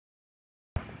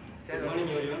Good morning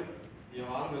everyone. You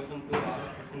are all welcome to our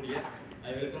session here.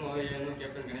 I welcome our young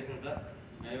Captain Ganesh sir.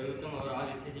 I welcome our all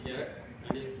ECG cadet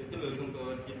and a special welcome to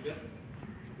our chief guest,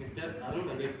 Mr. Arun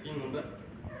and his team member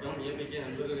from APK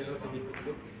Nandurga Public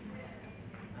School.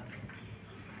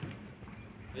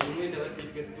 I invite our chief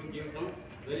guest to give some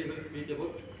valuable speech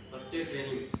about first aid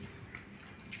training.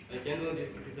 I can do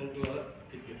this session to our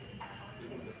chief guest.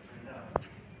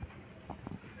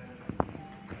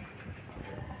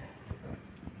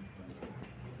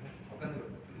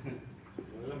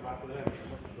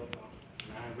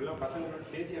 இவ்வளோ பசங்களோட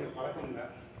பேசி எனக்கு பழக்கம் இல்லை.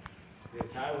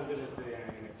 Sir வந்து என்னை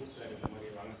கூப்பிட்டாரு, இந்த மாதிரி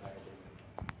வாங்க சார் அப்படின்னு.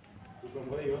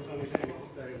 கூப்பிடும்போது யோசனை பண்ணி என்னை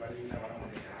கூப்பிட்டாரு, வரீங்களா வர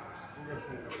மாட்டேங்க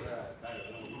ஸ்டூடெண்ட்ஸுங்கிறப்ப சார்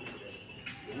எல்லாம் ஒன்றும் கிடையாது,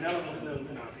 என்னால் முடிஞ்சதை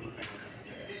வந்து நான் சொல்லிட்டேன்.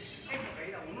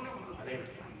 அதே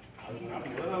அதனால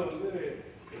முதல் நாள் வந்து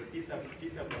ஒரு டீ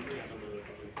ஷாப் வந்து என்னோட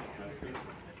பேசுகிறேன்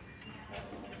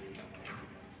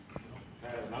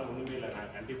சார், அதனால் ஒன்றுமே இல்லை,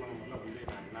 நான் கண்டிப்பான முறையில் வந்து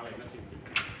நான் என்னால் என்ன செய்ய முடியும்.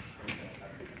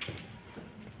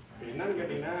 என்னன்னு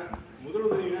கேட்டீங்கன்னா முதல்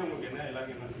உதவினா உங்களுக்கு என்ன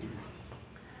எல்லாருக்கும் என்ன தெரியும்?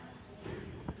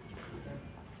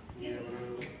 நீங்கள் ஒரு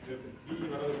பிஇ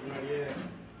வர்றதுக்கு முன்னாடியே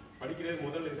படிக்கிறது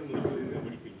முதல் உதவி தான்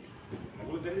படிப்பீங்க.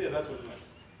 உங்களுக்கு தெரிஞ்சு எதாவது சொல்லுங்க.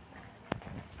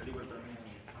 அடிபட்டோன்னு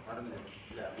மறந்து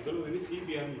இல்லை, முதல் உதவி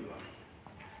சிபிஆர்னு சொல்லுவாங்க.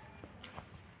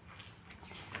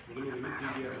 முதல் உதவி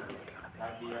சிபிஆர்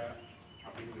கார்டியா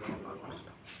அப்படின்னு சொல்லுவாங்க.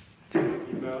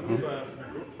 இப்போ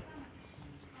வந்து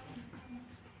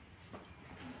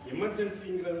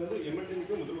எமர்ஜென்சிங்கிறது வந்து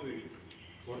எமர்ஜென்சிக்கு முதல் உதவி.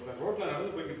 ஒருத்தர் ரோட்டில்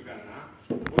நடந்து போய்கிட்டு இருக்காங்கன்னா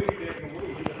போய்கிட்டே இருக்கும்போது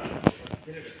விழுந்துடுறாங்க.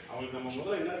 அவங்களுக்கு நம்ம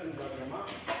முதல்ல என்ன இருக்குன்னு பார்க்குறோமா,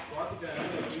 சுவாசிக்கிறாங்க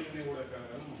கூட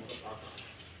இருக்காங்க நம்ம முதல்ல பார்க்கணும்.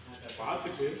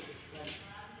 பார்த்துட்டு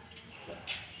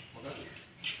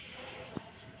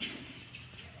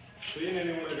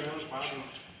சுயநினைவோட இருக்காங்க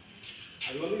பார்க்கணும்.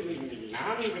 அது வந்து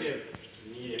நானும் கிடையாது,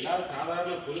 நீங்கள் எல்லாரும்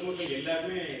சாதாரண பொதுமக்கள்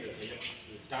எல்லாருமே இதை செய்யலாம்.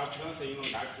 ஸ்டாஃப் தான்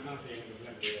செய்யணும், டாக்டர் தான்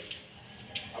செய்யணுங்கிறதுலாம் கிடையாது.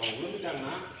 அவங்க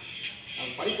விழுந்துட்டாங்கன்னா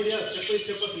நம்ம படிப்படியாக ஸ்டெப் பை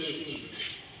ஸ்டெப்பாக சில விஷயங்கள் இருக்குது.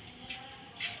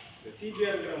 இந்த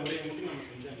சிபிஆர்ங்கிற முறையை மட்டும் நம்ம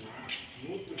செஞ்சோம்னா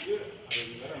 100க்கு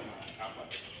 60 பேரை நம்ம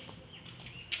காப்பாற்றலாம்.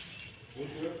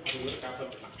 100க்கு 60 பேரை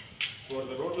காப்பாற்றலாம். இப்போ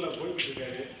ஒருத்தர் ரோட்டில் போய்கிட்டு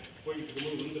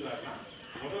இருக்கும்போது விழுந்துடுறாருன்னா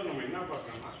முதல்ல நம்ம என்ன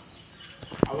பார்க்கணும்னா,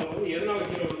 அவங்க வந்து எதனால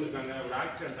கீழே விழுந்துருக்காங்க, ஒரு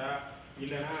ஆக்சிடெண்ட்டா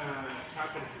இல்லைன்னா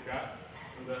ஷாக் அடிச்சிருக்கா,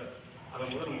 அந்த அதை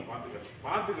முதல்ல நம்ம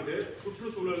பார்த்துக்கிட்டு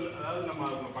சுற்றுச்சூழல், அதாவது நம்ம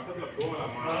அவங்க பக்கத்தில்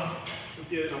போகலாமா,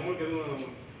 சுற்றி நம்மளுக்கு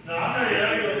எதுவும்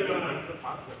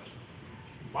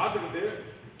பார்த்துக்கிட்டு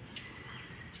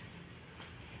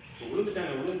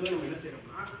விழுந்துட்டாங்க. விழுந்து நம்ம என்ன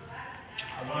செய்யறோம்னா,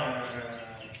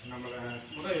 நம்ம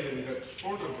முதல் இந்த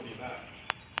ஷோல்டர் பார்த்தீங்களா,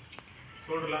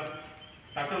 ஷோல்டர்லாம்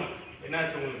தட்டணும்.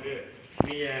 என்னாச்சு உங்களுக்கு,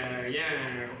 நீங்கள் ஏன்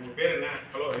உங்கள் பேர் என்ன,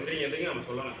 ஹலோ எந்திரிங்க நம்ம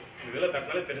சொல்லணும். இதெல்லாம்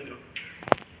தட்டினாலே தெரிஞ்சிடும்.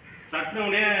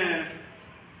 தட்டினவுடனே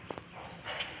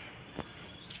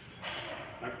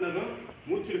தட்டினதும்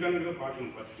மூச்சு இருக்கான்னு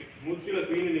பார்க்கணும். ஃபஸ்ட்டு மூச்சில்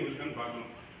சுயநினைவு இருக்கான்னு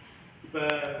பார்க்கணும். இப்போ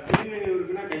சுயநினைவு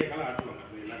இருக்குன்னா கையை காலம் ஆட்டுவாங்க,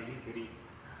 அது எல்லாருக்குமே தெரியும்.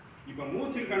 இப்போ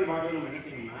மூச்சு இருக்கான்னு பார்க்க நம்ம என்ன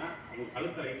செய்யணும்னா, அவங்க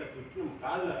கழுத்தை லைட்டாக தூக்கி நம்ம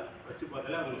காதில் வச்சு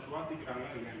பார்த்தாலே அவங்க சுவாசிக்கிறாங்க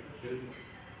இல்லைன்னு தெரிஞ்சுக்கணும்.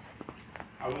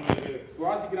 அவங்களுக்கு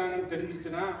சுவாசிக்கிறாங்கன்னு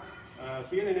தெரிஞ்சிருச்சுன்னா,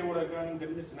 சுயநினைவோட இருக்காங்கன்னு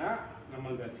தெரிஞ்சிருச்சுன்னா நம்ம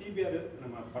இந்த சிபிஆர்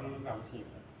நம்ம பண்ணணுன்ற அவசியம்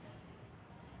இல்லை.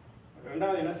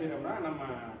 ரெண்டாவது என்ன செய்யறோம்னா, நம்ம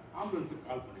ஆம்புலன்ஸுக்கு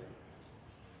கால் பண்ணிடுறோம்.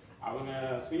 அவங்க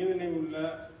சுயநினைவு உள்ள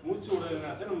மூச்சு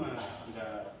விடுறதுனால நம்ம அந்த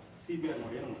சிபிஆர்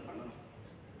முறையை நம்ம பண்ணணும்.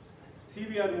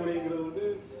 சிபிஆர் முறைங்கிறது வந்து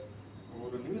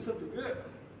ஒரு நிமிஷத்துக்கு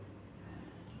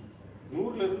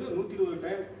 100லேருந்து 120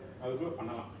 டைம் அதுக்குள்ளே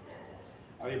பண்ணலாம்.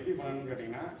 அதை எப்படி பண்ணணும்னு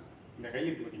கேட்டிங்கன்னா, இந்த கை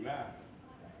இருக்கு பார்த்தீங்களா,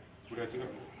 இப்படி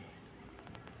வச்சுக்கணும்.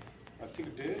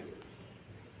 வச்சுக்கிட்டு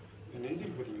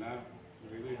நெஞ்சுக்கு பார்த்தீங்களா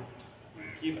இது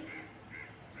கீழே,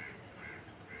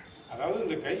 அதாவது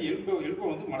இந்த கை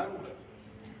எலுப்பை வந்து மடக்கக்கூடாது,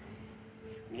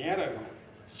 நேராக இருக்கணும்.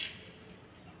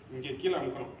 இங்கே கீழே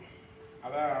அமுக்கணும்.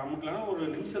 அதை அமுக்கலைன்னா ஒரு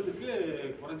நிமிஷத்துக்கு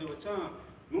குறைஞ்சபட்சம்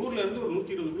 100லேருந்து ஒரு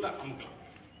 120க்குள்ளே அமுக்கலாம்.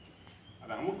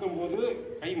 அதை அமுக்கும் போது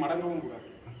கை மடங்கவும் கூடாது,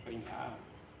 சரிங்களா?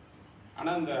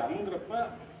 ஆனால் அந்த அமுங்குறப்ப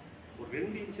ஒரு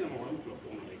 2 இன்ச்சு நம்ம உடம்புக்குள்ள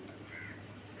போகணும். இல்லைங்களா,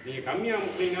 நீங்கள் கம்மியாக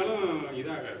அமுக்குனீங்கனாலும்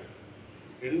இதாகாது.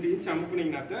 2 இன்ச்சு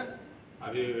அமுக்குனீங்கன்னாத்தான்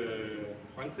அது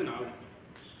ஃபங்க்ஷன் ஆகும்.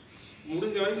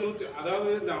 முடிஞ்ச வரைக்கும்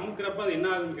அதாவது இந்த அமுக்கிறப்ப அது என்ன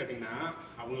ஆகுதுன்னு கேட்டிங்கன்னா,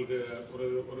 அவங்களுக்கு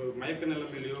ஒரு மயக்க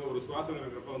நிலைமையிலையோ ஒரு சுவாசம்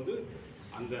இருக்கிறப்ப வந்து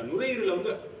அந்த நுரையீரலை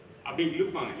வந்து அப்படி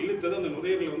இழுப்பாங்க. இழுத்தது அந்த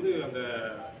நுரையீரலை வந்து அந்த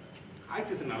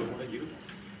ஆக்சிஜன் அளவு கூட இருக்கும்.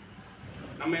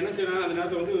 நம்ம என்ன செய்யணும், அந்த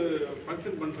நேரத்தில் வந்து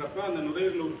ஃபங்க்ஷன் பண்ணுறப்ப அந்த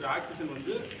நுரையீரலில் இருக்கிற ஆக்சிஜன்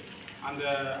வந்து அந்த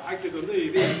ஆக்சிஜன் வந்து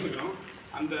இதே எடுத்துக்கணும்.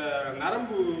 அந்த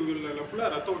நரம்புகளில்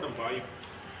ஃபுல்லாக ரத்த ஓட்டம்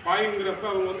பாயுங்கிறப்ப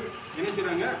அவங்க வந்து என்ன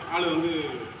செய்கிறாங்க, ஆள் வந்து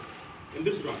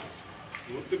எந்திரிச்சிடுவாங்க.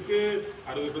 100க்கு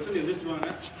 60% எந்திரிச்சிடுவாங்க.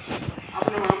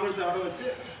 அப்புறம் நம்ம ஆம்புலன்ஸை வர வச்சு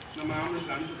நம்ம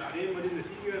ஆம்புலன்ஸில் அனுப்பிச்சுட்டு அதே மாதிரி இந்த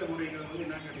சிபிஆர் முறைங்கிறது வந்து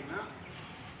என்ன கேட்டிங்கன்னா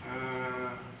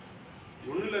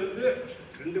 1லேருந்து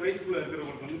 2 வயசுக்குள்ளே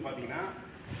இருக்கிறவங்களுக்கு வந்து பார்த்தீங்கன்னா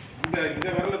இந்த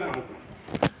விரல தான் அமுக்கணும்.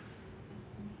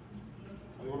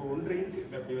 அது ஒரு 1.5 இன்ச்சு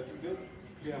அப்படி வச்சுக்கிட்டு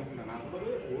இப்படி அமுக்கணும். நான்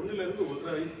சொல்கிறது 1லேருந்து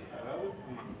 1.5 வயசு, அதாவது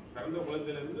பிறந்த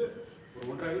குழந்தையிலேருந்து ஒரு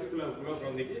 1.5 வயசுக்குள்ள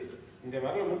குழந்தைக்கு இந்த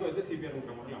விரலை மட்டும் வச்சு சிபிஆர்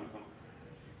முறை முறையில் அமுக்கணும்.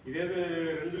 இதே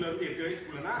 2லேருந்து 8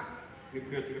 வயசுக்குள்ளனா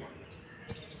இப்படி வச்சுக்கலாம்.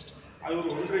 அது ஒரு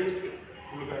 1.5 இன்ச்சு,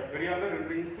 உங்களுக்கு பெரியால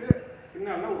 2 இன்ச்சு,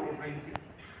 சின்னால ஒரு 1.5 இன்ச்சு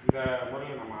இந்த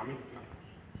முறையில் நம்ம அமைக்கலாம்.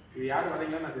 இது யார்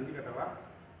வரீங்களா? நான் செஞ்சு கட்டவா?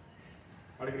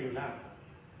 படுக்கிறீங்களா?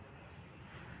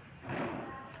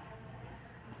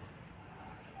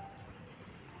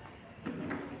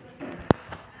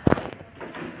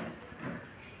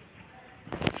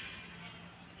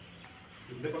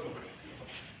 இந்த பக்கம்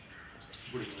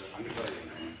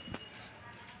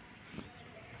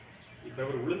இப்போ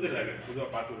அவர் விழுந்துடுறாரு, பொதுவாக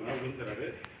பார்த்துக்கணும் விழுந்துடுறாரு.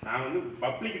 நான் வந்து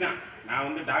பப்ளிக் தான், நான்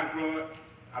வந்து டாக்டரோ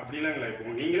அப்படிலாம் இல்லை.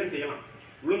 இப்போ நீங்களே செய்யலாம்.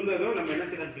 விழுந்ததும் நம்ம என்ன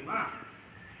செய்யலாம் தெரியுமா?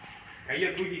 கையை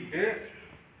தூக்கிக்கிட்டு,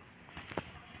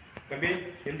 தம்பி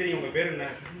எந்திரிங்க, உங்கள் பேர் என்ன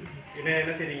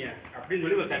என்ன செய்றீங்க அப்படின்னு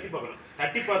சொல்லி ஒரு தட்டி பார்க்கணும்.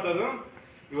 தட்டி பார்த்ததும்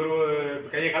இவர்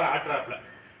கையை காலை ஆட்டுறாப்புல.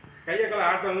 கையை காலை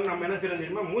ஆட்டுறதும் நம்ம என்ன செய்யலாம்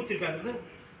தெரியுமா? மூச்சு இருக்காது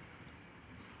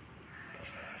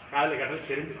காலில் கட்டல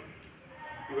தெரிஞ்சிடும்.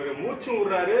 இவர் மூச்சு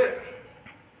விடுறாரு,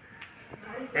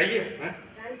 கையை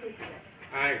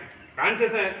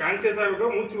கான்சியஸாக இருக்க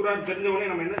மூச்சு விடுறாரு தெரிஞ்ச உடனே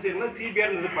நம்ம என்ன செய்யணும்னா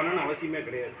சிபிஆர் இது பண்ணணும்னு அவசியமே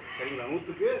கிடையாது. சரிங்களா?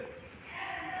 100க்கு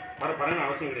பண்ணணும்னு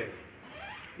அவசியம் கிடையாது.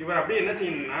 இவர் அப்படியே என்ன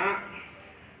செய்யணும்னா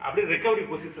அப்படியே ரெக்கவரி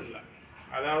பொசிஷனில்,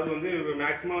 அதாவது வந்து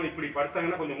மேக்ஸிமம் இப்படி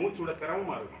படுத்தாங்கன்னா கொஞ்சம் மூச்சு விட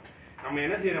சிரமமாக இருக்கும். நம்ம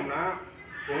என்ன செய்யணும்னா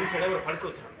ஒரு சைடாக ஒரு படுக்க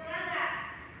வச்சிடணும்.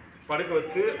 படுக்க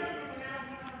வச்சு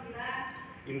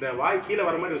இந்த வாய் கீழே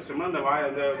வர மாதிரி வச்சிட்டோம்னா அந்த வாய்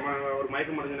அந்த ஒரு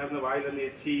மயக்கம் அடைஞ்ச நேரம் இந்த வாயிலேருந்து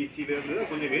எச்சியிலேருந்து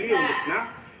கொஞ்சம் வெளியே வந்துச்சுன்னா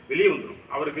வெளியே வந்துடும்.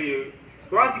 அவருக்கு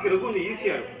சுவாசிக்கிறதுக்கு கொஞ்சம்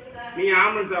ஈஸியாக இருக்கும். நீங்கள்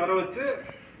ஆம்புலன்ஸை வர வச்சு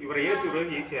இவரை ஏற்றி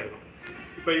விடுறதுக்கு ஈஸியாக இருக்கும்.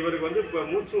 இப்போ இவருக்கு வந்து இப்போ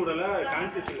மூச்சு விடலை,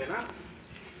 கான்சியஸ் இல்லைன்னா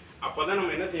அப்போ தான்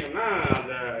நம்ம என்ன செய்யணும்னா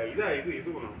அந்த இது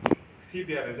பண்ணணும்,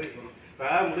 சிபிஆர் இது பண்ணணும். இப்போ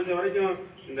முடிஞ்ச வரைக்கும்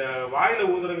இந்த வாயில்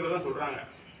ஊதுறங்கிறதான் சொல்கிறாங்க.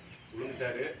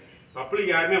 விழுந்துட்டாரு,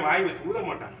 பப்ளிக் யாருமே வாய் வச்சு ஊத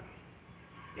மாட்டாங்க.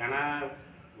 ஏன்னா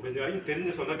முடிஞ்ச வரைக்கும் தெரிஞ்ச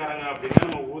சொந்தக்காரங்க அப்படின்னா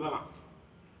நம்ம ஊதலாம்.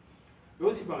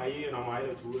 யோசிப்பாங்க, ஐயோ நம்ம வாயை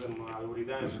வச்சு ஊதணுமா, அது ஒரு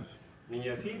இதாக இருக்கும்.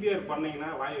 நீங்கள் சிபிஆர் பண்ணீங்கன்னா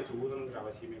வாயை வச்சு ஊதணுங்கிற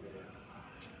அவசியமே கிடையாது.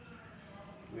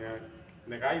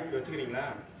 இந்த காய் இப்படி வச்சுக்கிறீங்களா,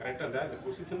 கரெக்டாக இந்த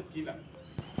பொசிஷன் கீழே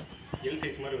எல்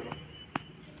சைஸ் மாதிரி வரும்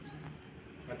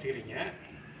வச்சுக்கிறீங்க.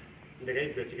 இந்த கை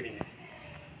இப்படி வச்சுக்கிறீங்க.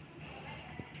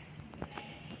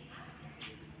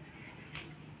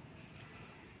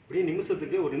 இப்படியே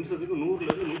நிமிஷத்துக்கு ஒரு நிமிஷத்துக்கு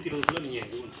 100லேருந்து 120 நீங்கள்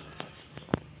இது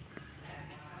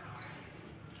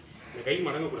இந்த கை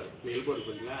மடங்கக்கூடாது. இந்த எல்போ இருக்கு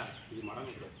பார்த்தீங்களா, இது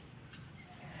மடங்கக்கூடாது.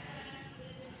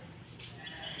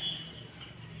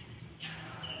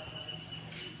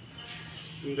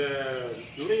 இந்த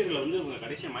நுரையீரலில் வந்து இவங்க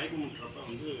கடைசியாக மயக்கம் முட்டுறப்ப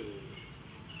வந்து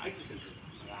ஆக்சிஜன் இருக்குது.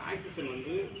 அந்த ஆக்சிஜன்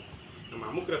வந்து நம்ம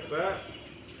அமுக்கிறப்ப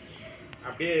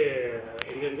அப்படியே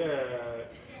எங்கெங்கே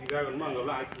இதாகணுமோ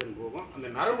அங்கெல்லாம் ஆக்சிஜன் போகும். அந்த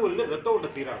நரம்புகளில் ரத்த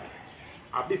ஓட்டம் சீராகும்.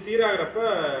 அப்படி சீராகிறப்ப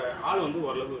ஆள் வந்து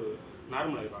ஓரளவு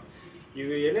நார்மல் ஆகிடும்.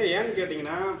 இது ஏன்னு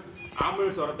கேட்டிங்கன்னா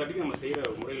ஆம்புலன்ஸ் வர தட்டிக்கு நம்ம செய்கிற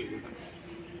முறையில் இதுதான்.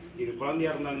 இது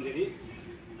குழந்தையாக இருந்தாலும் சரி,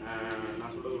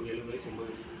 நான் சொல்கிறது ஒரு 70 வயசு 80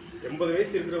 வயசு 80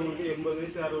 வயசு இருக்கிறவங்களுக்கு, 80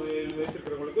 வயசு 60 வயசு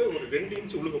இருக்கிறவங்களுக்கு ஒரு 2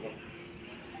 இன்ச்சு உழுக போகணும்.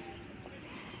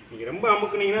 நீங்கள் ரொம்ப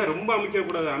அமுக்குனீங்கன்னா ரொம்ப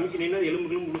அமுக்கக்கூடாது. அமுக்கினீங்கன்னா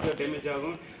எலும்புகளும் உழுக்க டேமேஜ்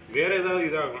ஆகும், வேறு ஏதாவது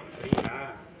இதாகும். சரிங்களா?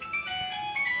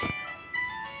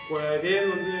 இதே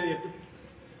வந்து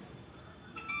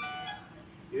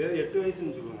 8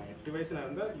 வயசுன்னு சொல்லுவாங்க. 8 வயசுல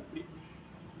இருந்தால் இப்படி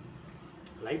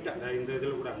லைட்டாக இந்த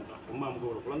இதில் கூட அமுக்கலாம். ரொம்ப அமுக்க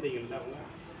ஒரு குழந்தைங்க இருந்தால் அவங்க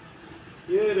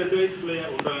இதே 2 வயசுக்குள்ளேயே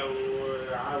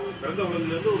பிறந்த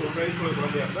குழந்தைலேருந்து ஒரு 1 வயசுக்குள்ள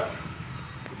குழந்தையா இருந்தால்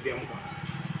இப்படி அமுக்கலாம்.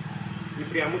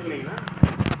 இப்படி அமுக்குனீங்கன்னா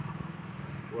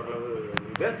ஓரளவு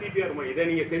இதான் சிபிஆர் முறை. இதை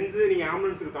நீங்கள் செஞ்சு நீங்கள்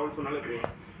ஆம்புலன்ஸுக்கு தகவல் சொன்னாலே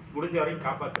போதும், முடிஞ்ச வரைக்கும்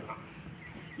காப்பாற்றலாம்.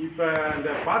 இப்போ இந்த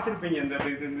பார்த்துருப்பீங்க, இந்த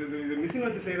இது மிஷின்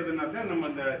வச்சு செய்கிறதுனா தான் நம்ம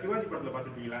அந்த சிவாஜி படத்தில்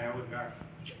பார்த்துருப்பீங்களா? எவருக்கா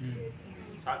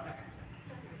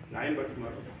நயன் பர்ஸ்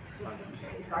மாதிரி இருக்கும்,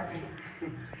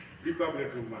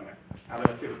 டீபாப்புலேட் இருப்பாங்க, அதை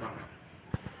வச்சு இருப்பாங்க.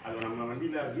 அது நம்ம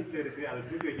வண்டியில் வீட்டில் இருக்குது, அதை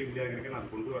தூக்கி வைக்க முடியாதுங்கிறதுக்கு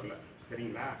நான் கொண்டு வரல.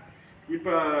 சரிங்களா?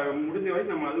 இப்போ முடிஞ்ச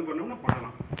வரைக்கும் நம்ம அது பண்ணோம்னா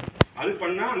பண்ணலாம். அது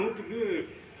பண்ணால் 100க்கு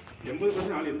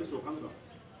 80% ஆள் எந்திரிச்சு உட்காந்துடும்.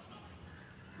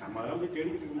 நம்ம அதெல்லாம் போய்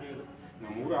தேடிக்கிட்டு இருக்க முடியாது.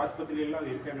 நம்ம ஊர் ஆஸ்பத்திரியெல்லாம்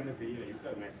அது இருக்காங்கன்னு தெரியல.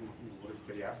 இருக்காது, மேக்ஸிமம் ஒரு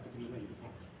பெரிய ஆஸ்பத்திரியில் தான்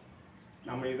இருக்கும்.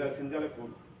 நம்ம இதை செஞ்சாலே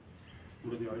போதும்.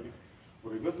 முடிஞ்ச வரைக்கும்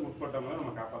ஒரு விபத்து உட்பட்டவங்கள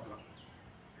நம்ம காப்பாற்றலாம்.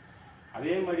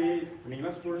 அதே மாதிரி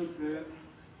நீங்களாம் ஸ்டூடெண்ட்ஸு,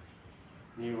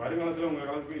 நீங்கள் வருங்காலத்தில் உங்கள்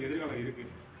காலத்துக்கு எதிர்காலம்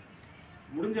இருக்குது.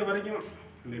 முடிஞ்ச வரைக்கும்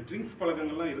இந்த ட்ரிங்க்ஸ்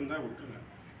பழக்கங்கள்லாம் இருந்தால் விட்டுருங்க.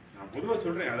 நான் பொதுவாக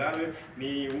சொல்கிறேன். அதாவது நீ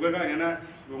உங்களுக்காக ஏன்னா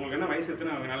உங்களுக்கு என்ன வயசு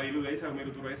எத்தனை ஆகும்? நல்லா 20 வயசு ஆகுமா,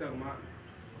 21 வயசு ஆகுமா?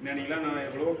 என்ன நீங்களாம் நான்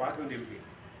எவ்வளவோ பார்க்க வேண்டியிருக்கு.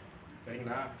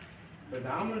 சரிங்களா? இப்போ இந்த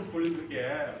ஆம்புலன்ஸ் சொல்லிட்டுருக்கே,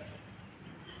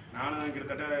 நானும்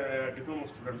கிட்டத்தட்ட டிப்ளமோ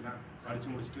ஸ்டூடெண்ட் தான். படித்து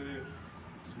முடிச்சுட்டு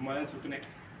சும்மா தான் சுற்றினேன்.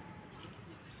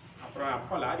 அப்புறம்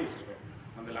அப்பா லாரி வச்சுருக்கேன்.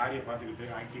 அந்த லாரியை பார்த்துக்கிட்டு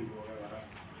ஆக்டிங் போக வர.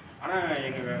 ஆனால்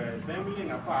எங்கள் ஃபேமிலி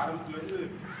எங்கள் அப்பா ஆரம்பத்துலேருந்து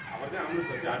அவர் தான்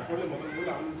ஆம்புலன்ஸ் வச்சு அப்போது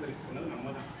முதல்ல ஆம்புலன்ஸ் சர்வீஸ் பண்ணது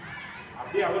நம்ம தான்.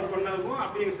 அப்படியே அவர் பண்ணதுக்கும்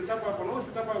அப்படியே எங்கள் சித்தப்பா பண்ணுவோம்.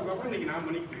 சித்தப்பாவுக்கு அப்புறம் இன்றைக்கி நான்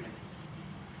பண்ணிக்கிட்டு இருக்கேன்.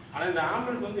 ஆனால் இந்த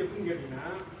ஆம்புலன்ஸ் வந்து எப்படின்னு கேட்டிங்கன்னா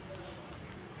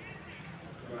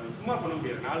சும்மா பண்ண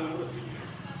முடியாது. 4 நம்பர் வச்சுருக்கேன்.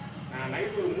 நான்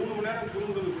நைட்டு ஒரு 3 மணி நேரம்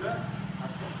தூங்குறது கூட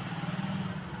கஷ்டம்.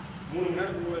 3 மணி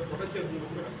நேரம் தொடர்ச்சியாக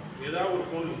தூங்குறது கூட கஷ்டம். ஏதாவது ஒரு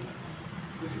ஃபோன்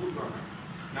குசி கொடுக்குறாங்க,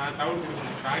 நான் தகவல்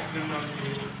கொடுக்கணும். ஒரு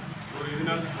ஆக்சிடென்ட்னாலும் ஒரு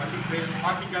இதனால வண்டி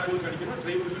பார்ட்டிக்காரங்களும் கிடைக்கணும்,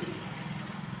 டிரைவரும் கிடைக்கணும்,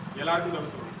 எல்லாருக்கும்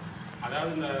தவிர சொல்லணும்.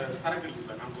 அதாவது இந்த சரக்கு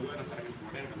இருக்குல்ல, நான் பொதுவாக சரக்கு இருக்க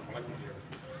மாட்டேன், எனக்கு அந்த பழக்க முடியாது.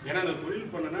 ஏன்னா அந்த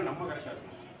தொழில் பண்ணனா நம்ம கரெக்டாக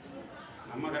இருக்கணும்.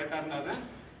 நம்ம கரெக்டாக இருந்தால் தான்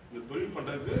இந்த தொழில்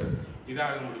பண்ணுறதுக்கு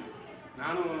இதாக முடியும்.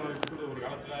 நானும் இருக்கிற ஒரு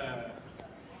காலத்தில்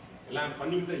எல்லாம்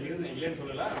பண்ணிக்கிட்டு தான் இருந்தேன், இல்லைன்னு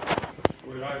சொல்லலை.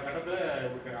 ஒரு கட்டத்தில்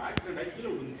ஒரு ஆக்சிடென்ட் ஆகி கீழே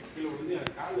விழுந்து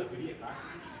எனக்கு காலில் பெரிய காயம்.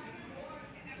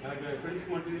 எனக்கு ஃப்ரெண்ட்ஸ்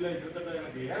மத்தியில் கிட்டத்தட்ட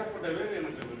எனக்கு ஏகப்பட்ட பேர்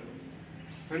எனக்கு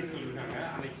ஃப்ரெண்ட்ஸ்கள் இருக்காங்க.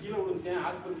 அன்றைக்கி கீழே விழுந்துட்டேன்,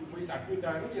 ஆஸ்பத்திரிக்கு போய் அட்மிட்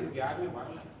ஆகி எனக்கு யாருமே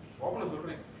வரல. ஓப்பனாக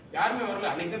சொல்கிறேன், யாருமே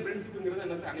வரல. அன்றைக்கி தான் ஃப்ரெண்ட்ஷிப்புங்கிறது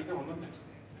எனக்கு அன்றைக்கி தான் வந்திருந்தேன்.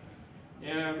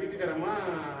 என் வீட்டுக்காரம்மா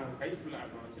கைக்குள்ள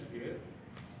அப்புறம் வச்சுருக்கு,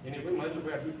 என்னை போய் மதுரையில்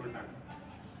போய் அட்மிட் பண்ணிட்டாங்க.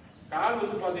 கால்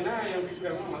வந்து பார்த்தீங்கன்னா என்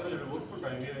வீட்டுக்காரம்மா மதுரையில் ஒர்க்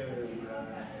பண்ணுறாங்க.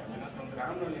 என்ன சொல்கிறது,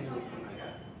 ராமநாதன் எங்கே ஒர்க் பண்ணாங்க.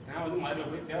 நான் வந்து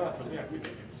மதுரையில் போய் தேவாசில் போய் அட்மிட்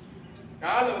ஆகிட்டேன்.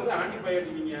 காலில் வந்து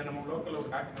ஆன்டிபயோட்டிக் நீங்கள் நம்ம லோக்கலில்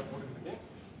ஒரு டாக்டரை போட்டுக்கிட்டேன்.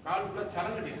 கால் ஃபுல்லாக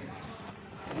சலங்கட்டிடுச்சு.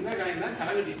 என்ன காயம் தான்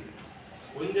சலங்கட்டிடுச்சு.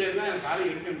 கொஞ்சம் இருந்தால் என் காலை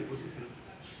எடுக்க வேண்டிய பொசிஷன்.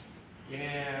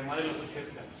 என் மதுரையில் போய்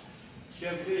சேர்த்துட்டேன்.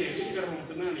 சேர்த்து என் வீட்டுக்காரங்க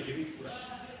மட்டும்தான் அன்றைக்கி ரீச் கூட.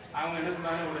 அவங்க என்ன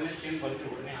சொல்கிறாங்க, உடனே ஸ்கேன்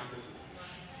பார்த்துட்டு உடனே ஆப்ரேஷன்.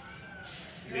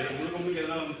 இது முழுக்க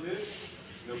எதனால் வந்துச்சு,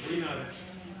 இந்த புரியினால.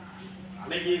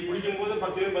 அன்னைக்கு குடிக்கும்போது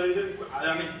 10 பேர் 15 பேர் அது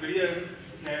அன்னைக்கு பெரிய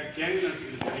கேங்கு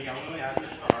நினச்சிக்கிட்டு. அன்றைக்கி அவங்களாம் யாருமே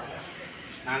வரல.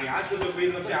 நாங்கள் ஆஸ்பத்திரியில்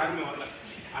போயிருந்தப்போ யாருமே வரல.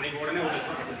 அன்றைக்கி உடனே 1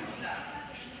 லட்சம் கட்டுறேன்.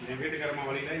 என் வீட்டுக்காரம்மா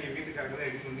வழியில் என் வீட்டுக்காரங்க தான்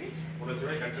எடுத்து பண்ணி 1 லட்ச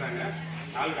ரூபாய் கட்டுறாங்க.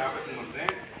 காலுக்கு ஆப்ரேஷன்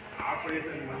பண்ணுறேன்.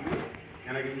 ஆப்ரேஷன் பண்ணி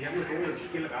எனக்கு இங்கேருந்து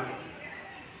கீழே கால்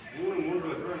 3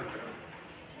 லட்ச ரூபா எனக்கு கட்டுறேன்.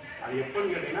 அது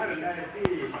எப்போன்னு கேட்டிங்கன்னா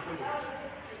 2019.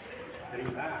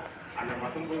 சரிங்களா? அந்த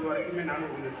 19 வரைக்குமே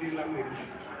நானும் கொஞ்சம் ஃப்ரீ இல்லாமல்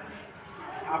இருந்தேன்.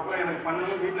 அப்புறம் எனக்கு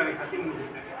பண்ணணும் வீட்டில் எனக்கு சத்தியம்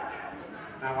பண்ணிட்டேன்.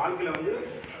 நான் வாழ்க்கையில் வந்து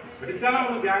பெருசாலாம்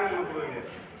ஒன்றும் தியாகம் பண்ண போகிறது,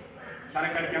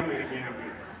 சரக்கு அடிக்காமல் இருக்கேன்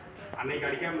அப்படின்னு. அன்னைக்கு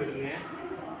அடிக்காமல் இருந்தேன்.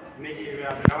 இன்னைக்கு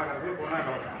அந்த காலகட்டத்தில் கொரோனா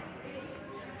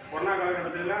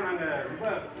காலகட்டத்திலாம் நாங்கள் ரொம்ப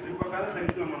எதிர்பார்க்காத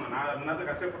சர்வீஸ்லாம் பண்ணோம். நான் அந்த நேரத்தில்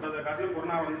கஷ்டப்பட்டதை காட்டிலும்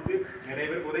கொரோனா வந்துச்சு, நிறைய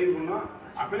பேருக்கு உதவி பண்ணோம்.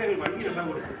 அப்போலாம் எங்களுக்கு வண்டி நல்லா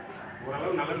கொடுச்சு,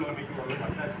 ஓரளவு நல்ல நிலைமைக்கு ஓரளவு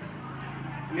வந்தாச்சு.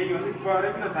 இன்னைக்கு வந்து இப்போ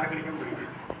வரைக்கும் நான் சரக்கு அடிக்காமல்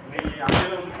இருக்கேன். இன்னைக்கு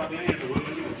அதில் வந்து பார்த்தீங்கன்னா எனக்கு ஒரு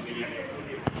வண்டி வச்சுருக்கீங்க.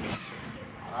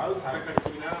 அதாவது சரக்கு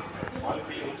அடிச்சிங்கன்னா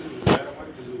வாழ்க்கையை வந்து வேறு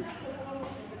மாதிரி சொல்லுது.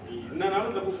 நீ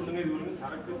என்னன்னாலும் தப்பு பண்ணுங்க, இது வந்து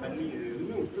சரக்கு தண்ணி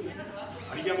எதுவுமே விட்டுருங்க,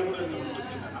 அடிக்காமல் கூட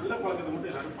நல்ல பழக்கத்தை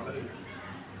மட்டும் எல்லாரும் பழகுங்க.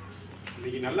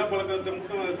 இன்னைக்கு நல்ல பழக்கத்தை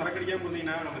மட்டும் சரக்கு அடிக்காமல்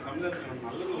இருந்தீங்கன்னா நம்ம சமுதாயத்தில் நம்ம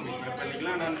நல்லது ஒன்று. இப்போ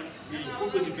இன்னைக்கெல்லாம் நான் நீங்கள்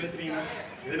கூப்பிட்டு வச்சு பேசுகிறீங்கன்னா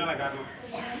எதனால காரணம்?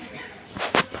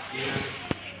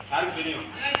 யாருக்கு தெரியும்,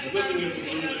 விபத்து நிறுத்தி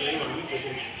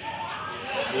பேசுகிறீங்க.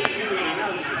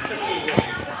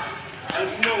 அது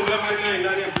சும்மா உள்ள மாதிரிலாம்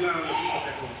எல்லாரையும் அப்படிலாம்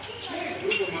சேர்க்கணும்.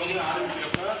 குரூப்பை முதல்ல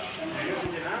ஆரம்பிக்கிறப்ப என்ன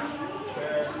செஞ்சேன்னா,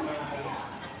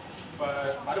 இப்போ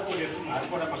பருப்பு எடுத்து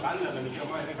அறுப்போட நம்ம காலில் அதில்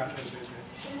நிற்கிறோமா எதுவும் காலில் எடுத்து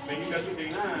இப்போ எங்கே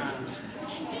கற்றுக்கிட்டிங்கன்னா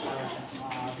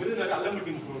விருதுநகர்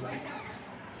அல்லம்பட்டி முக்கியம்.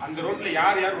 அந்த ரோட்டில்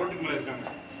யார் யார் ரோட்டுக்கு மேலே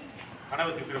இருக்காங்க, கடை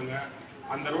வச்சுருக்கிறவங்க,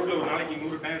 அந்த ரோட்டில் ஒரு நாளைக்கு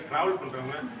 100 டைம் ட்ராவல்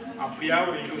பண்ணுறவங்க, அப்படியா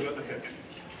ஒரு 20 பேர்த்த சேர்த்தேன்.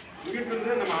 இங்கிட்ட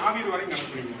இருந்து நம்ம ஆவியூர் வரைக்கும்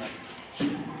கணக்கு பண்ணிக்கோங்க.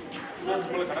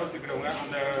 ரோட்டுக்கு மேலே கடை வச்சுக்கிறவங்க,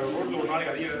 அந்த ரோட்டில் ஒரு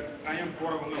நாளைக்கு அதிக டைம்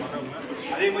போகிறவங்க வர்றவங்க,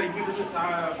 அதே மாதிரி இங்கிட்டு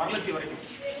வரலட்சி வரைக்கும்,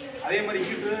 அதே மாதிரி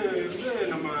இங்கிட்டு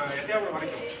இருந்து நம்ம எட்டையாபுரம்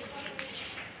வரைக்கும்.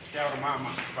 எட்டையாபுரமா?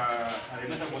 ஆமாம். இப்போ அது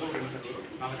என்ன சார் முதல் என்ன சார்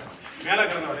வரும், நாலக்கடை மேலே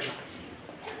கடந்த வரைக்கும்.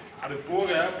 அது போக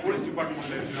போலீஸ்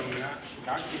டிபார்ட்மெண்ட்டில் இருக்கிறவங்க,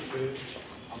 டாக்டர்ஸு,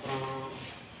 அப்புறம்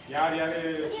யார் யார்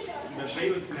இந்த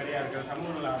டிரைவர்ஸ் நிறையா இருக்கிற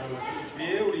சமூக நல ஆர்வலர்கள்,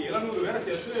 இப்படியே ஒரு 700 பேரை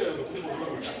சேர்த்து ஒரு குரூப்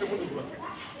உருவாங்க, கஷ்டப்பட்டு உருவாக்குங்க.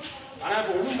 ஆனால்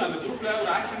இப்போ ஒன்றும் அந்த குரூப்பில்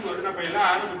ஒரு ஆக்சிடென்ட் வருதுன்னா இப்போ எல்லாம்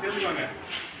ஆரம்பம் சேர்ந்துக்குவாங்க.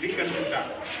 லிங்க் அனுப்பிச்சுட்டா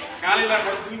காலையில்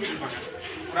பார்த்து தூங்கிட்டு இருப்பாங்க.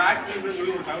 ஒரு ஆக்சிடென்ட்னு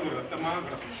சொல்லி ஒரு தகவல் ரத்தமாக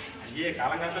கிடக்கும். ஐயே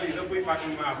காலங்காலத்தில் இதை போய்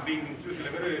பார்க்கணுமா அப்படின்னு சில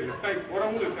பேர் விட்டாய்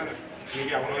போகிறவங்களும் இருக்காங்க.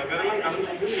 இன்னைக்கு அவங்கள பேரெல்லாம்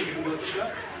கலந்து வந்து இன்னைக்கு 2 வருஷத்தில்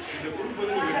இந்த குரூப்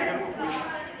வந்து நீங்கள் வெற்றிகரமாக போகணும்.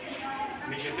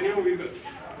 இன்னைக்கு எத்தனையோ உயிர்கள்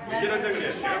விஜயராஜா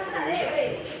கிடையாது, ஏகப்பட்ட உயிர்கள்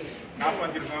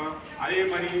காப்பாற்றிருக்கோம். அதே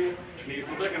மாதிரி நீங்கள்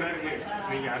சொல்கிற கிணறு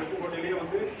நீங்கள் அருப்புக்கோட்டையிலேயே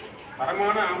வந்து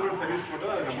தரமான ஆம்புலன்ஸ் சர்வீஸ்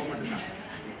பண்ணுறது அது நம்ம மட்டும்தான்.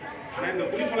 ஆனால் இந்த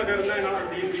குடிப்பழக்கம் இருந்தால்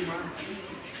என்னால் செய்ய முடியுமா?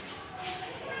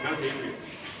 என்னால் செய்ய முடியும்.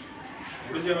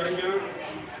 முடிஞ்ச வரைக்கும்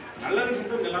நல்லது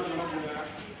மட்டும் எல்லாரும் சொல்ல போங்க.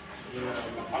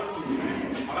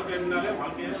 பழக்கம் இருந்தாலே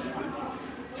வாழ்க்கையை அழிச்சு.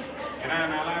 ஏன்னா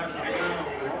நல்லா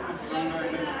ஓட்டு சொல்லணும்னா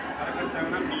என்ன சரக்கு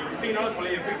அடிச்சாங்கன்னா நீங்கள் விட்டீங்கனாலும்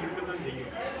பழைய எஃபெக்ட் இருக்கத்தான்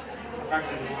செய்யும். அட்டாக்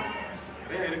பண்ணுவோம்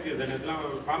நிறையா இருக்குது. இந்த இதெல்லாம்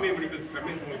பாம்பே மெடிக்கல்ஸ்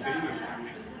ரமேஷ் உங்களுக்கு தெரியும்.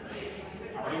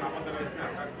 அவரும் 46 வயசுல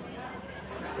அட்டாக்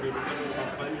ஒரு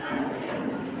 15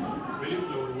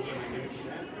 வெளியூரில் ஒரு ஊரில் நான்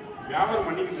நினைச்சிட்டேன். வியாபாரம்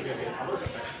பண்ணிக்கிட்டு இருக்காரு. அவரும்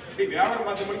கட்டாரு இப்படி வியாபாரம்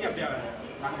பார்த்த மணிக்கு அப்படியே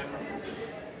கான்செப்ட்.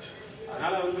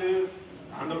 அதனால் வந்து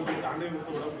ஆண்டவன்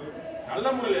கொடுத்த உடம்பு நல்ல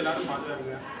முறையில் எல்லாரும்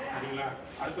பார்த்துருங்க. சரிங்களா?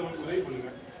 அடுத்தவங்களுக்கு உதவி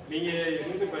பண்ணுங்கள்.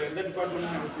 நீங்கள் இப்போ எந்த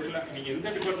டிபார்ட்மெண்ட்னு எனக்கு தெரியல. நீங்கள் எந்த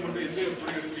டிபார்ட்மெண்ட்டு எந்த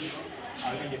துறை எடுக்கிறீங்களோ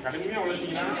அது நீங்கள் கடுமையாக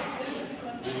உழைச்சிங்கன்னா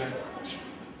இல்லை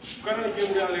உட்கார வைக்க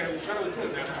முடியாத உட்கார வச்சு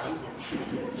அந்த இடம் அழிஞ்சோம்.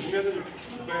 உண்மையாக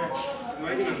இப்போ இந்த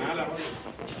வரைக்கும் நான் 4 hours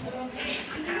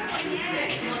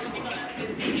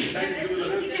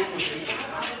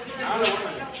 4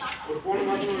 hours ஒரு போன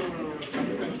மாதம்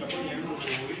கமிஷன்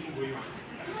 200 ஒதுக்கி போயிடுவாங்க.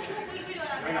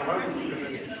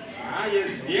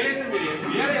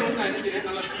 வேலையை வந்து அடிச்சு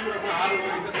நல்லா தீவிரமாக 6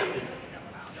 hours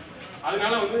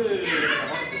அதனால வந்து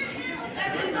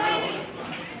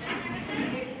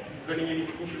இப்போ நீங்கள்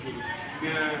இன்னைக்கு கூப்பிட்டுருக்கீங்க.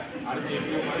 அடுத்த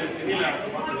எப்படியோ மாதிரி சென்னையில் அடுத்த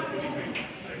மாதம் எல்லாம் சொல்லியிருக்கேன்.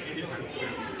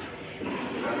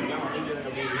 அதெல்லாம் வரைஞ்சது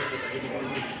அப்படின்னு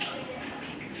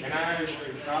ஏன்னா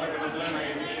காலகட்டத்தில்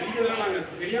நாங்கள் செஞ்சதெல்லாம் நாங்கள்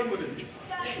தெரியாமல் இருந்துச்சு.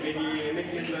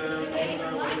 இன்னைக்கு இந்த என்ன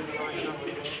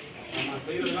வருதோ நம்ம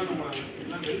செய்வதெல்லாம் நம்ம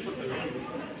எல்லாம் வெளிப்படுத்த வேண்டும்.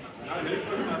 அதனால்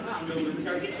வெளிப்படுத்தினா தான் அந்த ஒரு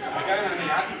இதுக்காக அதுக்காக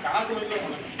நாங்கள் யாருக்கும் காசு வரைக்கும்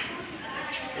பண்ணணும்.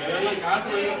 இதெல்லாம் காசு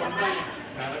வரைக்கும் பண்ணுறாங்க.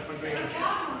 அதை பண்ணுறீங்க.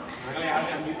 அதனால்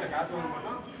யாருக்கும் அந்த வீட்டில் காசு வாங்க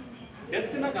மாட்டோம்.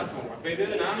 டெத்துனா காசு வாங்குவோம். இப்போ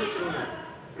இது நானும் வச்சுக்கோங்க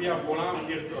ஃப்ரீயாக போகலாம்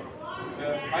வண்டி எடுத்து வரோம். இந்த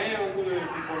பையன் வந்து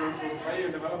இப்படி போகணும் பையன்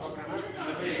இந்த வேலை பார்க்குறேன்னா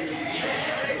அந்த பையன்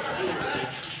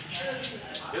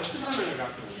டெத்துனா நாங்கள்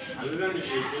காசு வாங்குவோம். அதுதான்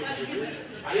நீங்கள் பேசிட்டு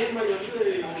அதே மாதிரி வந்து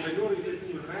உங்கள் இன்னொரு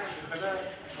விஷயத்தையும் சொல்கிறேன். கிட்டத்தட்ட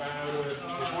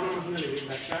போன வருஷம்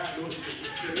இந்த அக்கா இன்னொரு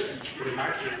சிஸ்டர் ஒரு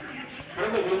டாக்டர்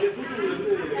கடந்த கொஞ்சம்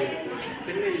தூத்துக்குடியிலேருந்து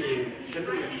சென்னை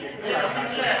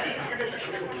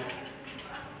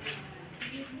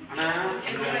ஆனால்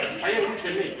அந்த பையன் வந்து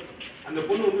சென்னை அந்த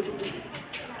பொண்ணு வந்து தூத்துக்குடி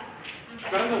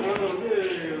பிறந்த குழந்தை வந்து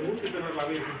மூச்சு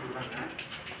திணறலாகவே இருக்குன்னு சொல்கிறாங்க.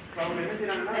 இப்போ அவங்க என்ன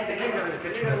செய்யறாங்கன்னா சென்னைக்காரங்க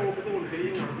பற்றி உங்களுக்கு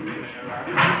தெரியும் அவசியமே இல்லை.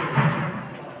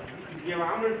 இங்கே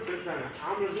ஆம்புலன்ஸ் பேசுகிறாங்க.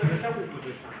 ஆம்புலன்ஸ்ல ரெட் ஆம்புலன்ஸில்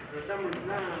பேசுகிறாங்க. ரெட்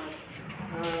ஆம்புலன்ஸ்னா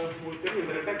உங்களுக்கு தெரியும்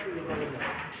இந்த ரெட் டாக்ஸி சொல்கிறாங்க.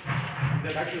 இந்த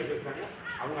டாக்ஸியில் பேசுகிறாங்க.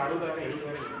 அவங்க 60,000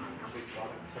 70,000 நான் போய்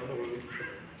பிறந்த குழந்தை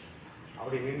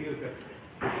அப்படி எங்கேயும் சார்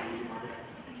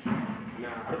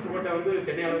அடுப்புக்கோட்டை வந்து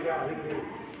சென்னை அளவுக்கு அதுக்கு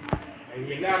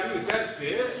எல்லா இடத்துலையும்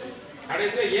விசாரிச்சுட்டு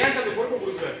கடைசியாக ஏன்ட்டு அந்த பொறுப்பை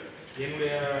கொடுக்குறாரு.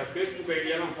 என்னுடைய ஃபேஸ்புக்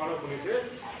ஐடியாலாம் ஃபாலோ பண்ணிட்டு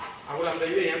அவர் அந்த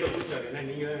இதை ஏன்ட்ட கொடுத்தாரு. ஏன்னா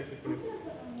நீங்கள் தான் செக் பண்ணி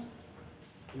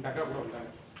இந்த அக்கா கூட வந்தாங்க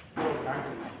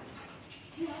டாக்டர்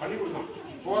பண்ணி கொடுத்தோம்.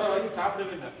 போகிற வரைக்கும்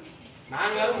சாப்பிடவே இல்லை.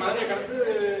 நாங்களாவது மதுரையை கடந்து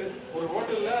ஒரு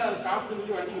ஹோட்டலில்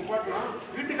சாப்பிட்டு வண்டி முப்பாட்டோம்.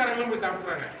 வீட்டுக்காரங்களும் போய்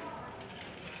சாப்பிட்றாங்க.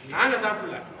 நாங்கள்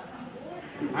சாப்பிடல.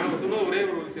 நாங்கள் சொன்னது ஒரே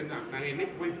ஒரு விஷயம் தான். நாங்கள்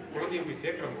என்னைக்கு போய் குழந்தைய போய்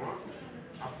சேர்க்குறோமோ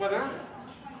அப்போ தான்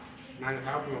நாங்கள்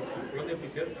சாப்பிடுவோம். குழந்தைய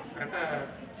போய் சேர்த்தோம். கரெக்டாக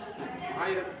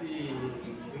 1170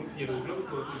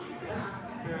 கிலோமீட்டர் வந்து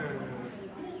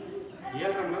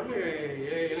 7.5 மணி நேரம்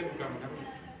 7.75 மணி நேரம்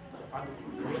பார்த்து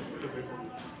ஸ்கூலில் போயிருக்கோம்.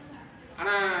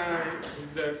 ஆனால்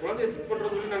இந்த குழந்தைய சிக்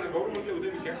பண்ணுறது நாங்கள் கவர்மெண்ட்டில்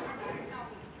உதவி கேட்கலாம்.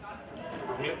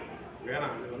 அவங்களே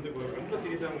வேணாம் அது வந்து ரொம்ப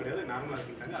சீரியஸாகவும் கிடையாது நார்மலாக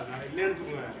இருக்குட்டாங்க. அதனால இல்லைன்னு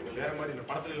வச்சுக்கோங்க வேறு மாதிரி இந்த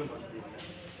படத்துலலாம் பார்த்துருக்கீங்க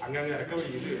அங்கங்கே ரெக்கவரி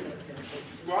இது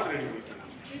ஸ்குவாட் ரெடி பண்ணிட்டாங்க.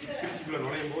 திருச்சிக்குள்ளே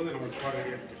நுழையும் போது நம்ம ஸ்குவாட்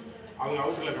ரெடி ஆகிடுச்சு. அவங்க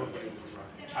அவுட்டில் கவர் பண்ணி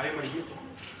கொடுத்துருவாங்க. அதே மாதிரி யூத்தும்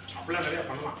அப்படிலாம் நிறையா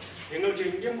பண்ணலாம். எங்களுக்கு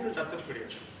இங்கே மட்டும் டச்சப்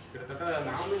கிடையாது. கிட்டத்தட்ட அந்த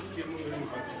ஆம்புலன்ஸ்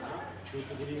ஸ்கீமுன்னு பார்த்தீங்கன்னா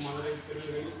தூத்துக்குடி மதுரை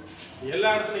திருநெல்வேலி எல்லா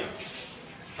இடத்துலையும்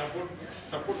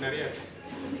சப்போர்ட் நிறையா இருக்குது.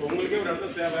 இப்போ உங்களுக்கே ஒரு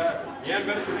இடத்துல தேவை என்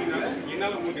பேர் சொன்னீங்கனால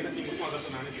என்னால் உங்களுக்கு என்ன செய்ய முடியுமோ அதை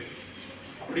நானே பேசுவேன்.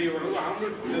 அப்படி ஒரு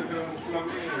ஆம்புலன்ஸ் இருக்கிறவங்க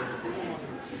ஃபுல்லாமே குடும்பமாக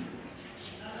இருந்துச்சு.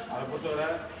 அதை பொறுத்தவரை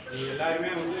நீங்கள்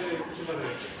எல்லாருமே வந்து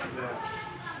அந்த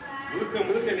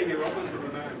முழுக்க நீங்கள் ஓப்பன்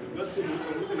சொல்கிறேன்னா விபத்து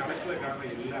முழுக்க நடக்கிற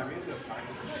காரணம் எல்லாமே இந்த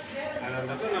சரக்கு. அதை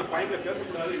அந்த இடத்துல நான் பாயிண்டில்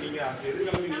பேசக்கூடாது. நீங்கள் அந்த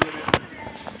எதிர்காலமே நீங்கள்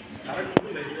சரக்கு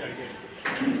வந்து நிறைய அடிக்க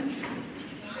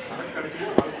சரக்கு அடிச்சுன்னா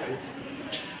வாழ்க்கை அடிச்சு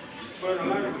இப்போ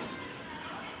நல்லா இருக்கும்.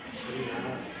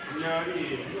 சரிங்களா? முன்னாடி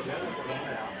ரொம்ப வேலை போடுறாங்க.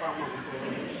 அப்பா அம்மா கொடுத்து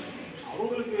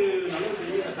அவங்களுக்கு நல்ல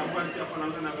செய்ய சம்பாதிச்சு அப்போ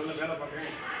நான் நல்லா வேலை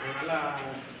பார்க்குறேன் நல்லா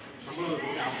சம்பளம்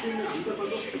இருக்குது அப்படின்னு அந்த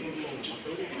சந்தோஷத்தை கொண்டு போகணும்.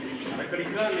 மற்றவங்க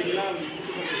சரக்கடிக்கு தான் நீங்களாம்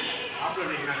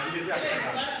ஆப்பிள் நான் நம்பிட்டு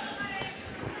அடிச்சிடறாங்க.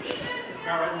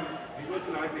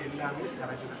 விபத்து நடக்கிற எல்லாமே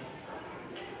சரக்கு தான்.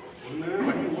 ஒன்று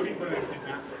வண்டி ஓடி போய்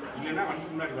எடுத்துட்டேன் இல்லைன்னா வண்டி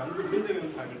முன்னாடி வந்து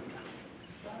விழுந்தது சரக்கு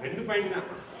 2 பாயிண்ட் தான்.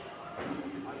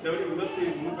 மற்றபடி விபத்து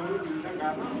 3 தான்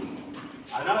காரணம்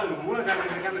அதனால அது மூளை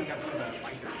காரணம் இருக்கா அந்த கட்டணத்தை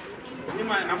வாங்கிக்கிறோம்.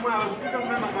 நம்ம அதை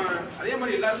விட்டுட்டோம்னா நம்ம அதே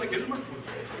மாதிரி எல்லாருமே ஹெல்மெட்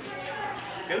போடுறோம்.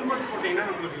 ஹெல்மெட் போட்டிங்கன்னா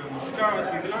நம்மளுக்கு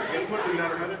முக்கால்வாசி இதெல்லாம் ஹெல்மெட்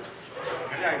இல்லாதனால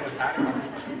நிறைய ஆகிடும் சார்.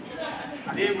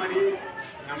 அதே மாதிரி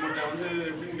நம்மகிட்ட வந்து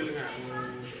எப்படின்னு கேளுங்க,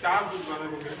 ஸ்டாஃப்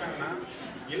வந்து இருக்காங்கன்னா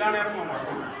எல்லா நேரமும் அவங்க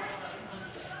வரணும்.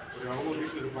 ஒரு அவங்க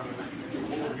வீட்டில் இருப்பாங்க,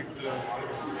 அவங்க வீட்டில்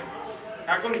வாழ்க்கை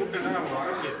டக்குன்னு கூப்பிட்டேன்னா அவங்க வர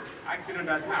முடியாது.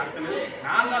 ஆக்சிடென்ட் ஆச்சுன்னா அடுத்த நேரம்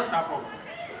நான் தான் ஸ்டாப் ஆகும்.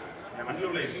 இந்த வண்டியில்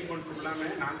உள்ள எக்யூப்மெண்ட்ஸ் எல்லாமே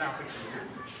நான் தான் ஆப்ரேட் பண்ணுவேன்,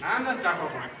 நான் தான் ஸ்டாப்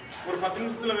ஆகுவேன். ஒரு 10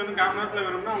 நிமிஷத்தில் வேணும், 1/4 மணி நேரத்தில்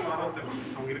வேணும்னா அவங்க வர வச்சிருவாங்க.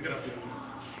 அவங்க இருக்கிற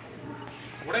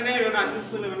உடனே வேணும் 5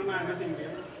 நிமிஷத்தில் வேணும்னா என்ன செய்ய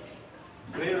முடியாது.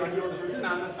 அதே வண்டியோட சொல்லிட்டு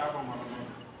நான் தான் ஸ்டாப் ஆக மாட்டேன்.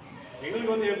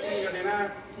 எங்களுக்கு வந்து எப்படின்னு கேட்டீங்கன்னா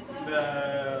இந்த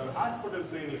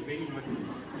ஹாஸ்பிட்டல்ஸில் எங்களுக்கு ட்ரைனிங் மாதிரி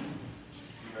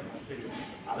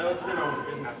அதை வச்சு தான் நான்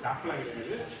உங்களுக்கு நான் ஸ்டாஃப்லாம்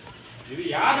கிடையாது. இது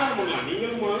யாராலும் பண்ணலாம்,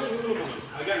 நீங்களும் போனாலும் இவங்களும் பண்ணலாம்.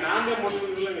 அதுக்காக நாங்கள்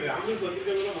பண்ணணும் கிடையாது, ஆம்புலன்ஸ்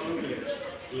வச்சுக்கிறவங்களும் பண்ணணும் கிடையாது.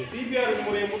 நீங்கள் சிபிஆர்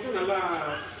முறையை மட்டும் நல்லா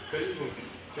தெரிஞ்சுக்கணும்.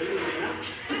 தெரிஞ்சுக்கிட்டீங்கன்னா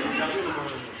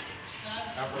நம்ம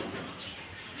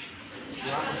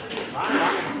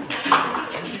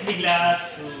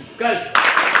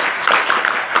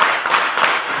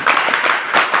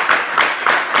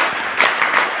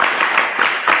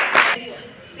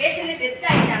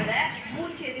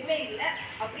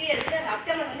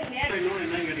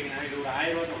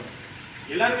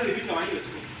எல்லாருமே இந்த வீட்டில் வாங்கி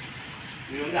வச்சுக்கணும்.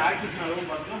 இது வந்து ஆக்சிஜன் அளவும்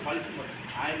பார்த்தோம்னா பல்ஸ் பார்த்தோம்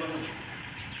 1000 ரூபா தான்.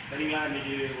 சரிங்களா?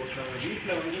 இன்னைக்கு ஒருத்தர்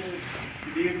வீட்டில் வந்து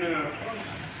திடீர்னு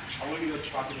அவங்களுக்கு வச்சு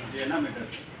பார்த்துக்கணும். என்ன மீட்டர்?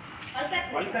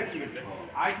 Pulse oximeter.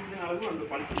 ஆக்சிஜன் அளவு அந்த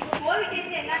பல்ஸ்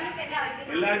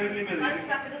எல்லா வீட்லையுமே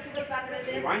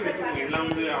வாங்கி வச்சுக்கோங்க. எல்லாம்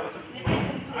வந்து அவசரம்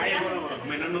 1000 ரூபா தான் வரும்.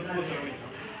 நம்ம என்னென்ன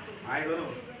செலவழிக்கிறோம் 1000 ரூபா தான்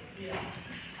வரும்.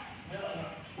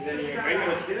 இதை நீங்கள் கையில்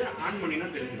வச்சுட்டு ஆன் பண்ணினா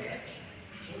தெரிஞ்சுங்க.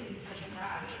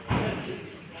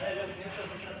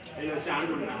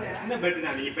 சின்ன பேட்டரி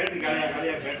தான், நீங்க பேட்டரி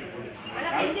காலியா பேட்டரி போடுங்க.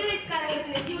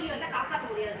 காப்பாற்ற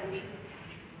முடியாது தம்பி.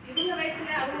 இவங்க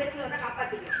வயசுல அவங்க வயசுல வந்தா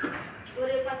காப்பாத்திக்கலாம்.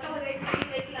 ஒரு 19 வயசு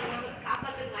 20 வயசுல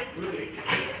காப்பாற்ற வாய்ப்பு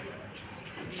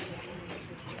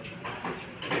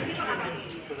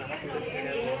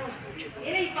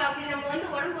ஏன்னா இப்ப அப்படி நம்ம வந்து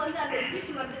உடம்பு வந்து அந்த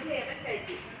இங்கிலீஷ் மருந்துக்கு எஃபெக்ட்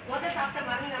ஆயிடுச்சு. முதல் சாப்பிட்ட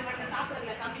மருந்து நம்ம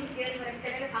சாப்பிடல, கம்பி பேர் வர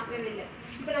சாப்பிடவே இல்லை.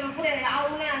 இப்ப நம்ம கூட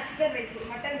அவங்க chicken rice,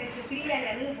 mutton rice, biryani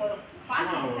அது போறோம்.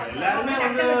 எல்லாருமே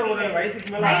வந்து ஒரு வயசுக்கு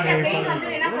மேல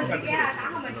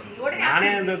நானே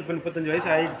 35 வயசு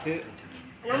ஆயிடுச்சு.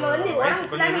 நம்ம வந்து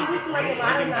இங்கிலீஷ் மருந்து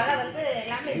மாறதுனால வந்து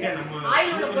எல்லாமே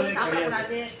ஆயில் உள்ள பொருள்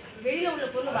சாப்பிடக்கூடாது, வெளியில உள்ள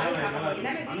பொருள் வாங்கக்கூடாது.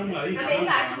 எல்லாமே நம்ம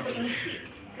எங்க அரைச்சு போய் மிக்சி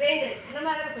கிரைண்டர் இந்த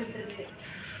மாதிரி தான் போயிட்டு இருக்கு.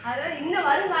 அதனால இன்னும்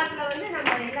வருங்காலத்துல வந்து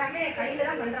நம்ம எல்லாமே கையில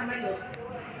தான் பண்ற மாதிரி வரும்.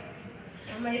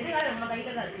 நம்ம எதிர்காலம் நம்ம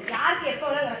கையில தான் இருக்கு. யாருக்கு எப்போ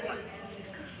வேணாலும் நடக்கலாம்.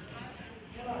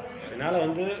 அதனால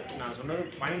வந்து நான் சொன்னது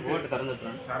பாயிண்ட் போட்டு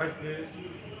திறந்துட்டேன். சரக்கு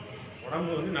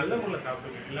உடம்பு வந்து நல்ல முறையில்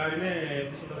சாப்பிடுங்க. எல்லாருமே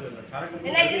எப்படி சொல்றது, இந்த சரக்கு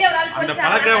அந்த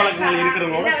பழக்க வழக்கங்கள்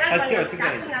இருக்கிறவங்க வச்சு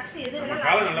வச்சுக்காங்க.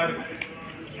 காலம் நல்லா இருக்கு.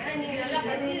 நீங்க நல்லா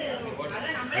படிச்சு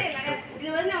நம்மளே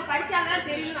இது வந்து நம்ம படிச்சாதான்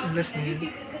தெரியும்.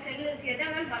 யூடியூப் இருக்கு, செல் இருக்கு, எதை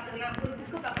வேணாலும் பார்த்துக்கலாம். ஒரு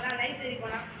புக்கு பார்க்கலாம், லைப்ரரி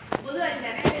போகலாம், பொது அறிவு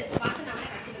நிறைய பார்த்து நம்மளே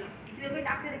கற்றுக்கலாம். இதை போய்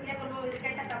டாக்டர் கேட்கணும், இது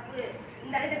கேட்டா தப்பு,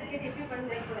 இந்த சர்டிஃபிகேட் எப்படி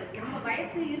பண்ணி வைக்கக்கூடாது. நம்ம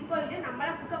வயசு இருக்கோம் இல்லையா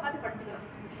நம்மளா புக்கை பார்த்து படிச்சுக்கலாம்.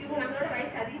 இவங்க நம்மளோட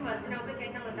வயசு அதிகமா இருக்கு, நம்ம போய்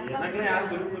கேட்டா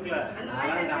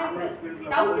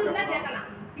டவுட் இருந்தா கேட்கலாம்.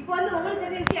 இப்போ வந்து உங்களுக்கு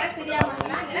தெரிஞ்ச விஷயம் யாருக்கு தெரியாம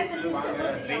இருக்கலாம், எனக்கு தெரிஞ்ச விஷயம்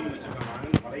உங்களுக்கு தெரியாம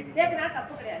கேட்கலாம்,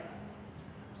 தப்பு கிடையாது.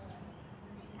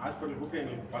 ஹாஸ்பிட்டல் புக்கு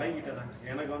எங்களுக்கு பழகிட்டதாங்க.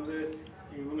 எனக்கு வந்து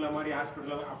இவங்கள மாதிரி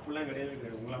ஹாஸ்பிட்டலில் அப்படிலாம் கிடையாது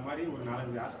கிடையாது. உங்களை மாதிரி ஒரு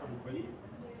 4-5 ஹாஸ்பிட்டல் போய்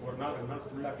ஒரு நாள் 2 நாள்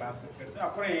ஃபுல்லாக கிளாஸ் எடுத்து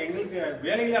அப்புறம் எங்களுக்கு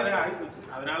வேலைகளே அதே ஆகிப்போச்சு.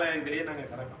 அதனால் இதுலேயே நாங்கள்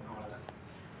கிடக்கோம், அவ்வளோதான்.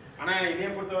 ஆனால் என்னையை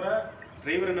பொறுத்தவரை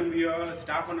டிரைவரை நம்பியோ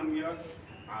ஸ்டாஃபை நம்பியோ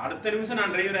அடுத்த நிமிஷம்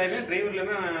நான் டிரைவர் ஆகிடுவேன், டிரைவர்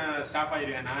இல்லைன்னா ஸ்டாஃப்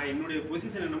ஆகிடுவேன். நான் என்னுடைய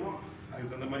பொசிஷன் என்னமோ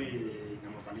அதுக்கு தகுந்த மாதிரி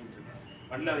நம்ம பண்ணிக்கிட்டு இருக்கோம்.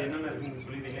 வண்டியில் அது என்னென்ன இருக்குன்னு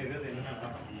சொல்லிடுங்க. இது என்னென்ன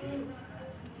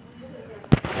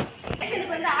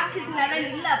பேஷண்ட்க்கு வந்து ஆக்சிஜன் லெவல்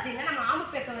இல்லை அப்படின்னா நம்ம ஆம்பு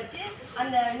பேக்கை வச்சு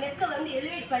அந்த நெக்கை வந்து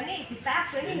எலிவேட் பண்ணி இப்படி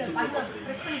பேக் பண்ணி இந்த பண்ண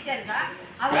ப்ரெஸ் பண்ணிட்டே இருக்கா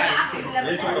அவங்க ஆக்சிஜன்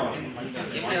லெவல்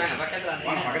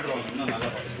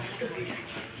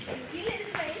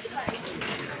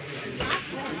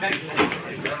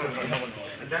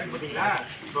பார்த்தீங்களா?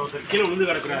 இப்போ கீழே விழுந்து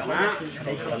கிடக்குறாருன்னா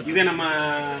இதை நம்ம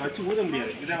வச்சு ஊத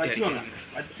முடியாது. இதை வச்சுவாங்க,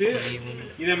 வச்சு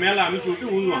இதை மேலே அமுக்கி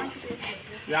விட்டு ஊதுவாங்க.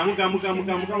 இது அமுக்க அமுக்க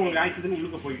அமுக்க அமுக்க அவங்களுக்கு ஆக்சிஜன்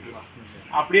உள்ளுக்க போயிட்டு இருக்கலாம்.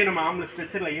 அப்படியே நம்ம ஆம்புலன்ஸ்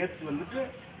ஸ்ட்ரெச்சரில் ஏற்றி வந்துட்டு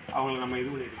அவங்கள நம்ம இது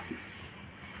பண்ணிடலாம்.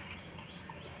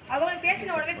 அவங்க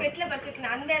பேசின உடனே பெட்டில்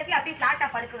படுத்துக்கணும். அந்த இடத்துல அப்படியே ஃப்ளாட்டாக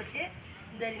படுக்க வச்சு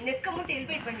இந்த நெக்கை மட்டும்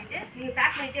எலிவேட் பண்ணிட்டு நீங்கள்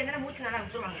பேக் பண்ணிட்டு இருந்தால் மூச்சு நல்லா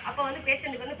விட்டுருவாங்க. அப்போ வந்து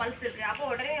பேஷண்ட்டுக்கு வந்து பல்ஸ் இருக்குது. அப்போ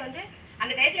உடனே வந்து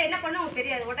அந்த டயத்தில் என்ன பண்ணணும் உங்களுக்கு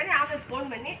தெரியாது. உடனே ஆம்புலன்ஸ்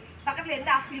ஃபோன் பண்ணி பக்கத்தில் எந்த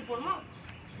ஹாஸ்பிட்டல் போகணுமோ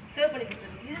சேவ் பண்ணி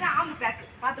கொடுத்துருங்க. இதுதான் ஆம்பு பேக்கு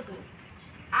பார்த்துக்கணும்.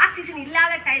 ஆக்சிஜன்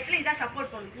இல்லாத டயத்துல இதான் சப்போர்ட்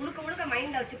பண்ணும். முழுக்க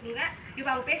மைண்ட்ல வச்சுக்கோங்க. இப்போ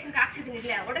அவங்க பேஷண்ட்க்கு ஆக்சிஜன்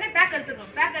இல்ல, உடனே பேக்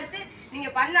எடுத்துக்கணும். பேக் எடுத்து நீங்க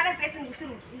பண்ணாலே பேஷண்ட்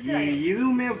உசுறு.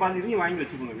 இதுவுமே பார்த்து வாங்கி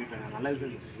வச்சுக்கோங்க வீட்டில். நல்ல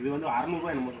இது வந்து 600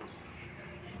 ரூபாய் என்னமோ தான்.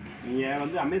 நீங்கள்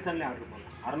வந்து அமேசான்லேயே ஆர்டர்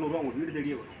பண்ணலாம். 600 ரூபா உங்கள் வீடு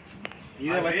தேடியே வரும்.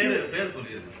 இதை வச்சு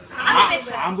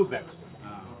ஆம்பு பேக்.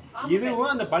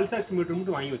 இதுவும் அந்த பல்ஸ் ஆக்சிமீட்டர்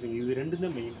மட்டும் வாங்கி வச்சுங்க. இது ரெண்டும்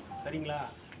தான் மெயின். சரிங்களா?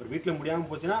 ஒரு வீட்டில் முடியாமல்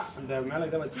போச்சுன்னா அந்த மேலே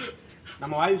இதை வச்சு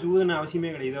நம்ம வாயு ஊதுன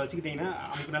அவசியமே கிடையாது. இதை வச்சுக்கிட்டிங்கன்னா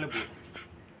அமுக்குனாலே போதும்.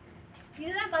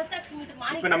 இதுதான் பல்ஸ் ஆக்சிமீட்டர்.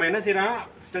 இப்போ நம்ம என்ன செய்யறோம்,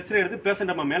 ஸ்ட்ரெச்சர் எடுத்து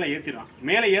பேஷண்ட் நம்ம மேலே ஏற்றிடுறோம்.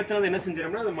 மேலே ஏற்றினது என்ன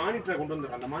செஞ்சிடறோம்னா அந்த மானிட்டரை கொண்டு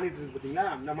வந்துடுறோம். அந்த மானிட்டர் பார்த்தீங்களா,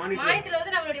 அந்த மானிட்டர்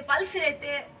வந்து நம்மளுடைய பல்ஸ்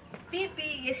ரேட்டு, பிபி,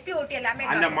 எஸ்பிஓடி எல்லாமே.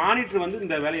 அந்த மானிட்டர் வந்து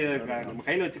இந்த வேலையை நம்ம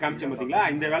கையில் வச்சு காமிச்சோம் பார்த்தீங்களா,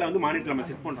 இந்த வேலை வந்து மானிட்டர் நம்ம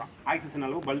செட் பண்ணுறோம். ஆக்சிஜன்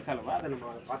அளவு, பல்ஸ் அளவு அதை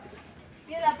நம்ம பார்த்துக்கலாம்.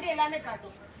 இதில் அப்படியே எல்லாமே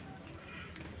காட்டும்.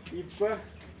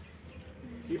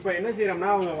 இப்போ என்ன செய்யறோம்னா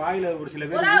அவங்க வாயில ஒரு சில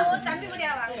பேர் தம்பி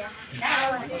கூடயா வாங்க.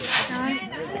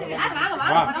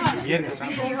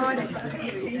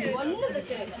 ஒன்றும்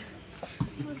பிரச்சனை இல்லை.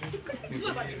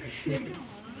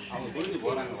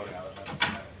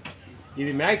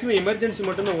 இது மேக்ஸிமம் எமர்ஜென்சி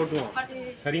மட்டும் தான் ஓட்டுவோம்.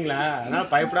 சரிங்களா? அதனால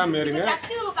பயப்படாம இருங்க.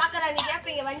 ஜஸ்ட் உங்க பாக்குறாங்க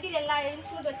கேப்பீங்க, வண்டியில எல்லா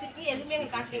இன்ஸ்ட்ருமெண்ட் வச்சிருக்கீங்க, எதுவுமே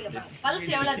நீங்க காட்டுறீங்க. பல்ஸ்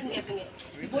எவ்வளவு இருக்குன்னு கேப்பீங்க.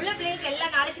 இப்போ உள்ள பிள்ளைங்களுக்கு எல்லா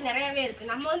நாலேஜ் நிறையவே இருக்கு.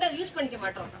 நம்ம வந்து அதை யூஸ் பண்ணிக்க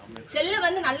மாட்டோம். செல்ல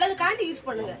வந்து நல்லதுக்காண்டி யூஸ்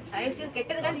பண்ணுங்க. தயவு செய்து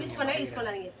கெட்டதுக்காண்டி யூஸ்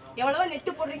பண்ணாதீங்க. எவ்வளவோ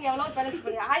நெட் போடுறீங்க, எவ்வளவோ பேலன்ஸ்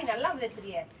பண்ணுங்க. நல்லா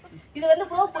பேசுறீங்க. இது வந்து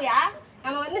ப்ரோப்போயா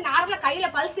நம்ம வந்து நார்மலா கையில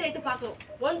பல்ஸ் ரேட்டு பார்க்கணும்.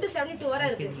 1 to 72 வரை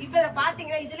இருக்கு. இப்போ இதை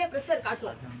பாத்தீங்கன்னா இதுலயே ப்ரெஷர்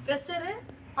காட்டுவோம். ப்ரெஷர்,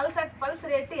 பல்ஸ்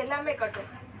ரேட்டு எல்லாமே காட்டும்.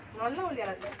 நல்ல ஒளியா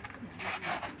இருக்கு.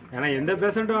 ஏன்னா எந்த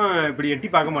பேஷண்ட்டும் இப்படி எட்டி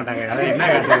பார்க்க மாட்டாங்க. அதை என்ன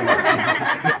காட்டுறாங்க,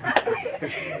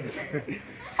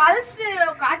 பல்ஸ்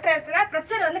காட்டுற இடத்துல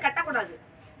ப்ரெஷர் வந்து கட்டக்கூடாது.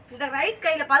 இந்த ரைட்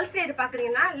கையில பல்ஸ் ரேட்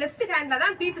பாக்குறீங்கன்னா லெஃப்ட் ஹேண்ட்ல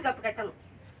தான் பிபி கப் கட்டணும்.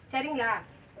 சரிங்களா?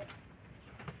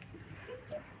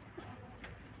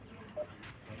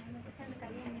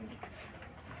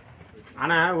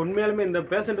 ஆனா உண்மையாலுமே இந்த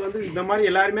பேஷண்ட் வந்து இந்த மாதிரி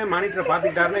எல்லாருமே மானிட்டரை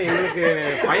பார்த்துக்கிட்டாருன்னா எங்களுக்கு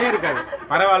பயம் இருக்காது.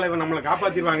 பரவாயில்ல நம்மளை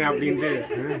காப்பாத்திடுவாங்க அப்படின்ட்டு.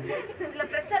 இல்ல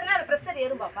பிரஷர்னா பிரஷர்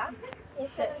ஏறும் பாப்பா.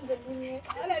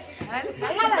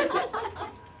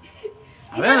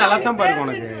 அதான் நல்லா தான் பாருங்க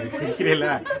உனக்கு. சிரிக்கிறீல்ல?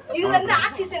 இது வந்து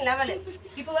ஆக்சிஜன் லெவல்.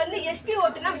 இப்போ வந்து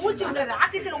SpO2னா மூச்சு விடுறது.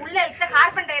 ஆக்சிஜன் உள்ள இருக்க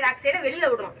கார்பன் டை ஆக்சைடை வெளியில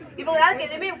விடுறோம். இவங்களால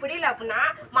எதுவுமே புரியல அப்படின்னா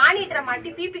மானிட்டரை மாட்டி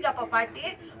பிபி கப்பை பாட்டி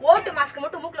ஓட்டு மாஸ்க்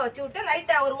மட்டும் மூக்குல வச்சு விட்டு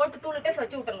லைட்டா ஒரு ஓட்டு 2 லிட்டர்ஸ்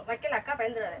வச்சு விட்டுறணும். வைக்கல அக்கா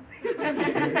பயந்துடாது.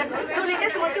 2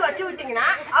 லிட்டர்ஸ் மட்டும் வச்சு விட்டீங்கன்னா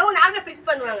அவங்க நார்மலா பிரிக்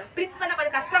பண்ணுவாங்க. பிரிக் பண்ண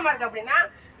கொஞ்சம் கஷ்டமா இருக்கு அப்படின்னா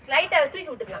லைட்டா அதை தூக்கி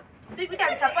விட்டுக்கலாம். தூக்கிட்டு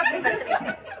அப்படி சப்போர்ட் பண்ணி எடுத்துக்கலாம்.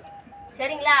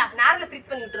 சரிங்களா? நார்மலா பிரிக்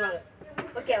பண்ணி விட்டுருவாங்க.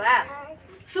 ஓகேவா?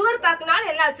 சுகர் பார்க்கனாலும்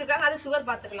எல்லாம் வச்சிருக்காங்க. அது சுகர்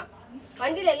பார்த்துக்கலாம்.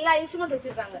 வண்டியில எல்லா இன்ஸ்ட்ருமெண்ட்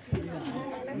வச்சிருக்காங்க.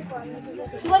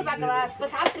 சுகர் பார்க்கவா? இப்ப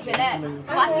சாப்பிட்டுருப்பேல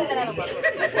ஃபாஸ்டிங்ல தான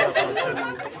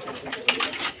பார்க்கணும்.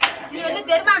 இது வந்து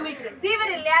தெர்மாமீட்டர்.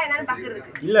 ஃபீவர் இல்லையா என்னன்னு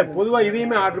பாக்குறதுக்கு. இல்ல பொதுவா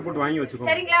இதையுமே ஆர்டர் போட்டு வாங்கி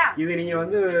வச்சுக்கோங்க. சரிங்களா? இது நீங்க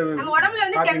வந்து நம்ம உடம்புல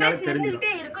வந்து டெம்பரேச்சர்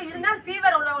இருந்துட்டே இருக்கும். இருந்தா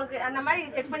ஃபீவர் உள்ளவங்களுக்கு அந்த மாதிரி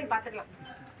செக் பண்ணி பாத்துக்கலாம்.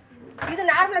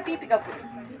 இது நார்மலா பிபி கப்.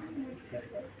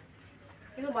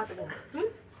 இது பாத்துக்கோங்க.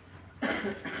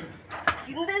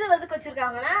 இந்த இது எதுக்கு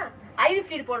வச்சிருக்காங்கன்னா ஐவி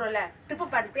ஃப்ளூயிட் போடுறோம்ல, ட்ரிப்பு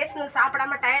பாட்டு பேசணும்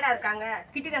சாப்பிடாம டயர்டா இருக்காங்க,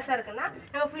 கிட்டினஸா இருக்குன்னா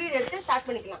நம்ம ஃப்ளூயிட் எடுத்து ஸ்டார்ட்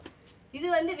பண்ணிக்கலாம். இது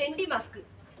வந்து வெண்டி மாஸ்க்.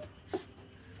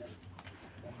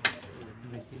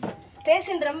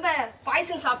 பேஷண்ட் ரொம்ப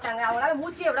பாய்சன் சாப்பிட்டாங்க, அவங்களால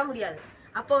மூச்சே விட முடியாது.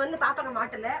 அப்போ வந்து பாப்பாங்க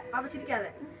மாட்டல, பாப்பா சிரிக்காத.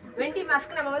 வெண்டி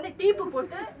மாஸ்க் நம்ம வந்து டீப்பு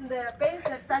போட்டு இந்த பெயின்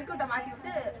சர்க்யூட்டை மாட்டி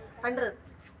விட்டு பண்றது.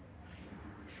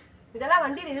 இதெல்லாம்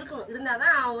வண்டியில இருக்கணும்.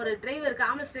 இருந்தாதான் ஒரு டிரைவருக்கு,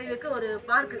 ஆம்புலன்ஸ் டிரைவருக்கு ஒரு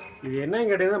மார்க். இது என்னன்னு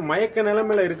கேட்டீங்கன்னா மயக்க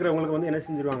நிலைமையில இருக்கிறவங்களுக்கு வந்து என்ன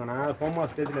செஞ்சிருவாங்கன்னா கோமா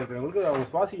ஸ்டேஜ்ல இருக்கிறவங்களுக்கு அவங்க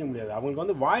சுவாசிக்க முடியாது. அவங்களுக்கு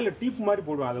வந்து வாயில டீப் மாதிரி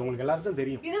போடுவாங்க. அது உங்களுக்கு எல்லாருக்கும்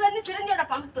தெரியும். இது வந்து சிரிஞ்சோட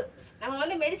பம்ப். நம்ம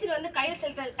வந்து மெடிசின் வந்து கையில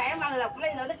செலுத்த டைம் ஆகுது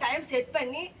அப்படின்னா இதை வந்து டைம் செட்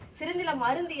பண்ணி சிரிஞ்சில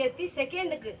மருந்து ஏற்றி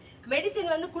செகண்டுக்கு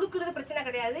மெடிசின் வந்து கொடுக்குறது பிரச்சனை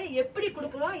கிடையாது. எப்படி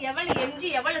கொடுக்கணும், எவ்வளவு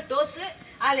எம்ஜி, எவ்வளவு டோஸு,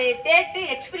 அதில் டேட்டு,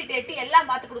 எக்ஸ்பிரி டேட்டு எல்லாம்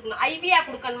பார்த்து கொடுக்கணும். ஐவியா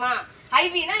கொடுக்கணுமா?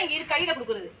 ஐவினா இங்கே கையில்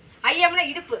கொடுக்குறது. ஐஎம்னா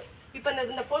இடுப்பு. இப்போ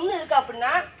இந்த பொண்ணு இருக்கு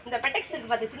அப்படின்னா இந்த பெட்டெக்ஸ் இருக்கு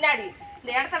பார்த்து பின்னாடி இந்த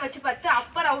இடத்த வச்சு பார்த்து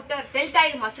அப்பர் அவுட்டர்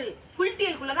டெல்டாய்டு மசில்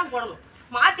குல்டியலுக்குள்ள தான் போடணும்.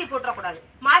 மாற்றி போட்டுறக்கூடாது.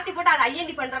 மாற்றி போட்டு அதை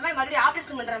ஐஎன்டி பண்ணுற மாதிரி மறுபடியும்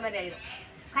ஆப்ரேஷன் பண்ணுற மாதிரி ஆயிடும்.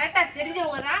 கரெக்டாக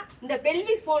தெரிஞ்சவங்க தான் இந்த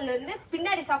பெல்விக் ஃபோன்ல இருந்து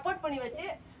பின்னாடி சப்போர்ட் பண்ணி வச்சு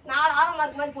 4 ஆரம்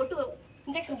மார்க் மாதிரி போட்டு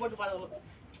இன்ஜெக்ஷன் போட்டு பழகணும்.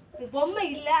 பொம்மை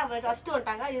இல்லை, அவ ஃபஸ்ட்டு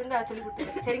வந்துட்டாங்க, இருந்தால் சொல்லி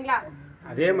கொடுத்துருங்க. சரிங்களா?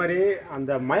 அதே மாதிரி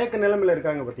அந்த மயக்க நிலைமையில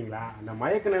இருக்காங்க பார்த்தீங்களா, அந்த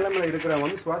மயக்க நிலைமையில இருக்கிறவங்க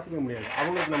வந்து சுவாசிக்க முடியாது.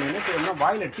 அவங்களுக்கு நம்ம என்ன செய்யணும்னா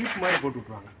வாயில டீப் மாதிரி போட்டு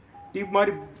விட்ருவாங்க. டீப்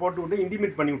மாதிரி போட்டு விட்டு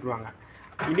இன்டிமேட் பண்ணி விட்ருவாங்க.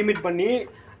 இன்டிமேட் பண்ணி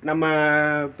நம்ம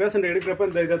பேஷண்ட் எடுக்கிறப்ப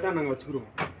இந்த இதை தான் நாங்கள் வச்சுக்கிடுவோம்.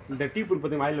 இந்த டீப்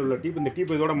பார்த்தீங்கன்னா வாயில் உள்ள டீப், இந்த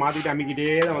டீப் இதோட மாற்றிட்டு அமைக்கிட்டே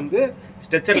தான் வந்து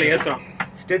ஸ்ட்ரெச்சரில் ஏற்றுறோம்.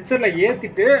 ஸ்ட்ரெச்சரில்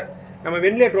ஏற்றிட்டு நம்ம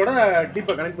வென்டிலேட்டரோட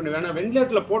டீப்பை கனெக்ட் பண்ணுவோம். ஏன்னா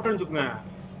வென்டிலேட்டரில் போட்டோன்னு வச்சுக்கோங்க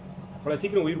அவ்வளோ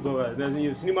சீக்கிரம் உயிர் போகாது.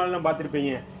 சினிமாலெலாம்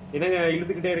பார்த்துருப்பீங்க, என்னங்க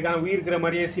இழுத்துக்கிட்டே இருக்காங்க, உயிர் இருக்கிற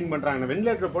மாதிரியே சீன் பண்ணுறாங்க.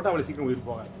 வென்டிலேட்டரை போட்டு அவ்வளோ சீக்கிரம் உயிர்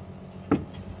போகாது.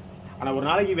 ஆனால் ஒரு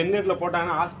நாளைக்கு வெந்நீரில்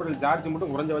போட்டாங்கன்னா ஹாஸ்பிட்டல் சார்ஜ்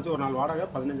மட்டும் குறைஞ்ச வச்சு ஒரு நாள் வாடகை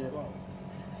 15,000 ரூபா ஆகும்.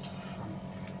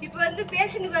 இப்போ வந்து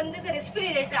பேஷண்ட்டுக்கு வந்து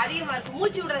ரெஸ்பிரேட்டரி ரேட் அதிகமாக இருக்குது,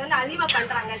 மூச்சு விடுறது வந்து அதிகமாக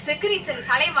பண்ணுறாங்க, செக்ரீசன்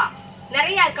சலைவா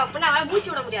நிறையா இருக்குது அப்படின்னா அவங்களால மூச்சு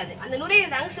விட முடியாது. அந்த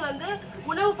நுரையீரல் லங்ஸ் வந்து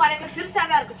உணவு பழக்க சிறுசாக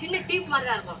தான் இருக்கும், சின்ன டீப் மாதிரி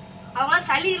தான் இருக்கும். அவங்களாம்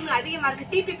சளி இருமல் அதிகமாக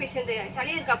இருக்குது, டிபி பேஷண்ட்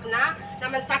சளி இருக்குது அப்படின்னா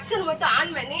நம்ம சக்ஷன் மட்டும்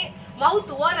ஆன் பண்ணி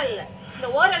மவுத் ஓரலில் இந்த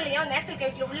ஓரல்லையும் நேசல்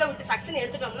கேவிட்டியில் உள்ளே விட்டு சக்ஷன்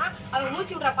எடுத்துட்டோம்னா அவங்க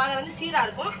மூச்சு விடுற பாதை வந்து சீராக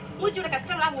இருக்கும், மூச்சு விட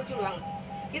கஷ்டம்லாம் மூச்சு விடுவாங்க.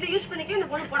 இதை யூஸ் பண்ணிக்க இந்த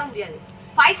பொண்ணு போட முடியாது.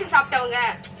 பாய்சன் சாப்பிட்டவங்க,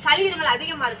 சளி இருமல்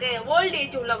அதிகமாக இருக்குது, ஓல்டு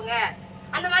ஏஜ் உள்ளவங்க,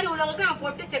 அந்த மாதிரி உள்ளவங்களுக்கு நம்ம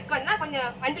போட்டு செக் பண்ணால் கொஞ்சம்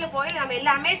வண்டியில் போய் நம்ம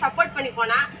எல்லாமே சப்போர்ட் பண்ணி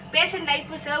போனால் பேஷண்ட்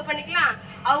லைஃப் சேவ் பண்ணிக்கலாம்,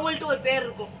 அவங்கள்ட்ட ஒரு பேர்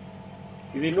இருக்கும்.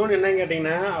 இது இன்னொன்று என்னன்னு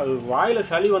கேட்டிங்கன்னா, அது வாயில்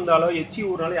சளி வந்தாலோ எச்சி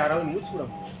ஊறினாலும் யாராவது மூச்சு விட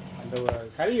முடியும். அந்த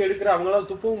சளி எடுக்கிற அவங்களால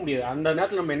துப்பவும் முடியாது. அந்த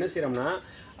நேரத்தில் நம்ம என்ன செய்கிறோம்னா,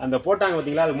 அந்த போட்டாங்க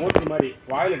பார்த்தீங்களா, அது மோட்டர் மாதிரி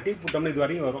வாயில் டீ போட்டோம்னா இது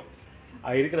வரையும் வரும்.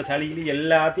 அது இருக்கிற சளியிலி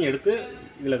எல்லாத்தையும் எடுத்து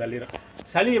இதில் தள்ளிடும்.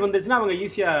 சளி வந்துச்சுன்னா அவங்க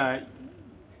ஈஸியாக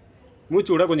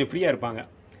மூச்சு விட கொஞ்சம் ஃப்ரீயாக இருப்பாங்க.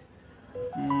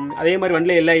 அதே மாதிரி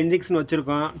வண்டியில் எல்லா இன்ஜெக்ஷன்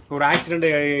வச்சுருக்கோம். ஒரு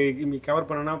ஆக்சிடெண்ட்டு கவர்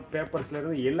பண்ணோன்னா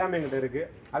பேப்பர்ஸ்லேருந்து எல்லாமே எங்கிட்ட இருக்குது.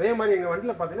 அதே மாதிரி எங்கள்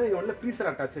வண்டியில் பார்த்தீங்கன்னா எங்கள் வண்டியில் ஃப்ரீசர்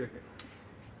அட்டாச் இருக்குது.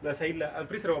 இந்த சைடில் அது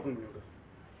ஃப்ரீசரை ஓப்பன் பண்ணி விடும்.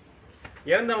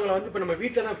 இறந்தவங்களை வந்து இப்போ நம்ம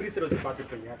வீட்டில் தான் ஃப்ரீசர் வச்சு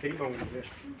பார்த்துருக்கீங்க, தெரியுமா உங்களுக்கு?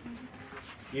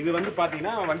 இது வந்து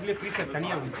பார்த்தீங்கன்னா வண்டியிலே ஃப்ரீசர்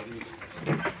தனியாக வந்து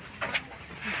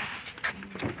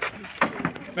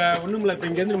இப்போ ஒன்றும் இல்லை. இப்போ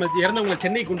இங்கேருந்து நம்ம இறந்தவங்களை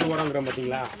சென்னை கொண்டு வரோங்கிறோம்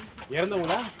பார்த்தீங்களா,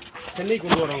 இறந்தவங்கள சென்னை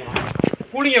கொண்டு வரோங்க.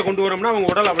 கூலிங்கை கொண்டு வரோம்னா அவங்க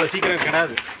உடல் அவ்வளோ சீக்கிரம்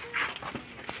கிடாது,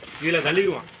 இதில்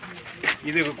தள்ளிடுவான்.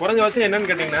 இது குறைஞ்சபட்சம் என்னன்னு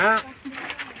கேட்டிங்கன்னா,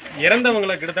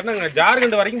 இறந்தவங்களை கிட்டத்தட்ட நாங்கள்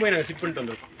ஜார்க்கண்ட் வரைக்கும் போய் நாங்கள் ஷிப் பண்ணிட்டு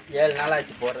வந்திருக்கோம். 7 நாள்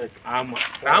ஆச்சு போகிறதுக்கு. ஆமாம்,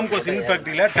 ராம்கோ சிமெண்ட்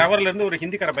ஃபேக்ட்ரியில் டவர்லேருந்து ஒரு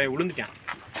ஹிந்திக்கார பையன் விழுந்துட்டான்.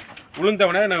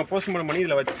 விழுந்தவனே நாங்கள் போஸ்ட்மார்ட்டம் பண்ணி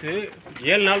இதில் வச்சு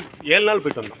 7 நாள்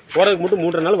போயிட்டு வந்தோம். போகிறதுக்கு மட்டும்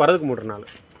 3 நாள், வரதுக்கு 3 நாள்.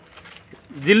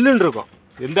 ஜில்லுன்னு இருக்கும்,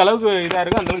 எந்த அளவுக்கு இதாக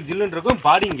இருக்கும் அந்தளவுக்கு ஜில்லுன்னு இருக்கும்,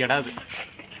 பாடியும் கெடாது.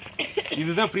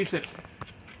 இதுதான் ஃப்ரீசர்.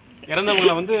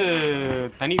 இறந்தவங்களை வந்து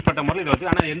தனிப்பட்ட முறையில் இதை வச்சு,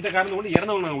 ஆனால் எந்த காரணம் வந்து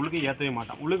இறந்தவங்க நாங்கள் உள்ளுக்கு ஏற்றவே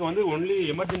மாட்டோம். உள்ளுக்கு வந்து ஒன்லி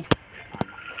எமர்ஜென்சி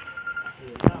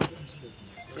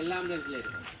எல்லாமே இருக்கு.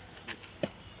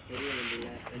 பெரிய வண்டியில்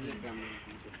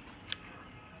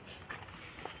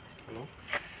ஹலோ,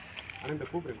 ஆனால் இந்த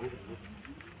கூப்பிடுறேன்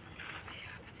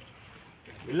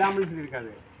இல்லாமல்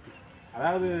இருக்காது.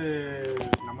 அதாவது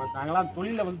நாங்களாம்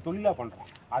தொழிலை வந்து தொழிலாக பண்ணுறோம்.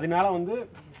 அதனால வந்து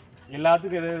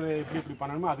எல்லாத்துக்கும் எது இப்படி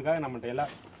பண்ணணுமோ அதுக்காக நம்மகிட்ட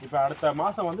எல்லாம். இப்போ அடுத்த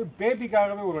மாதம் வந்து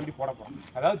பேபிக்காகவே ஒரு வண்டி போட போகிறோம்.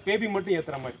 அதாவது பேபி மட்டும்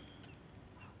ஏற்றுற மாதிரி.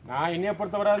 நான் என்னையை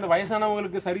பொறுத்தவரை இந்த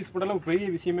வயசானவங்களுக்கு சர்வீஸ் பண்ணலாம் பெரிய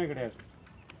விஷயமே கிடையாது.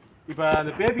 இப்போ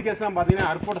அந்த பேபி கேஸ்லாம் பார்த்தீங்கன்னா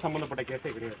அற்போட சம்மந்தப்பட்ட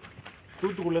கேஸே கிடையாது.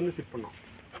 தூத்துக்குடிலேருந்து ஷிஃப்ட் பண்ணோம்.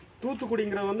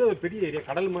 தூத்துக்குடிங்கிறது வந்து பெரிய ஏரியா,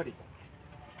 கடல் மாதிரி.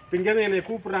 இப்போ இங்கேருந்து என்னை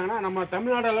கூப்பிட்றாங்கன்னா நம்ம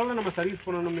தமிழ்நாடு அளவில் நம்ம சர்வீஸ்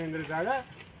பண்ணணுங்கிறதுக்காக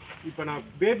இப்போ நான்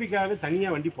பேபிக்காகவே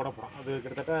தனியாக வண்டி போட போகிறோம். அது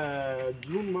கிட்டத்தட்ட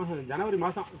ஜனவரி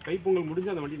மாதம் தைப்பொங்கல்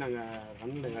முடிஞ்சு அந்த வண்டி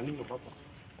நாங்கள் ரன்னிங்கில் பார்ப்போம்.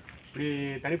 இப்படி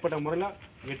தனிப்பட்ட முறையில்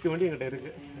 8 வண்டி எங்கிட்ட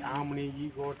இருக்குது. ஆம்னி,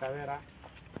 ஈகோ, டவேரா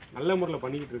நல்ல முறையில்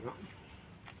பண்ணிக்கிட்டு இருக்கோம்.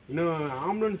 இன்னும்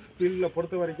ஆம்புலன்ஸ் ஃபீல்டில்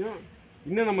பொறுத்த வரைக்கும்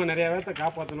இன்னும் நம்ம நிறையா பேர்த்த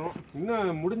காப்பாற்றணும்.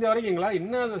 இன்னும் முடிஞ்ச வரைக்கும் எங்களால்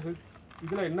என்ன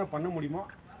இதில் என்ன பண்ண முடியுமோ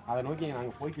அதை நோக்கி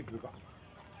நாங்கள் போய்கிட்டு இருக்கோம்.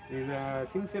 இதை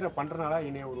சின்சியராக பண்ணுறனால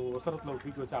என்னை ஒரு உசரத்தில் ஒரு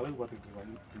தூக்கி வச்சு அழகு பார்த்துக்கிட்டு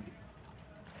இருக்கோம்.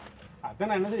 அதான்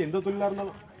நான் என்ன, எந்த தொழிலாக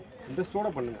இருந்தாலும் இன்ட்ரெஸ்ட்டோடு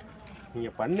பண்ணுங்கள்.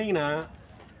 நீங்கள் பண்ணிங்கன்னா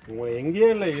உங்களை எங்கேயோ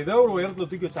இல்லை ஏதோ ஒரு உயரத்தில்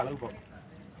தூக்கி வச்சு அழகு பார்க்கணும்.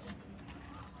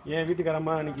 என்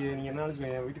வீட்டுக்காரம்மா இன்றைக்கி நீங்கள் என்ன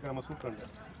நினச்சிக்கோங்க, என் வீட்டுக்காரம்மா சூப்பர்,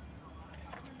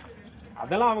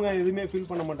 அதெல்லாம் அவங்க எதுவுமே ஃபீல்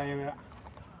பண்ண மாட்டாங்க.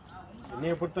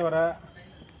 என்னையை பொறுத்தவரை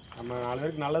நம்ம 4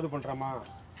 பேருக்கு நல்லது பண்ணுறோமா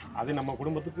அது நம்ம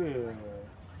குடும்பத்துக்கு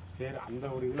சரி, அந்த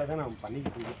ஒரு இதில் தான் நம்ம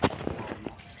பண்ணிக்கிட்டு இருக்கோம்.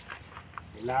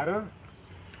 எல்லோரும்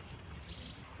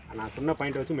நான் சொன்ன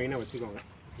பாயிண்ட்டை வச்சு மெயினாக வச்சுக்கோங்க.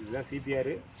 இதுதான்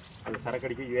சிபிஆர், அந்த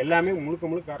சரக்கடிக்கு, இது எல்லாமே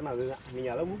முழுக்க காரணம் அதுதான்.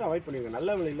 நீங்கள் அதை மட்டும் அவாய்ட் பண்ணுவீங்க.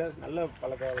 நல்ல வழியில் நல்ல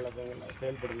பழக்க வழக்கங்களில்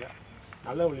செயல்படுங்க,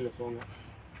 நல்ல வழியில் போங்க.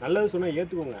 நல்லது சொன்னால்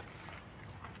ஏற்றுக்கோங்க,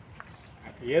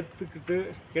 ஏற்றுக்கிட்டு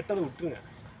கெட்டதை விட்டுருங்க.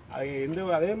 அது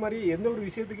அதே மாதிரி எந்த ஒரு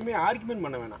விஷயத்துக்குமே ஆர்குமெண்ட்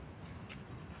பண்ண வேணாம்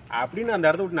அப்படின்னு அந்த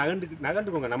இடத்த விட்டு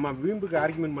நகண்டுக்கோங்க. நம்ம வீம்புக்கு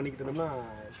ஆர்குமெண்ட் பண்ணிக்கிட்டோம்னா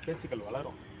பேச்சுக்கள்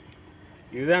வளரும்.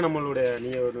 இதுதான் நம்மளுடைய.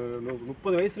 நீங்கள் ஒரு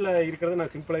 30 வயசில் இருக்கிறத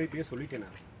நான் சிம்பிளாகவே இப்பயே சொல்லிட்டேன்.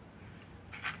 நான்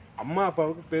அம்மா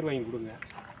அப்பாவுக்கு பேர் வாங்கி கொடுங்க,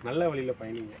 நல்ல வழியில்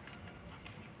பயணிங்க.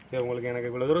 சரி, உங்களுக்கு எனக்கு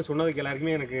இவ்வளோ தூரம் சொன்னதுக்கு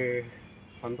எல்லாருக்குமே எனக்கு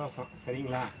சந்தோஷம்.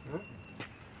 சரிங்களா?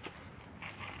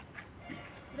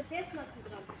 அது ஃபேஸ்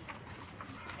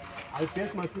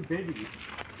மாஸ்க்கு பேபிக்கு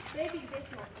ஃபேஸ்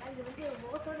மாஸ்க் அது வந்து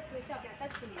முகத்தோட சேர்த்து அப்படி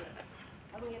அட்டாச் பண்ணிடுவோம்.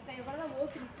 அவங்க எவ்வளோதான்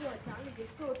ஓட்டு நிற்க வச்சாலும்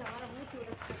ஜெஸ்ட் ஓட்டாங்க மூச்சு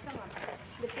விட கஷ்டமாட்டாங்க.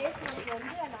 இந்த ஃபேஸ் மாஸ்க்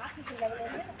வந்து அந்த ஆக்சிஜன் லெவல்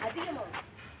வந்து அதிகமாகும்.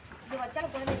 இது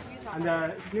வச்சாலும் குழந்தைங்க அந்த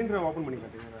சிலிண்டரை ஓப்பன் பண்ணி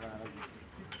பார்த்தீங்கன்னா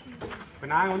இப்போ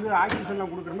நாங்கள் வந்து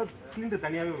ஆக்சிஜன்லாம் கொடுக்குறோம்னா சிலிண்டர்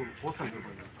தனியாகவே ஒரு போர்ஷன்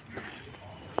இருக்கும்.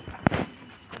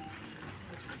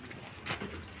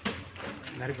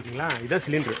 நிறைய பார்த்தீங்களா, இதுதான்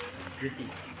சிலிண்டரு.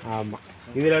 ஆமாம்,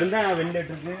 இதில் இருந்தால்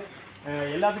வெண்டிலேட்டருக்கு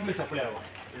எல்லாத்துக்குமே சப்ளை ஆகும்.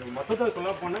 இது மொத்தத்தில்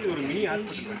சொல்ல போனால் இது ஒரு மினி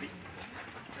ஹாஸ்பிட்டல் வண்டி.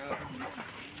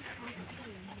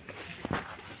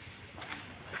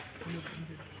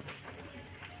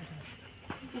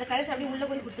 இந்த கடைசி அப்படியே உள்ளே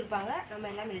போய் கொடுத்துருப்பாங்க, நம்ம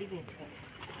எல்லாமே ரெடி பண்ணி வச்சுக்கோங்க.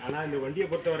 ஆனால் இந்த வண்டியை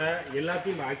பொறுத்தவரை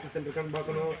எல்லாத்தையும் ஆக்சிஜன் இருக்கான்னு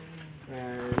பார்க்கணும்,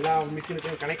 எல்லா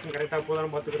மிஷினுக்கும் கனெக்ஷன் கரெக்டாக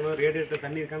போதான்னு பார்த்துக்கணும், ரேடியேட்டர்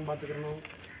தண்ணி இருக்கான்னு பார்த்துக்கணும்.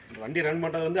 இந்த வண்டி ரன்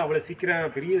பண்ணுறது வந்து அவ்வளோ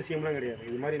சீக்கிரம் பெரிய விஷயம்லாம் கிடையாது.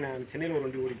 இது மாதிரி நான் சென்னையில் ஒரு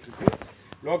வண்டி ஓடிட்டுருக்கு,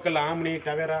 லோக்கல் ஆம்னி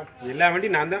டவேரா எல்லா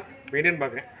வண்டியும் நான் தான் மெயின்டைன்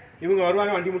பார்க்குறேன். இவங்க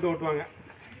வருவாங்க, வண்டி மட்டும் ஓட்டுவாங்க.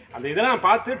 அந்த இதெல்லாம்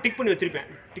பார்த்து டிக் பண்ணி வச்சுருப்பேன்.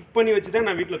 டிக் பண்ணி வச்சு தான்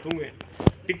நான் வீட்டில் தூங்குவேன்.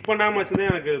 டிக் பண்ணாமல்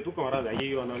வச்சுதான் எனக்கு தூக்கம் வராது.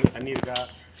 ஐயோ அந்த வந்து தண்ணி இருக்கா,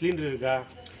 சிலிண்டர் இருக்கா.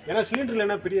 ஏன்னா சிலிண்டர்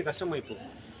இல்லைன்னா பெரிய கஷ்டமாக இப்போ.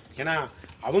 ஏன்னா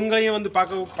அவங்களையும் வந்து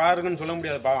பாருங்கன்னு சொல்ல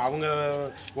முடியாது. அவங்க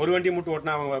ஒரு வண்டி மட்டும்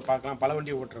ஓட்டினா அவங்க பார்க்கலாம், பல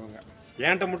வண்டியை ஓட்டுறவங்க.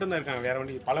 என்கிட்ட மட்டும் தான் இருக்காங்க, வேறு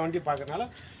வண்டி பல வண்டி பார்க்கறதுனால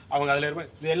அவங்க அதில் இருப்பேன்.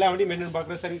 இது எல்லா வண்டியும் மெயின்டைன்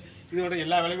பார்க்குறது சரி, இதோட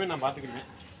எல்லா வேலையுமே நான் பார்த்துக்கிடுவேன்.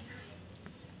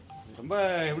 ரொம்ப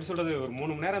எப்படி சொல்கிறது, ஒரு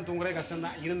 3 மணி நேரம் தூங்குறதே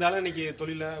கஷ்டம்தான். இருந்தாலும் இன்றைக்கி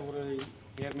தொழிலில் ஒரு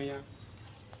நேர்மையாக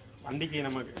வண்டிக்கு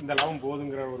நமக்கு இந்த லாபம்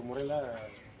போதுங்கிற ஒரு முறையில்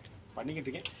பண்ணிக்கிட்டு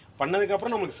இருக்கேன்.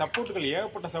 பண்ணதுக்கப்புறம் நம்மளுக்கு சப்போர்ட்டுகள்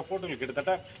ஏகப்பட்ட சப்போர்ட்டுகள்.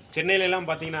 கிட்டத்தட்ட சென்னையிலலாம்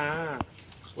பார்த்தீங்கன்னா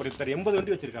ஒருத்தர் 80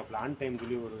 வண்டி வச்சுருக்காப்புல, ஆன் டைம்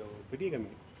சொல்லி ஒரு பெரிய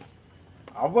கம்பெனி.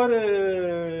 அவர்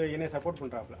என்னை சப்போர்ட்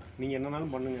பண்ணுறாப்புல, நீங்கள்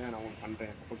என்னன்னாலும் பண்ணுங்கள், நான் உங்களுக்கு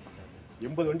பண்ணுறேன், சப்போர்ட் பண்ணுறேன்.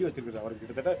 80 வண்டி வச்சுருக்காரு. அவர்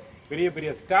கிட்டத்தட்ட பெரிய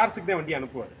பெரிய ஸ்டார்ஸுக்கு தான் வண்டி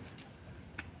அனுப்புவார்.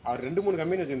 அவர் 2-3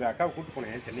 கம்பெனி வச்சுருந்த அக்காவை கூப்பிட்டு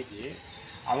போனேன் சென்னைக்கு.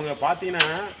 அவங்க பார்த்தீங்கன்னா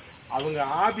அவங்க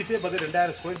ஆஃபீஸே பார்த்து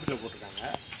 2000 ஸ்கொயர் ஃபீட்டில் போட்டிருக்காங்க.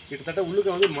 கிட்டத்தட்ட உள்ளுக்க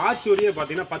வந்து மார்ச் வரையே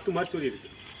பார்த்தீங்கன்னா 10 மார்ச் வரையும்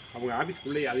இருக்குது அவங்க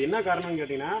ஆஃபீஸ்க்குள்ளேயே. அது என்ன காரணம்னு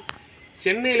கேட்டிங்கன்னா,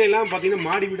 சென்னையிலலாம் பார்த்தீங்கன்னா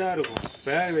மாடி வீடாக இருக்கும்.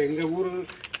 இப்போ எங்கள் ஊர்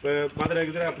இப்போ மதுரை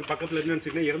கிதுரை அப்படி பக்கத்தில் இருக்குன்னு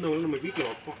வச்சுக்கிட்டா இறந்தவங்களும் நம்ம வீட்டில்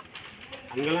வைப்போம்.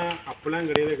 அங்கெல்லாம் அப்போல்லாம்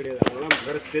கிடையவே கிடையாது. அவங்களாம்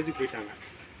வேறு ஸ்டேஜுக்கு போயிட்டாங்க.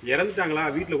 இறந்துட்டாங்களா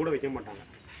வீட்டில் கூட வைக்க மாட்டாங்க.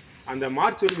 அந்த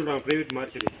மார்ச் வரையும் சொல்கிறாங்க, ப்ரைவேட்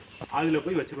மார்ச் வரையும், அதில்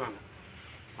போய் வச்சுருவாங்க.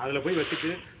 அதில் போய் வச்சுட்டு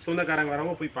சொந்தக்காரங்க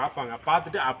வரவங்க போய் பார்ப்பாங்க,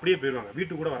 பார்த்துட்டு அப்படியே போயிடுவாங்க,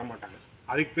 வீட்டுக்கு கூட வரமாட்டாங்க.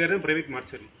 அதுக்கு பேர் தான் ப்ரைவேட்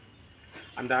மார்ச் வரையும்.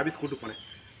 அந்த ஆஃபீஸ்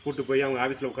கூப்பிட்டு போய் அவங்க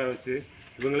ஆஃபீஸில் உட்கார வச்சு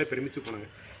இவங்களே பெருமிச்சு போனாங்க,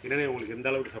 என்னென்ன உங்களுக்கு எந்த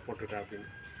அளவுக்கு சப்போர்ட் இருக்கா அப்படின்னு.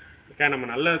 நம்ம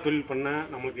நல்ல தொழில் பண்ணால்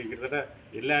நம்மளுக்கு கிட்டத்தட்ட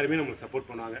எல்லாருமே நம்மளுக்கு சப்போர்ட்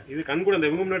பண்ணுவாங்க. இது கண் கூட அந்த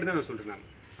இவங்க முன்னாடி தான் நான் சொல்கிறேன். நான்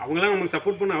அவங்களாம் நம்மளுக்கு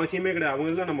சப்போர்ட் பண்ண அவசியமே கிடையாது.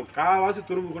 அவங்களாம் நம்ம காவாசி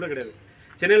துரும்பு கூட கிடையாது.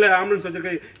 சென்னையில் ஆம்புலன்ஸ்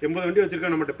வச்சுருக்க 80 வண்டி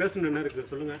வச்சுருக்கேன். நம்மகிட்ட பேசணும் என்ன இருக்குது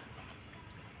சொல்லுங்கள்.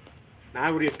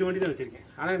 நான் ஒரு 8 வண்டி தான் வச்சுருக்கேன்.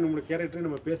 ஆனால் நம்மளுக்கு கேரக்டர்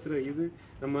நம்ம பேசுகிற இது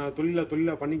நம்ம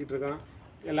தொழிலாக பண்ணிக்கிட்டு இருக்கோம்,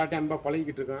 எல்லாட்டையும் அன்பாக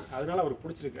பழகிக்கிட்டு இருக்கோம். அதனால் அவருக்கு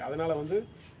பிடிச்சிருக்கு. அதனால் வந்து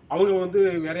அவங்க வந்து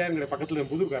வேறு யாரும் கிடையாது, பக்கத்தில்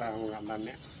புதுக்காரன் அவங்க அந்த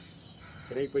அண்ணன்.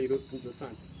 சென்னைக்கு போய் 25 வருஷம்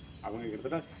ஆச்சு. அவங்க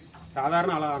கிட்டத்தட்ட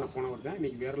சாதாரண ஆளான போனவர் தான்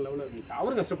இன்றைக்கி வேறு லெவலில் இருந்துச்சு.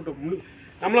 அவரும் கஷ்டப்பட்டு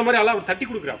நம்மளை மாதிரி ஆளாக அவர் தட்டி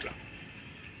கொடுக்குறாப்புல.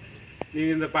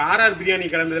 நீங்கள் இந்த இப்போ ஆர்ஆர் பிரியாணி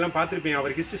கலந்ததெல்லாம் பார்த்துருப்பீங்க.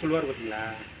 அவர் ஹிஸ்ட்ரி சொல்லுவார் பார்த்தீங்களா,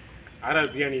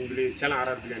 ஆர்ஆர் பிரியாணி சொல்லி சேலம்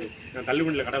ஆர்ஆர் பிரியாணி நான்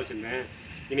தள்ளுவண்டியில் கடை வச்சுருந்தேன்,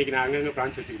 இன்றைக்கி நான் அங்கங்கே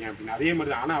பிரான்ச் வச்சுருக்கேன் அப்படின்னு. அதே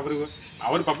மாதிரி தான். ஆனால்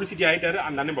அவர் பப்ளிசிட்டி ஆகிட்டார்,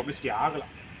 அந்த அண்ணன் பப்ளிசிட்டி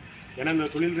ஆகலாம். ஏன்னா இந்த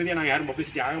தொழில் ரீதியாக நாங்கள் யாரும்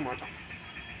பப்ளிசிட்டி ஆக மாட்டோம்.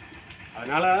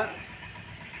 அதனால்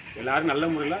எல்லோரும் நல்ல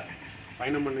முறையில்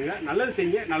பயணம் பண்ணுங்க, நல்லது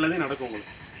செய்யுங்க, நல்லதே நடக்கும்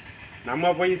உங்களுக்கு. நம்ம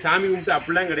போய் சாமி கும்பிட்டு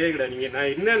அப்படிலாம் கிடையாது. நீங்கள்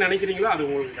நான் என்ன நினைக்கிறீங்களோ அது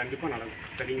உங்களுக்கு கண்டிப்பாக நடக்கும்.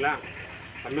 சரிங்களா?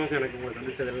 சந்தோஷம் எனக்கு உங்களை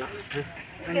சந்திச்சதெல்லாம்.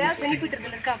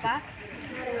 இருக்காப்பா?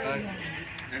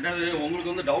 ரெண்டாவது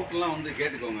உங்களுக்கு வந்து டவுட்லாம் வந்து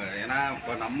கேட்டுக்கோங்க. ஏன்னா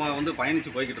இப்போ நம்ம வந்து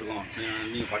பயணித்து போய்கிட்டு இருக்கோம்.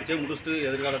 நீங்கள் படித்தே முடிச்சுட்டு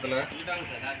எதிர்காலத்தில்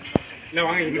இல்லை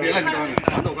வாங்க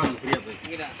வந்து உட்காந்து ஃப்ரீயாக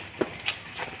பேசுங்க.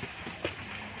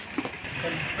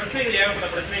 பிரச்சனை ஏகப்பட்ட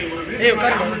பிரச்சனை. ஒரு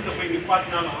வீட்டு போய்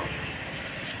நிப்பாட்டினாலும்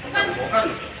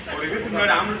உட்காந்து ஒரு வீட்டுக்கு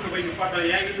முன்னாடி ஆம்புலன்ஸை போய் நிப்பாட்டலாம்.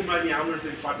 ஏன் வீட்டுக்கு முன்னாடி ஆம்புலன்ஸ்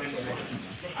நிப்பாட்டேன்னு சொல்லுவாங்க.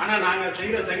 ஆனால் நாங்கள்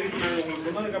செய்கிற சர்வீஸ் நாங்கள் உங்களுக்கு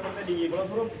சொன்னதுக்கப்புறம் தான் நீங்கள் இவ்வளோ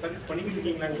தூரம் சர்வீஸ் பண்ணிக்கிட்டு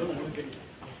இருக்கீங்களாங்கிறது உங்களுக்கு தெரியும்.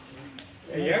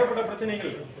 ஏகப்பட்ட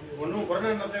பிரச்சனைகள். ஒன்றும் கொரோனா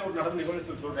நேரத்தில் ஒரு நடந்த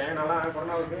நிகழ்ச்சி சொல்கிறேன். நல்லா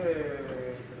கொரோனாவுக்கு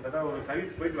கிட்டத்தட்ட ஒரு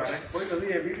சர்வீஸ் போயிட்டு வரேன். போயிட்டு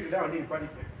வந்து என் வீட்டுக்கு தான் வண்டி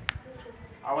நிப்பாட்டிட்டேன்.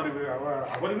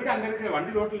 அவர் வீடு அங்கே இருக்கிற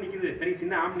வண்டி ரோட்டில் நிற்குது, பெரிய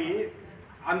சின்ன ஆம்னி.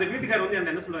 அந்த வீட்டுக்கார் வந்து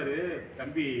என்கிட்ட என்ன சொல்கிறாரு,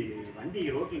 தம்பி வண்டி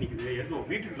ரோட்டில் நிற்குது, எடுத்து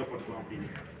வீட்டுக்குள்ளே போட்டுக்கோம் அப்படின்னு.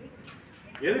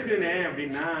 எதுக்குண்ணே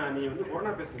அப்படின்னா, நீ வந்து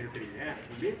கொரோனா பேச நிறுத்துறீங்க,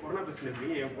 அப்படியே கொரோனா பேச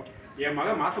நிறுத்துறீங்க, என்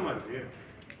மகன் மாசமாக இருக்குது,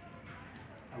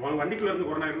 அவங்க வண்டிக்குள்ளே இருந்து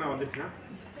கொரோனா இருந்தால் வந்துச்சுன்னா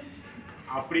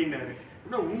அப்படின்னாரு.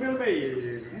 ஆனால் உண்மையிலுமே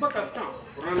ரொம்ப கஷ்டம்.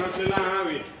 கொரோனா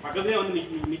நேரத்துலலாம் பக்கத்துலேயே வந்து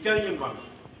நிற்காதீங்கம்பாங்க.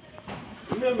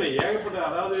 உண்மையிலுமே ஏகப்பட்ட,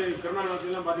 அதாவது கொரோனா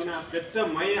நேரத்துலலாம் பார்த்தீங்கன்னா பெத்த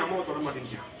மையம் அம்மாவை தொட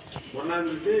மாட்டேங்கிறான். கொரோனா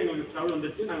இருந்துட்டு எங்களுக்கு தகவல்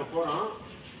வந்துச்சு, நாங்கள் போகிறோம்,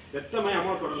 பெத்த மையம்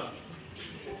அம்மாவை தொடலாம்.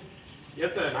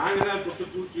 நாங்கள் தான் தொட்டு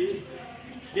தூக்கி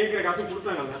கேட்குற காசு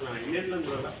கொடுத்தாங்க. அந்த நான் இன்னேன்னு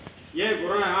சொல்லல. ஏன்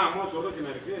கொரோனா அம்மாவை தொடர்ச்சி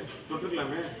என்ன இருக்குது,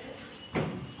 தொட்டுக்கலாமே.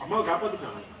 அம்மாவை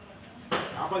காப்பாற்றிட்டாங்க.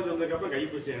 காப்பாற்றி வந்ததுக்கப்புறம் கை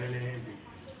போச்சு என்னன்னு.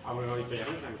 அவங்க இப்போ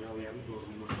இறந்துட்டாங்க. அவங்க இறந்து ஒரு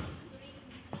 3 மாதம் ஆச்சு.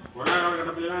 கொரோனா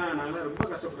காலகட்டத்துலாம் நாங்களாம் ரொம்ப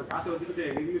கஷ்டப்பட்டோம். காசை வச்சுக்கிட்டு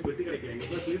எங்கேயுமே பெட்டு கிடைக்கல,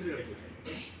 எங்களுக்கு சிலிண்டர் கிடைக்கல.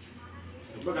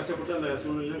 ரொம்ப கஷ்டப்பட்டு அந்த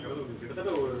சூழ்நிலையெல்லாம் கடந்து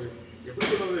கிட்டத்தட்ட ஒரு எப்படி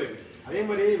சொல்றது, அதே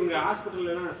மாதிரி இவங்க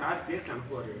ஹாஸ்பிட்டல்லாம் சார் கேஸ்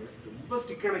அனுப்புவார், ரொம்ப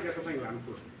ஸ்ட்ரிக்டான கேஸை தான் இவங்க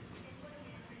அனுப்புவார்.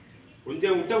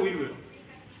 கொஞ்சம் விட்டா உயிர் போயிடும்.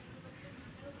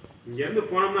 இங்கேருந்து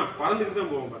போனோம்னா பறந்துட்டு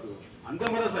தான் போவோம் பார்த்துக்குவோம். அந்த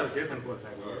மாதிரி தான் சார் கேஸ் அனுப்புவார்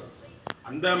சார்.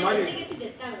 அந்த மாதிரி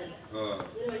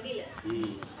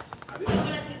அது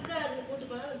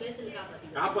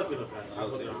காப்பாற்றிடும் சார்,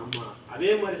 காப்பாற்றிடும். ஆமாம், அதே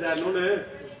மாதிரி சார் இன்னொன்று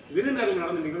விருந்தினர்கள்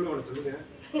நடந்த நிகழ்வு ஒன்று சொல்லுங்க.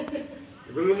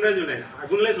 இவங்க முன்னாடி சொல்றேன்,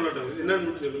 அவங்களே சொல்லட்டும்,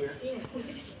 என்னன்னு சொல்லுங்க.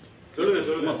 சொல்லுங்க.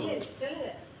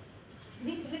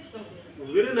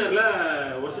 விருந்தினர்ல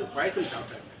ஒருத்தர் பாய்சன்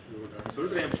சாப்பிட்டாரு.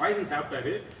 சொல்றேன், பாய்சன்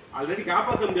சாப்பிட்டாரு. ஆல்ரெடி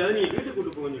காப்பாற்ற முடியாது, நீங்க வீட்டுக்கு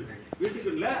கூட்டு போகணும்னு சொல்லிட்டாங்க.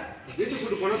 வீட்டுக்கு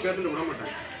கூட்டு போனா பேஷண்ட் விட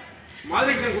மாட்டாங்க,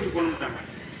 மாதிரிக்கு தான் கூட்டு போகணும்ட்டாங்க.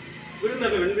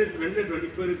 விருந்தினர்கள் வெண்டிலேட்டர்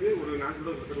 20 பேருக்கு ஒரு நாட்டு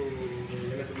ஒரு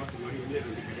 7-8 மாதம் முன்னாடி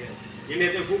வெண்டிலேட்டர் கிடையாது.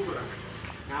 என்னையத்தையும் கூப்பிடுறாங்க.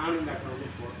 நானும் இந்த அக்கா வந்து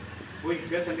போய்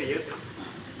பேஷண்ட்டை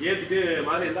ஏற்றிட்டு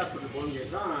மாதிரி எந்த ஹாஸ்பிட்டல் போகணும்னு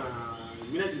கேட்டால்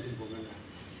மீனாட்சி மிஷன் போங்க.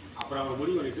 அப்புறம் அவங்க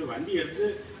முடிவு பண்ணிட்டு வண்டி எடுத்து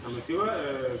நம்ம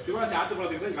சிவாசி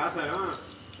ஆற்றுக்குளத்துக்கு தான் காசு ஆகும்.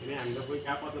 ஏன்னா அங்கே போய்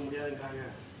காப்பாற்ற முடியாதுன்றாங்க,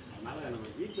 அதனால் நம்ம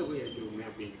வீட்டில் போய் இறக்கிடுவோமே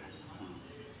அப்படிங்கிறாங்க.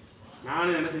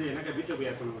 நானும் என்ன செஞ்சேன், எனக்கு வீட்டில் போய்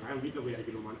இறக்கணுங்கிறாங்க, வீட்டில் போய்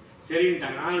இறக்கிடுவோமான்னு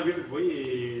சரின்ட்டாங்க. நானும் வீட்டுக்கு போய்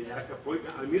இறக்க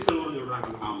போயிட்டேன். அது மீசலூர்னு சொல்கிறாங்க.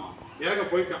 ஆமாம், இறக்க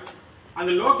போயிட்டோம்.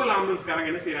 அந்த லோக்கல்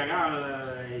ஆம்புலன்ஸ்காரங்க என்ன செய்கிறாங்க,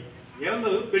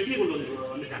 இறந்தது பெட்டியை கொண்டு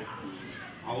வந்துட்டாங்க.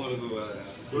 அவங்களுக்கு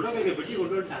உடனே பெட்டியை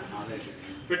கொண்டு வந்துட்டாங்க.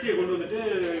 பெட்டியை கொண்டு வந்துட்டு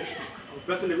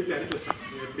பேஷண்ட்டை வீட்டில் இறக்கி வச்சிட்டோம்.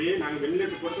 எப்படியே நாங்கள்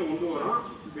வெண்டிலேட்டர் போட்டு கொண்டு வரோம்,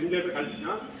 வெண்டிலேட்டர்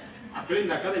கழிச்சிட்டோம். அப்படியே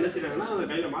இந்த அக்கா என்ன செய்கிறாங்கன்னா, அந்த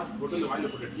கையில் மாஸ்க் போட்டு அந்த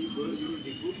வாயில் போட்ட டீப்பு யூரின்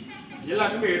டீப்பு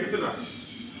எல்லாத்தையுமே எடுத்துடுறாங்க.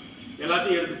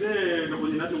 எல்லாத்தையும் எடுத்துட்டு இன்னும்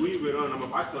கொஞ்சம் நேரத்தில் உயிர் போயிடும், நம்ம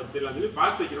பாக்ஸ் வச்சிடலாம் சொல்லி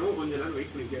பாக்ஸ் வைக்கிறவங்க கொஞ்சம் நேரம்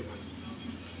வெயிட் பண்ணிட்டே இருக்காங்க.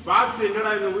 பாக்ஸ்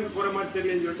என்னடா இந்த உயிர் போகிற மாதிரி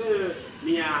தெரியலன்னு சொல்லிட்டு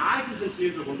நீங்கள் ஆக்சிஜன்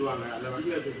சிலிண்டர் கொண்டு வாங்க, அந்த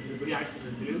வண்டியில் பெரிய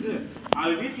ஆக்சிஜன் சிலிண்டர்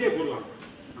அது வீட்லேயே போடுவாங்க.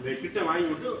 அந்த கிட்ட வாங்கி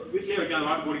விட்டு வீட்லேயே வைக்க அந்த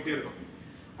வாட்டர் போட்டுகிட்டே இருக்கும்.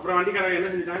 அப்புறம் வண்டிக்காரங்க என்ன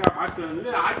செஞ்சாங்க, பாக்ஸ் வந்து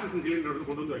ஆக்சிஜன் சிலிண்டர் வந்து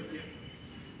கொண்டு வந்து வைக்க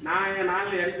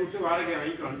நாங்கள் இறக்கி விட்டு வாடகை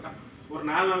வாங்கிட்டு வந்துட்டோம். ஒரு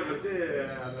 4 நாள் கழிச்சு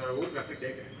அந்த ஊருக்கார்ட்ட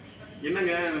கேட்குறேன்,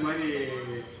 என்னங்க இந்த மாதிரி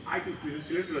ஆக்சிஜன்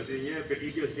சிலிண்டர் வச்சுருக்கீங்க,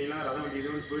 பெட்டிக்கு வச்சிட்டீங்களா, ரதம் வண்டி இது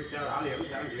போயிடுச்சா, ஆள்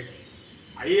இறந்துட்டாருன்னு கேட்குறேன்.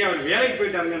 ஐயா அவர் வேலைக்கு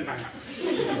போயிட்டாருங்கன்ட்டாங்க.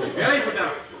 வேலைக்கு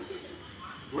போயிட்டாரா?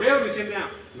 ஒரே ஒரு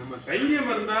விஷயம்தான், நம்ம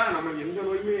தைரியம் இருந்தால் நமக்கு எந்த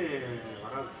நோயுமே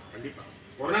வராது. கண்டிப்பாக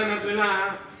கொரோனா நேரத்துலலாம்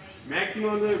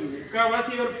மேக்சிமம் வந்து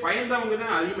முக்கால்வாசி ஒரு பயந்தவங்க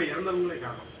தான் அதிகமாக இறந்தவங்களே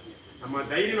காரணம். நம்ம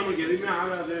தைரியம் நம்மளுக்கு எதுவுமே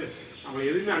ஆகாது, நம்மளை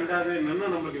எதுவுமே அண்டாது,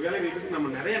 இன்னும் நம்மளுக்கு வேலை வைக்கிறது நம்ம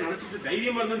நிறைய நினச்சிட்டு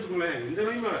தைரியமாக இருந்தோம்னு வச்சுக்கோங்களேன், எந்த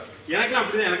நோயுமே எனக்குலாம்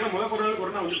அப்படி தான். எனக்குலாம் முதல்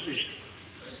கொரோனா வந்துருச்சு,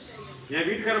 என்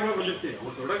வீட்டுக்காரமாக வந்துருச்சு.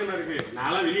 அவங்க சொல்கிறதுன்னு இருக்குது,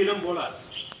 நான்லாம் வெளியெல்லாம் போகல.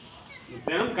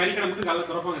 தினம் கறி கடை மட்டும் காலைல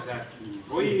திறப்பாங்க சார்.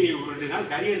 போய் ஒரு 2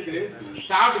 நாள் கறி எடுத்து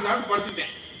சாப்பிட்டு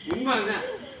படுத்துட்டேன். உண்மை அதுதான்,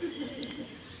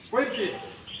 போயிடுச்சு.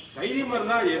 தைரியமாக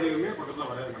இருந்தால் எதுவுமே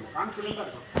பக்கத்தில் வராது. நம்ம கான்ஃபிடென்ட்டாக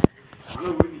இருக்கும்,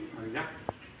 மன உறுதி அதுதான்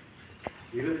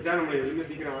இருந்துட்டா நம்ம எதுவுமே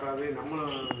சீக்கிரம் வராது.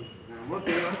 நம்மளும்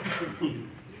செய்யலாம்.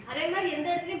 அதே மாதிரி எந்த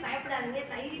இடத்துலையும் பயப்படாதீங்க,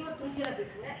 தைரியமாக துணிச்சலாக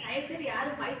பேசுங்க. தயவுசெய்து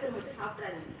யாரும் பாய்சல் மட்டும்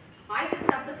சாப்பிடாதீங்க. பாய்சல்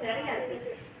சாப்பிட்றது நிறையா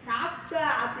இருக்குது.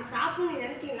 அப்படி சாப்பிடணும்னு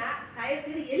நினைச்சீங்கன்னா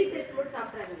தயவுசெய்து எலி பேஸ்ட் மட்டும்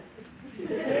சாப்பிடாதீங்க.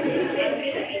 எலி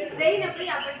பேஸ்ட் ட்ரெயினை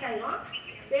போய் அஃபெக்ட் ஆகிடும்.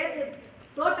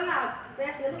 டோட்டலாக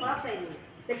பேசுறது கொலாப்ஸ் ஆகிடுங்க.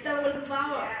 பெற்றவங்களுக்கு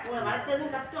பாவம், உங்களை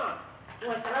வளர்த்ததும் கஷ்டம்,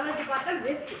 உங்களை செலவழிச்சு பார்த்தா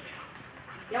வேஸ்ட்டு.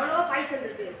 எவ்வளவோ பாய்சல்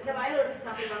இருக்கு, இந்த வாயில் எடுத்து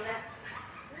சாப்பிடுவாங்க,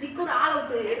 லிக்விட் ஆல்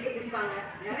அவுட் எடுத்து குடிப்பாங்க.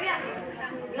 நிறைய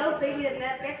லவ் ஃபெயிலியர்ல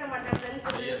பேச மாட்டாங்க.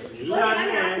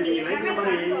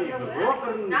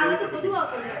 நான் வந்து பொதுவாக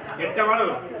சொல்றேன், கெட்டவாட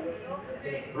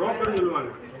ரோக்கர்னு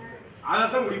சொல்லுவாங்க,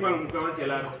 அதைத்தான் குடிப்பாங்க முக்கால்வாசி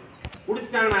எல்லாரும்.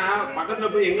 குடிச்சிட்டாங்கன்னா பக்கத்துல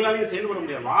போய் எங்களாலையும் செயல்பட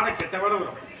முடியாது, வாடை கெட்டவாட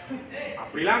வரும்.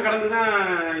 அப்படிலாம் கடந்துதான்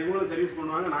இவங்களும் சர்வீஸ்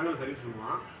பண்ணுவாங்க, நாங்களும் சர்வீஸ்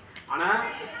பண்ணுவோம். ஆனா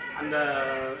அந்த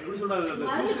எப்படி சொல்றது,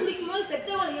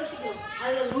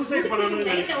 சூசைட் பண்ணணும்.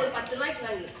 ஒரு 10 ரூபாய்க்கு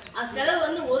வாங்கி அது செலவு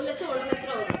வந்து 1 லட்சம் 1.5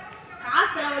 லட்சம் வரும்.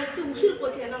 காசு செலவழிச்சு உசுறு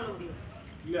போச்சு என்ன பண்ண முடியும்?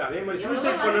 இல்ல அதே மாதிரி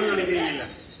சூசைட் பண்ணணும்னு நினைக்கிறீங்க இல்ல,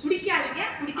 குடிக்காதீங்க.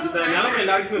 அந்த நிலைமை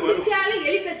எல்லாருக்குமே வரும். குடிச்சாலும்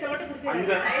எலி பேஸ்ட் மட்டும்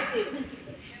குடிச்சாங்க தயவு செய்து.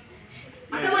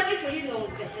 அந்த மாதிரி சொல்லிடுங்க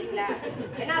உங்களுக்கு, சரிங்களா?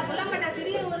 ஏன்னா சொல்ல மாட்டேன்,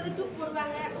 திடீர்னு ஒரு டூப்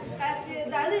போடுவாங்க,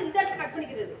 அதாவது இந்த இடத்துல கட்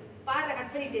பண்ணிக்கிறது, பாருங்க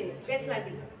கட் பண்ணிட்டு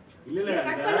பேசலாட்டி இல்ல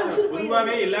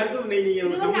பொதுவாவே எல்லாருக்கும் நீங்க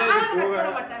போக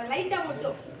மாட்டாங்க, லைட்டா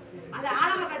மட்டும் அந்த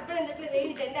ஆழமா கட் பண்ண இந்த இடத்துல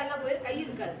வெயில் டெண்டா எல்லாம் போய் கை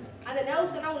இருக்காது, அந்த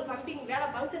நர்வ்ஸ் எல்லாம் உங்களுக்கு பம்பிங் வேற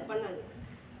ஃபங்க்ஷன் பண்ணாது.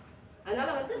 அதனால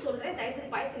வந்து சொல்றேன்,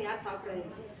 தயவுசெய்து பாய்சன் யாரும்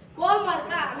சாப்பிடாதீங்க. கோபமா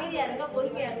இருக்கா அமைதியா இருங்க,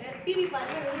 பொறுமையா இருங்க, டிவி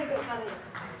பாருங்க, வெளியே போய் உட்காருங்க.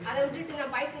 அதை விட்டுட்டு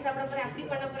நான் பாய்சன் சாப்பிட போறேன், அப்படி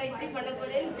பண்ண போறேன், இப்படி பண்ண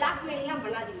போறேன்னு பிளாக்மெயில் எல்லாம்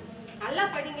பண்ணாதீங்க. நல்லா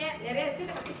படிங்க, நிறைய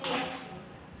விஷயத்தை கத்துக்கோங்க,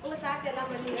 உங்க சாப்பிட்டு எல்லாம்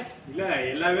பண்ணுங்க. இல்ல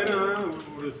எல்லா பேரும்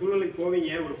ஒரு சூழ்நிலைக்கு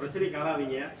போவீங்க, ஒரு பிரச்சனைக்கு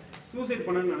ஆளாவீங்க, சூசைட்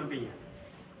பண்ணணும்னு நினைப்பீங்க.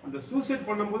 அந்த சூசைட்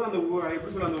பண்ணும்போது அந்த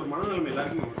எப்படி சொல்ல, அந்த ஒரு மனநிலைமை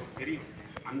எல்லாருக்குமே தெரியும்.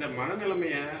 அந்த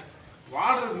மனநிலைமையை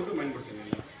வாடுறதுக்கு மட்டும் பயன்படுத்துங்க.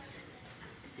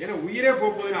 ஏன்னா உயிரே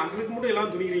போகுது, அந்ததுக்கு மட்டும்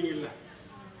எல்லாம் துணிக்கிறீங்க இல்லை.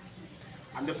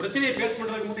 அந்த பிரச்சனையை பேஸ்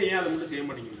பண்ணுறதுக்கு மட்டும் ஏன் அதை மட்டும் செய்ய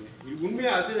மாட்டேங்கிறீங்க? இது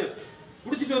உண்மையாக அது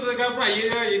குடிச்சிட்டு வந்ததுக்கப்புறம்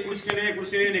ஐயோ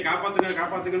குடிச்சிட்டேனே நீ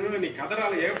காப்பாற்றுங்கன்னு நீ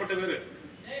கதறால ஏகப்பட்ட பேர்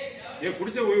ஏன்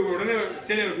குடிச்ச உடனே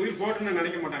சரி எனக்கு உயிர் போட்டுன்னு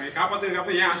நினைக்க மாட்டாங்க.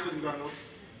 காப்பாற்றுறதுக்கப்புறம் ஏன் ஆஸ்பத்திரிக்கு வரணும்?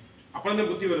 அப்புறம்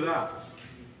தான் புத்தி வருதா?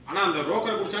 ஆனால் அந்த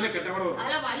ரோக்கரை குடிச்சானே கெட்ட கூட வரும்.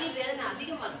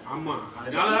 ஆமாம்,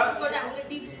 அதனால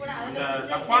அந்த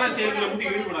தப்பான செயல்களை மட்டும்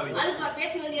ஈடுபடாதீங்க.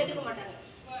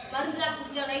 மருந்துலாம்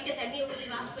குடிச்சா நைட்டு தண்ணியை ஊற்றி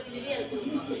வாஷ் பண்ணி வெளியே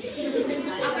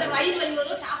அப்புறம் வயிறு வலி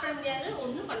வரும், சாப்பிட முடியாது,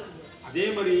 ஒன்றும் பண்ண முடியாது. அதே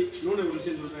மாதிரி இன்னொன்று ஒரு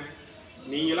விஷயம் சொல்கிறேன்,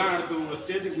 நீங்களாம் அடுத்து உங்கள்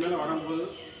ஸ்டேஜுக்கு மேலே வரும்போது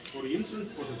ஒரு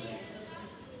இன்சூரன்ஸ் போட்டு வச்சுக்கோங்க.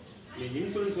 இந்த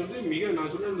இன்சூரன்ஸ் வந்து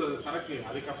நான் சொன்ன இந்த சரக்கு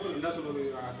அதுக்கப்புறம் 2 சொல்கிறது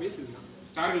பேசுங்க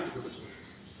ஸ்டார் ஹெல்த் போட்டு வச்சுக்கோங்க.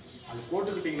 அது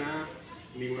போட்டுக்கிட்டிங்கன்னா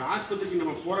நீங்கள் ஒரு ஆஸ்பத்திரிக்கு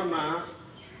நம்ம போகிறோம்னா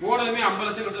போனதுமே 50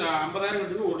 லட்சம் 50,000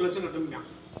 கட்டுன்னு 1 லட்சம் கட்டுங்க.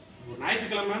 ஒரு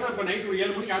ஞாயிற்றுக்கிழமைனா இப்போ நைட்டு ஒரு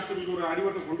 7 மணிக்கு ஆஸ்பத்திரிக்கு ஒரு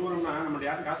அடிவட்டம் கொண்டு வரோம்னா நம்மள்ட்ட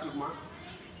யாரும் காசு இருக்குமா?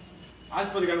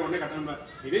 ஆஸ்பத்திரிக்கான உடனே கட்டணும்ல.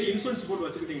 இதே இன்சூரன்ஸ் போட்டு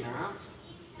வச்சுக்கிட்டிங்கன்னா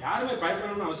யாருமே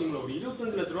பயப்படணும்னு அவசியம் இல்லை. ஒரு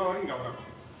 25 லட்ச ரூபா வரைக்கும் கவர் ஆகும்.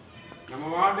 நம்ம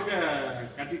வாட்டுக்கு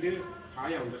கட்டிட்டு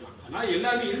காயாக வந்துடலாம். அதனால்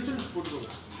எல்லாருமே இன்சூரன்ஸ்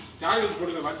போட்டுக்கோங்க. ஸ்டார் ஹெல்த்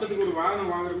போட்டுக்கோங்க. வருஷத்துக்கு ஒரு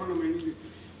வாகனம் வாங்குறோமா நம்ம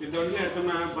இந்த வருஷம்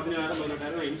எடுத்தோம்னா 17,000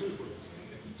 18,000 இன்சூரன்ஸ் போட்டுக்கோங்க.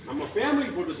 நம்ம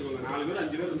ஃபேமிலிக்கு போட்டு வச்சுக்கோங்க. 4 பேர்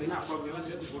 5 பேர் இருந்தீங்கன்னா அப்பா எல்லாம்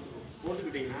சேர்த்து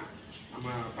போட்டுக்கிட்டிங்கன்னா நம்ம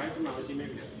பயப்படணும் அவசியமே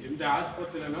கிடையாது. எந்த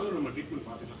ஆஸ்பத்திரினாலும் நம்ம ட்ரீட்மெண்ட்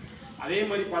பார்த்துக்கலாம். அதே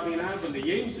மாதிரி பார்த்தீங்கன்னா இப்போ இந்த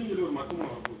எய்ம்ஸுங்கிற ஒரு மருத்துவமனை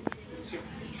வரப்போகுது விஷயம்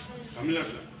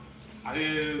தமிழ்நாட்டில். அது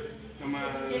நம்ம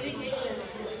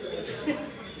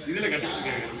இதில் கட்டிட்டு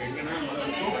இருக்காங்க. நம்ம எங்கன்னா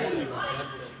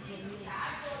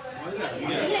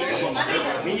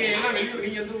நீங்கள் எல்லாம் வெளியூர்,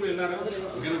 நீங்கள் எந்த ஊர்? எல்லாரும்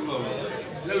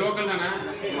இல்லை லோக்கல் தானே.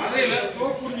 மதுரையில்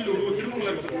தோப்புரிஞ்சில் ஒரு திருமணம்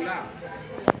இருக்குங்களா,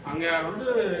 அங்கே வந்து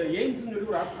எய்ம்ஸ்ன்னு சொல்லி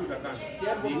ஒரு ஹாஸ்பிட்டல் கட்டாங்க.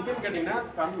 எங்கேன்னு கேட்டிங்கன்னா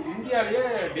இந்தியாவிலேயே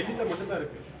டெல்லியில் மட்டும்தான்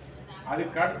இருக்குது.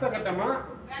 அதுக்கு அடுத்த கட்டமாக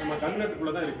நம்ம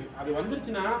தமிழ்நாட்டுக்குள்ளே தான் இருக்குது. அது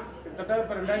வந்துருச்சுன்னா கிட்டத்தட்ட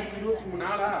இப்போ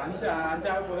 2024 5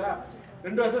 ஆக போதா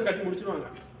 2 வருஷம் கட்டி முடிச்சுடுவாங்க.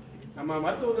 நம்ம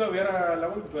மருத்துவத்தில் வேறு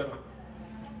லெவலுக்கு போயிடலாம்.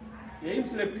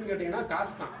 எய்ம்ஸில் எப்படின்னு கேட்டிங்கன்னா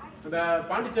காசு தான். அந்த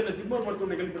பாண்டிச்சேரியில் ஜிப்மர்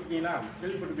மருத்துவமனை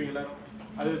கேள்விப்பட்டிருப்பீங்களா?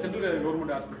 அது சென்ட்ரல்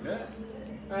கவர்மெண்ட் ஹாஸ்பிட்டலு.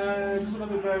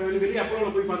 சொல்கிறது இப்போ வெளியே அப்போல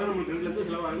போய் பார்த்தா நமக்கு 2 லட்சம்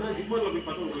செலவாகுன்னா ஜிப்மரில் போய்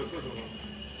பார்த்தா 1 லட்சம் செலவாகும்.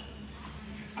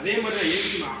 அதே மாதிரி தான்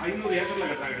எய்ம்ஸ் 500 ஏக்கரில்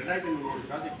கட்டுறாங்க. 2300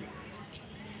 ப்ராஜெக்ட்.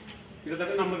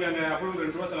 கிட்டத்தட்ட நமக்கு அங்கே அப்போ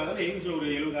 2 ரூபா செலவாக எய்ம்ஸில் ஒரு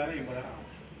 70,000 80,000 ஆகும்.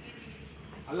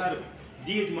 நல்லா இருக்கும்.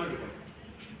 ஜிஹெச் மாதிரி இருக்கும்.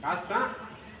 காசு தான்.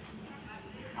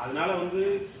 அதனால வந்து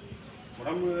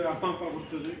உடம்பு அப்பா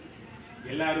கொடுத்தது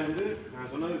எல்லாரும் வந்து நான்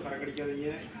சொன்னது சரக்கு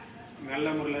அடிக்காதீங்க, நல்ல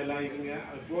முறையில் எல்லாம் இருங்க.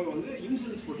 அது போக வந்து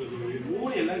இன்சூரன்ஸ் போட்டு வச்சுக்கோங்க.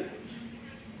 3 எல்லாம்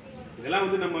இதெல்லாம்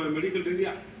வந்து நம்ம மெடிக்கல்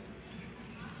ரீதியாக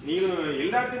நீங்களும்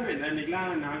எல்லாருக்குமே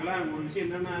இன்றைக்கெலாம் நாங்களாம் ஒரு விஷயம்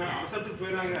என்னென்னா அவசரத்துக்கு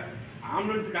போயிடுறாங்க.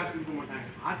 ஆம்புலன்ஸ் காசு கொடுக்க மாட்டாங்க.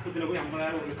 ஆஸ்பத்திரியில் போய்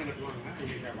 50,000 1 லட்சம் கட்டுவாங்க.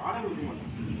 எங்களுக்கு வாடகை கொடுக்க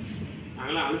மாட்டாங்க.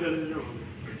 நாங்களாம் அழுது தான்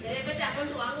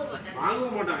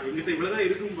வாங்கவும் மாட்டாங்க. எங்கிட்ட இவ்வளோதான்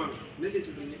இருக்கும்பாங்க. என்ன செய்ய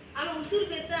சொல்றீங்க?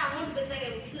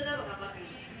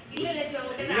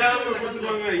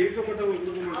 கொடுத்துருவாங்க. இருக்கப்பட்டவங்க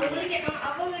கொடுக்க மாட்டாங்க.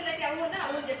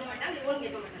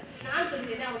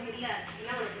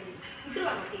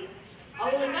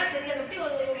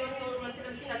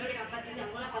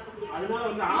 அதனால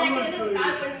வந்து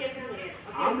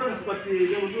ஆம்புலன்ஸ் பத்தி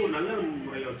இதை வந்து ஒரு நல்ல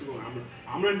முறையில் வச்சுக்கோங்க.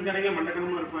 ஆம்புலன்ஸ்காரங்க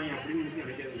மண்டக்கணமா இருப்பாங்க அப்படின்னு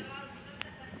நினைக்காதீங்க.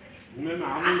 உண்மையுமே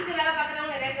ஆம்புலன்ஸ்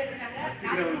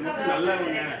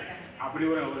நல்லவங்க அப்படி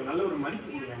ஒரு நல்ல ஒரு மதிப்பு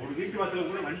கொடுங்க. ஒரு வீட்டு வாசல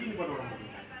கூட வண்டி நிப்பாட்ட விட மாட்டேங்க.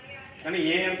 ஏன்னா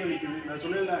ஏன் இடத்துல நிற்குது. நான்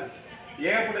சொன்னேன்ல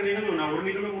ஏகப்பட்ட நிகழ்வு. நான் ஒரு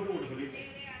நிகழ்வு மட்டும் உங்களுக்கு சொல்லியிருக்கேன்.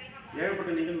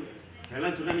 ஏகப்பட்ட நிகழ்வு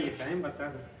அதெல்லாம் சொன்னால் நீங்கள் டைம்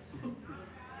பார்த்தாது.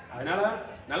 அதனால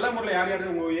நல்ல முறையில் யார்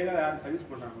யாரும் உங்கள் ஏரியாவில் யார் சர்வீஸ்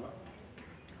பண்ணுறாங்களோ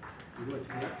இது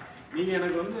வச்சுக்கோங்க. நீங்கள்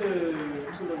எனக்கு வந்து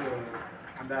எப்படி சொல்கிறது,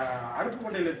 அந்த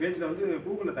அருப்புக்கோட்டையில் பேஜில் வந்து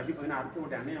கூகுளில் தட்டி பார்த்தீங்கன்னா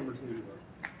அருப்புக்கோட்டை அன்னை ஆம்புலன்ஸ்னு சொல்லி வரும்.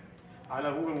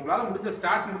 அதில் உங்களால் முடிஞ்ச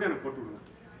ஸ்டார்ஸ் மட்டும் எனக்கு போட்டு விடுங்க.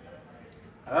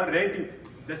 அதாவது ரேட்டிங்ஸ்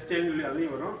ஜஸ்ட் சொல்லி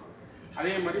அதுலேயும் வரும்.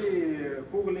 அதே மாதிரி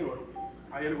கூகுள்லேயும் வரும்.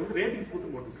 அது எனக்கு வந்து ரேட்டிங்ஸ்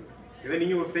மட்டும் போட்டுவிட்டுருங்க. இதை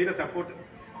நீங்கள் ஒரு செய்கிற சப்போர்ட்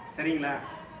சரிங்களா?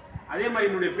 அதே மாதிரி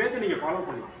என்னுடைய பேஜை நீங்கள் ஃபாலோ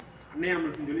பண்ணலாம். அன்னை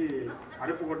ஆம்புலன்ஸ்னு சொல்லி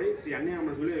அருப்புக்கோட்டை ஸ்ரீ அன்னை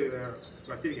ஆம்புலன்ஸ் சொல்லி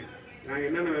வச்சுருக்கேன். நாங்கள்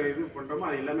என்னென்ன இது பண்ணுறோமோ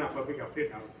அது எல்லாமே அப்பப்போக்கு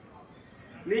அப்டேட் ஆகும்.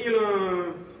 நீங்களும்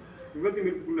விபத்து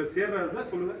மீட்புக்குள்ளே சேர்றது தான்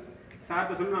சொல்லுங்கள்.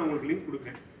 சார்கிட்ட சொல்லி நான் உங்களுக்கு லிங்க்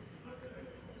கொடுக்குறேன்.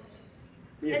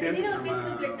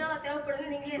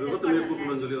 விபத்து மீட்பு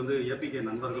குழுன்னு சொல்லி வந்து ஏபிகே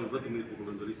நண்பர்கள் விபத்து மீட்பு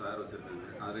குழுன்னு சொல்லி சார் வச்சுருக்காங்க.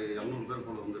 அது 700 பேர்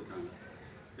போல வந்திருக்காங்க.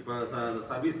 இப்போ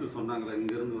சர்வீஸ் சொன்னாங்களே,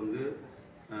 இங்கேருந்து வந்து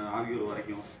ஆவியூர்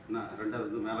வரைக்கும், என்ன 2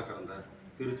 வந்து மேலே கறந்த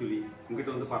திருச்சுழி, இங்கிட்ட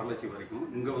வந்து பரலட்சி வரைக்கும்,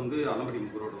 இங்கே வந்து அலம்படி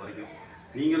ரோடு வரைக்கும்.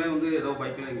 நீங்களே வந்து ஏதோ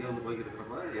பைக்கில் இங்கே வந்து போய்க்கு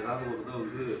இருக்கிறப்ப ஏதாவது ஒரு இதை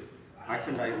வந்து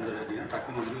ஆக்சிடென்ட் ஆகிருந்தது அப்படின்னா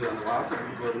டக்குன்னு வந்து அந்த வாட்ஸ்அப்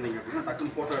குரூப் இருந்தீங்க அப்படின்னா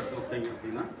டக்குன்னு ஃபோட்டோ எடுத்து விட்டீங்க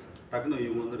அப்படின்னா டக்குன்னு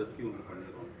இவங்க வந்து ரெஸ்கியூ வந்து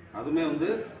பண்ணிடுவோம். அதுவுமே வந்து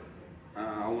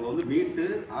அவங்கள வந்து மீட்டு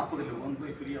ஆஸ்பத்திரியில் வந்து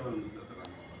போய் ஃப்ரீயாக வந்து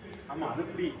சேர்த்துறாங்க. ஆமாம் அது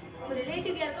ஃப்ரீ. உங்கள்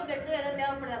ரிலேட்டிவ் யாருக்கோ பிளட்டோ ஏதாவது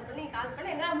தேவைப்படுது அப்படின்னு நீங்கள் கால்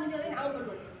பண்ணால் எங்களால் முடிஞ்ச வரைக்கும் நாங்கள்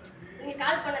பண்ணுவோம். நீங்கள்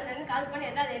கால் பண்ணி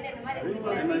ஏதாவது என்ன இந்த மாதிரி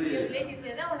ரிலேட்டிவ்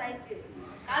ஏதாவது ஒன்று ஆயிடுச்சு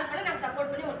கால் பண்ண நாங்கள்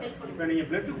சப்போர்ட் பண்ணி உங்களுக்கு ஹெல்ப் பண்ணுவோம். இப்போ நீங்கள்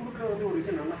பிளட் கொடுக்குறது வந்து ஒரு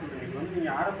விஷயம் நல்லா சொல்கிறீங்க. இப்போ வந்து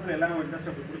நீங்கள் ஆரம்பத்தில் எல்லாம்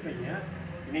இன்ட்ரெஸ்ட் அப்படி கொடுப்பீங்க.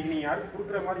 இன்றைக்கி நீங்கள் யாருக்கு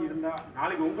கொடுக்குற மாதிரி இருந்தால்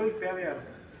நாளைக்கு உங்களுக்கு தேவையாக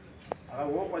இருக்கும்.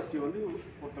 அதாவது ஓ பாசிட்டிவ் வந்து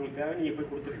ஒருத்தவங்களுக்கு தேவை நீங்கள்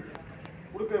போய் கொடுத்துருங்க.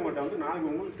 கொடுக்குறவங்கள்ட்ட வந்து நாளைக்கு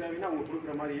உங்களுக்கு தேவைன்னா அவங்க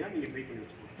கொடுக்குற மாதிரியா நீங்கள் ட்ரை பண்ணி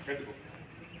வச்சுக்கோங்க. கேட்டுக்கோ.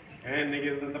 இன்றைக்கி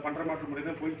இந்த பண்ணுற மாற்ற முறை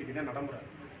தான் போயிட்டு தான் நடைமுறை.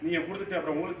 நீங்கள் கொடுத்துட்டு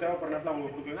அப்புறம் உங்களுக்கு தேவைப்படுற நேரத்தில் அவங்க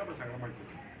கொடுக்குறீங்கன்னா அப்புறம்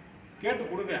சங்கடமாகிட்டு கேட்டு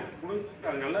கொடுங்க.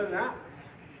 அது நல்லது தான்.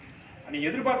 நீங்கள்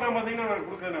எதிர்பார்க்காம பார்த்தீங்கன்னா நான்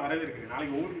கொடுக்குறது நான் வரவேற்கிறேன்.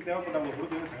 நாளைக்கு உங்களுக்கு தேவைப்பட்டவங்க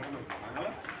கொடுக்குறது சங்கடமாக இருக்கும்.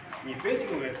 அதனால் நீங்கள்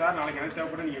பேசிக்கோங்க. சார் நாளைக்கு எனக்கு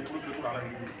தேவைப்பட நீங்கள் கொடுக்குறது கூட அளவு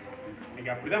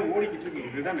இன்றைக்கி அப்படி தான் ஓடிக்கிட்டு இருக்கு.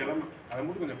 இதுதான் நிலைமை. அதை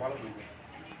மட்டும் கொஞ்சம் ஃபாலோ பண்ணிக்கோங்க.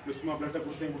 இப்போ சும்மா பிளட்டை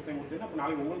கொடுத்தேன் அப்போ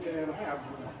நாளைக்கு உங்களுக்கு தேவையானப்போ யாரும்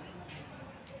கொடுக்கணும்.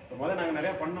 இப்போ முதல்ல நாங்கள்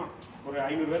நிறையா பண்ணோம். ஒரு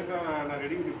 500 பேருக்கு நான்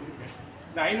ரெடி பண்ணி கொடுத்தேன்.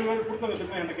 இந்த 500 பேருக்கு கொடுத்தவங்க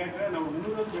திரும்ப என்ன கேட்குறேன். நான்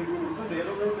 300 பேருக்கு ரெடி பண்ணி கொடுத்தேன். இந்த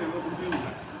 70 பேருக்கு எவ்வளோ கொடுத்தே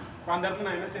இல்லை. இப்போ அந்த இடத்துல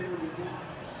நான் என்ன செய்ய கொடுத்தேன்.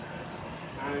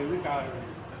 நான் இது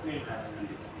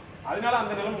பிரச்சனை அதனால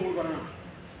அந்த நிலைமை உங்களுக்கு வரணும்.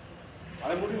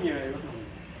 அதை மட்டும் நீங்கள் யோசனை பண்ணுங்க.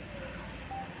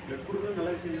 பிளட் கொடுக்குறது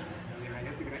நல்ல விஷயம். நான்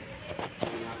ஏற்றுக்கிறேன்.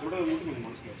 நான் சொல்கிறது மட்டும் கொஞ்சம்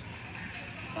மனசில் வச்சு.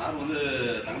 சார் வந்து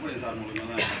தங்கப்படி சார் மூலமாக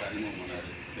தான் எனக்கு அறிமுகம் பண்ணார்.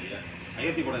 சரியா?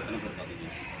 அயோத்தி கூட எத்தனை பேர் பார்த்தீங்க?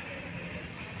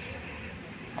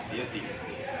 அயோத்தி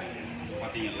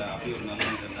பார்த்தீங்கல்ல, அப்படி ஒரு நல்ல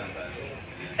மனிதர் தான் சார்.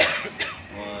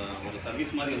 ஒரு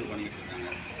சர்வீஸ் மாதிரி வந்து பண்ணிக்கிட்டு இருக்காங்க.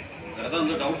 வேறு ஏதாவது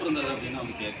வந்து டவுட் இருந்தது அப்படின்னா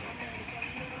வந்து கேட்குறேன்.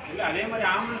 இல்லை அதே மாதிரி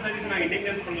ஆம்புலன்ஸ் சர்வீஸ் நாங்கள்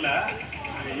இன்றைக்கு பண்ணல.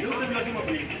 நாங்கள் 25 வருஷமாக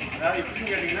பண்ணிக்கிட்டோம். அதாவது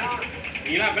எப்படின்னு கேட்டிங்கன்னா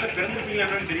நீங்களாம் பேர்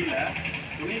பிறந்திருப்பீங்களான்னு தெரியல.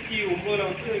 99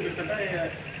 வந்து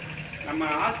கிட்டத்தட்ட நம்ம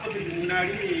ஆஸ்பத்திரிக்கு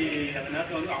முன்னாடி அந்த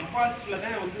நேரத்தில் வந்து அம்பாசிடரில்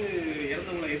தான் வந்து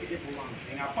இறந்தவங்களை எதுக்கே போவாங்க.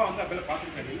 எங்கள் அப்பா வந்து அப்போல்லாம்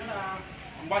பார்த்துருக்காரு. என்னடா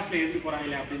அம்பாசிடரில் எதுக்கு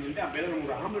போகிறாங்களே அப்படின்னு சொல்லிட்டு அப்போல்லாம் நம்ம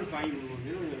ஒரு ஆம்புலன்ஸ் வாங்கி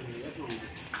கொடுக்கணும்னு யோசனை வந்து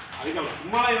அதுக்கு அவர்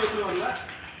சும்மாலாம் யோசனை வரல.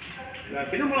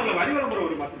 தினமலரில் வரி விளம்பரம்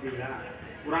ஒரு பார்த்துருக்கீங்களா?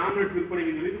 ஒரு ஆம்புலன்ஸ்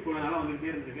விற்பனைக்கு சொல்லிட்டு போனதால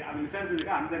வந்துகிட்டே இருந்தது. அது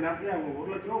விசாரிச்சதுக்கு அந்த நேரத்தில் அவங்க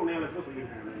 1 லட்ச ரூபா 1.5 லட்ச ரூபா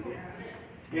சொல்லியிருக்காங்க.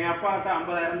 என் அப்பாட்ட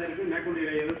 50,000 இருக்குது. மேற்கொண்டு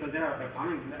 75,000 அவர்கிட்ட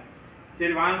பணம் இல்லை.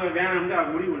 சரி வாங்க வேணும்னு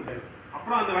அவர் முடிவு பண்ணிட்டாரு.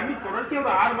 அப்புறம் அந்த வண்டி தொடர்ச்சியாக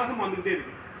ஒரு 6 மாதம் வந்துகிட்டே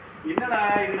இருக்கு. என்னடா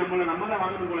இது நம்ம தான்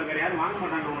வாங்கணும் போல, வேறு யாரும் வாங்க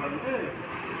மாட்டாங்க அவங்கள வந்து.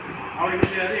 அவர் என்ன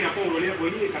செய்யாது, எங்கள் அப்பா ஒரு வழியாக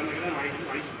போய் கண்ணை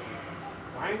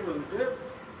வாங்கிட்டு வந்துட்டு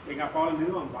எங்கள் அப்பாவால்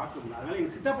நிறுவனம் பார்க்கணும். அதனால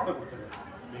எங்கள் சித்தப்பாட்ட கொடுத்தாரு.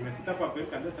 எங்கள் சித்தப்பா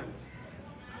பேர் கந்தசாமி.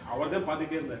 அவர் தான்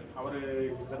பார்த்துட்டே இருந்தார். அவர்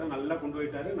இதெல்லாம் நல்லா கொண்டு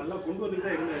போயிட்டாரு. நல்லா கொண்டு வந்துட்டு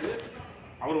தான் இருந்தார்.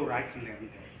 அவர் ஒரு ஆக்சிடென்ட்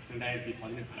இறந்துட்டார்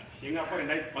 2018. எங்கள் அப்பா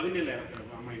 2017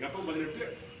 இறந்துட்டார். ஆமாம், எங்கள் அப்பா 18.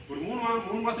 ஒரு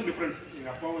 3 மாதம் டிஃப்ரென்ஸ்.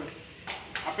 எங்கள் அப்பாவும்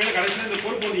அப்போல்லாம் கடைசியில் இந்த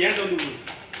பொறுப்பு வந்து ஏன்ட்ட வந்து விழுது.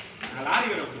 நான் லாரி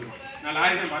வேறு வச்சுருக்கோம். நான்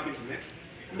லாரி தான் பார்த்துட்டு இருந்தேன்.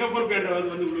 இந்த பொறுப்பு ஏன்ட்ட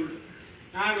வந்து விழுது.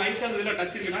 நான் லைட்டாக அந்த இதில்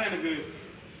டச் இருக்குன்னா எனக்கு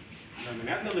அந்த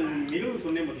நேரத்தில் அந்த நிகழ்வு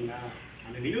சொன்னேன் பார்த்தீங்களா,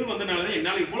 அந்த நிகழ்வு வந்தனால தான்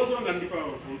என்னால் இவ்வளோ தூரம் கண்டிப்பாக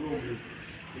கொண்டு போக முடிஞ்சிச்சு.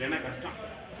 இல்லைன்னா கஷ்டம்.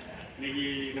 இன்னைக்கு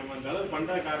நம்ம அந்த அளவு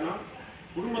பண்ணுற காரணம்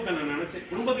குடும்பத்தை நான் நினச்சேன்.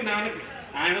 குடும்பத்துக்கு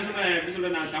நான் என்ன சொன்னேன், எப்படி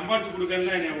சொல்கிறேன், நான் சம்பாதிச்சு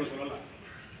கொடுக்கறதுல என்னை அவங்க சொல்லலாம்.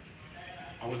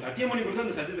 அவங்க சத்தியம் பண்ணி கொடுத்து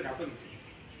அந்த சத்தியத்தை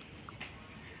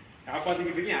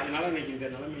காப்பாற்றிக்கிட்டு இருக்கேன். அதனால இன்னைக்கு இந்த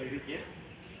நிலைமையில் இருக்கேன்.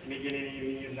 இன்னைக்கு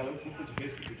நீங்கள் இந்த அளவுக்கு கூப்பிட்டு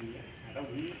பேசிக்கிட்டு இருக்கீங்க. அதான்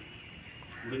உண்மை.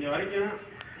 முடிஞ்ச வரைக்கும்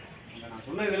நான்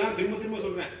சொன்ன இதெல்லாம் திரும்ப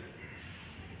சொல்கிறேன்.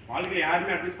 வாழ்க்கையில்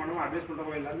யாருமே அட்வைஸ்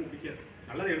பண்ணுறவங்க எல்லாருமே பிடிக்காது.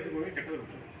 நல்லதை எடுத்துக்கோங்க, கெட்டதை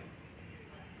விட்டுருங்க.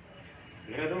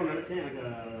 வேறு ஏதோ நினச்சேன். எனக்கு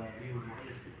அப்படி ஒரு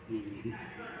மாறிடுச்சு.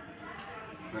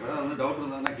 வேறு ஏதாவது வந்து டவுட்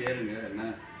இருந்தாங்கன்னா கேளுங்க. என்ன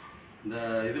இந்த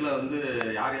இதில் வந்து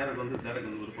யார் யாருக்கு வந்து சேரக்கு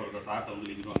வந்து விருப்பம் இருக்கோ சார்ட்டை வந்து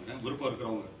லிங்க் வாங்க. விருப்பம்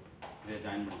இருக்கிறவங்க இதை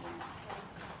ஜாயின் பண்ணிப்பாங்க.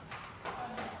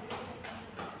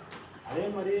 அதே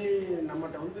மாதிரி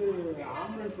நம்மகிட்ட வந்து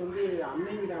ஆம்புலன்ஸ் வந்து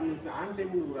அன்னைங்கிற ஆம்புலன்ஸ் ஆன்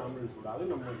டைம்னு ஒரு ஆம்புலன்ஸ் கூட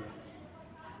அது நம்ம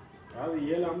அதாவது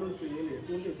 7 ஆம்புலன்ஸ் 7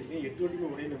 8 வண்டி வச்சுருக்கேன். 8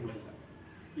 வண்டிக்கும் ஒரே நம்பர் இல்லை.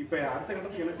 இப்போ அடுத்த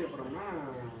கட்டத்துக்கு என்ன செய்ய போகிறோம்னா,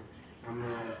 நம்ம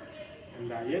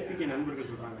இந்த ஏபிகே நண்பர்கள்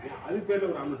சொல்கிறாங்க அது பேரில்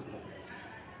ஒரு ஆம்புலன்ஸ் போகிறோம்.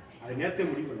 அது நேற்றே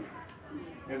முடிவு பண்ணேன்.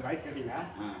 எனக்கு வாய்ஸ் கேட்டீங்களா?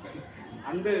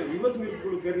 அந்த விபத்து மீட்பு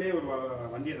குழு பேர்லேயே ஒரு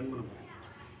வண்டியை ரன் பண்ண போகிறேன்.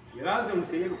 ஏதாவது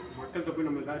ஒன்று செய்யணும். மக்கள்கிட்ட போய்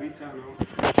நம்ம எதாவது ரீச் ஆகணும்.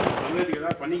 தமிழருக்கு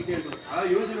ஏதாவது பண்ணிக்கிட்டே இருக்கணும்.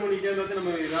 அதாவது யோசனை பண்ணிக்கிட்டே இருந்தால்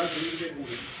நம்ம ஏதாவது செஞ்சுக்கிட்டே இருக்க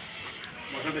முடியும்.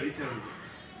 மக்கள்கிட்ட ரீச் ஆகணும்.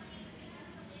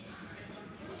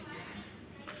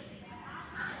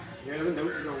 வேறு எதுவும்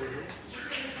டவுட் இருக்கா உங்களுக்கு?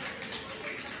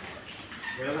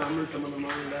 வேறு ஆம்புலன்ஸ்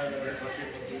சம்மந்தமாக இல்லை வேறு ஃபஸ்ட்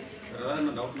எய்ட் பற்றி வேறு ஏதாவது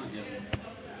என்ன டவுட்னா கேளுங்க.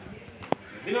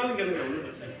 எதுனாலும் கேளுங்க, ஒன்றும்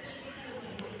பிரச்சனை இல்லை.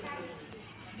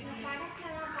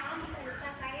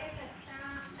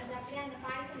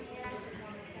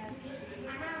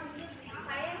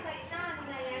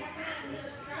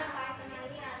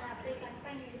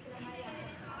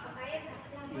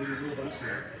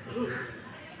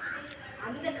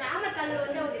 அந்த கிராமத்தாளர்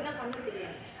வந்து அவங்க என்ன பண்ண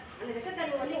தெரியாது. அந்த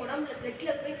விஷத்தன்மை வந்து உடம்புல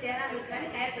பிளட்ல போய் சேராம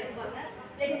இருக்கான்னு கயிறு கட்டுவாங்க.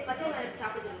 இல்லாட்டி பச்சை மிளகாய் எடுத்து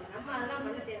சாப்பிடுவாங்க. நம்ம அதெல்லாம்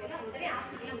பண்ண தேவையில்லை. உடனே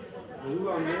ஹாஸ்பிட்டலாம்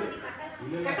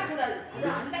கட்டக்கூடாது. இது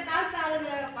அந்த காலத்து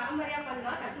ஆளுங்க பரம்பரையா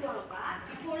பண்ணுவா கட்டுவாங்கப்பா.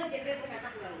 இப்போ உள்ள ஜென்ரேஷன்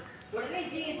கட்டக்கூடாது. உடனே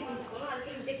ஜிஹெச் கொண்டு போகணும்,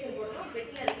 அதுக்கு இன்ஜெக்ஷன் போடணும்,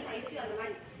 பெட்ல இருக்கு ஐசியூ அந்த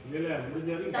மாதிரி. இல்லை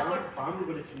முடிஞ்சாலும் பாம்பு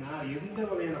கடிச்சுன்னா எந்த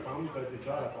வகையான பாம்பு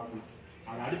கடிச்சிச்சோ அதை பார்க்கணும்.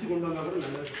 அதை அடிச்சு கொண்டு வந்தா கூட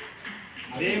நல்லது.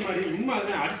 அதே மாதிரி உண்மை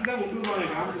அதுதான் அடிச்சு தான் கொண்டு வருவாங்க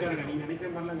கிராமத்துக்காரங்க. நீங்க நினைக்கிற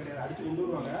மாதிரிலாம் கிடையாது, அடிச்சு கொண்டு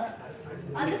வருவாங்க.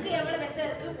 அதுக்கு எவ்வளவு விஷம்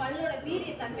இருக்கு, பல்லோட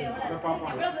வீரிய தன்மை எவ்வளவு இருக்கு,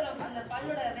 எவ்வளவு தூரம் அந்த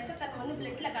பல்லோட விஷத்தன்மை வந்து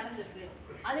பிளட்ல கலந்துருக்கு.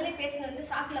 அதுலேயே பேஷண்ட் வந்து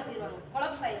சாக்கில் போயிடுவாங்க,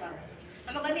 கொலப்ஸ் ஆயிடுவாங்க.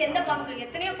 நமக்கு வந்து எந்த பாம்பு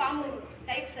எத்தனையோ பாம்பு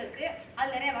டைப்ஸ் இருக்கு,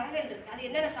 அது நிறைய வகைகள் இருக்கு. அது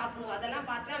என்னென்ன சாப்பிடணும் அதெல்லாம்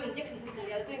பார்த்து நம்ம இன்ஜெக்ஷன் கொடுக்க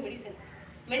முடியாது. அதுக்குரிய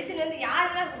மெடிசன் வந்து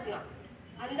யார் வேணாலும் கொடுக்கலாம்.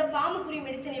 அந்த பாம்புக்குரிய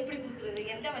மெடிசன் எப்படி கொடுக்குறது,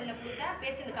 எந்த வழியில் கொடுத்தா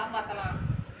பேஷண்ட் காப்பாற்றலாம்,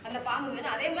 அந்த பாம்பு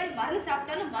வேணும். அதே மாதிரி மருந்து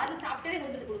சாப்பிட்டாலும் மருந்து சாப்பிட்டே கொண்டு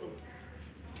வந்து கொடுக்கணும்.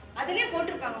 அதுலேயே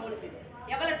போட்டிருப்பாங்க உங்களுக்கு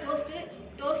எவ்வளோ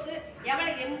டோஸு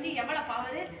எவ்வளோ எம்ஜி எவ்வளோ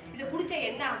பவர், இதை குடிச்சா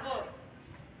என்ன ஆகும்,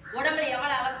 உடம்புல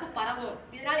எவ்வளோ அளவுக்கு பரவும்,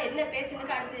 இதனால என்ன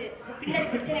பேஷண்ட்டுக்கு அடுத்து பின்னாடி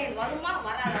பிரச்சனைகள் வருமா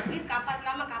வராதா, உயிர்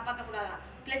காப்பாற்றலாமா காப்பாற்றக்கூடாதா,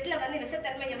 பிளட்ல வந்து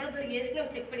விஷத்தன்மை எவ்வளோ தூரம் ஏறுக்குன்னு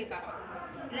நம்ம செக் பண்ணி பார்க்கலாம்.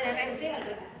 இதில் நிறைய விஷயங்கள்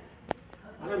இருக்கு.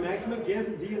 ஆனால் மேக்ஸிமம் கேஸ்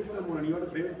ஜிஹெச்சுக்கு நம்ம நீயோட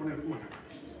ப்ரைவேட் பண்ண எடுக்க மாட்டாங்க.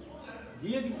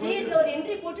 ஜிஹெச்ல ஒரு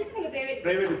என்ட்ரி போட்டுட்டு நீங்கள்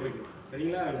ப்ரைவேட் போய்க்கலாம்.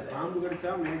 சரிங்களா? பாம்பு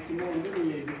கடிச்சா மேக்ஸிமம் வந்து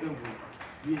நீங்கள் இதுக்கு தான் போகணும்,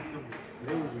 ஜிஹெச் தான்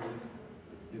போகணும்.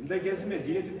 எந்த கேஸுமே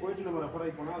ஜிஹெச்சுக்கு போயிட்டு நம்ம ரெஃபர்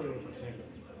ஆகி போனால் அது ஒரு பிரச்சனை இல்லை.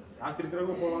 காசு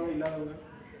இருக்கிறவங்க போவாங்க, இல்லாதவங்க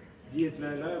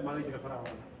ஜிஹெச்சில் இல்லை மதுரைக்கு ரெஃபர்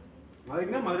ஆவாங்க.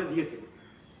 மதுரைக்குன்னா மதுரை ஜிஹெச்சுக்கு.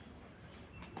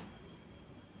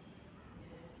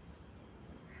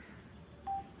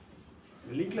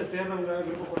 லிங்க்ல சேர்றவங்க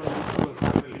விருப்பப்படுறவங்க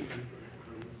சார் லிங்க் அனுப்பிடுங்க.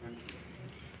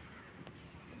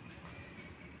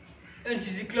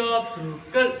 NCC Club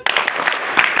Circle.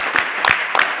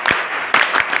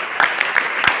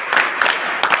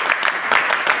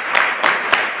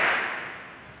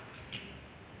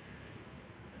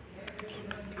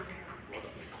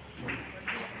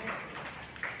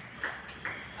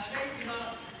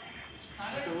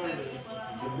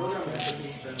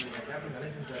 Captain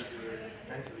Ganesan சாருக்கு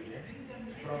தேங்க்ஸ் சொல்லிக்கிறேன்.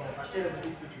 அப்புறம் ஃபஸ்ட் எய்டை பற்றி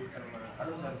ஸ்பீச் கொடுத்தேன் நம்ம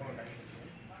அருண் சாருக்கும் தேங்க்ஸ்.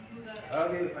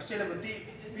 அதாவது ஃபஸ்ட் எய்டை பற்றி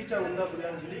ஸ்பீச்சாக உண்டா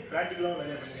புரியாதுன்னு சொல்லி ப்ராக்டிக்கலாகவும்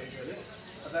நிறையா பண்ணி காமிச்சார்.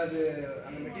 அதாவது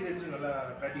அந்த மெட்டீரியல்ஸும் நல்லா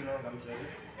ப்ராக்டிக்கலாகவும் காமிச்சார்.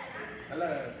 நல்லா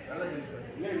செஞ்சுருப்பாரு.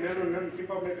 இல்லை இன்னொரு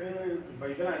டிப் ஆப்ரேட்டர் இப்போ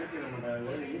இதெல்லாம் இருக்குது. நம்ம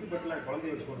இது பட்டில்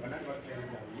குழந்தைய வச்சுக்கோங்க, கண்ணாடி பக்கத்தில்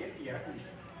இருக்குது. அது ஏற்றி இறக்குது,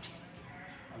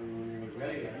 அது உங்களுக்கு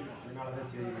வேலைகள் அதனால தான்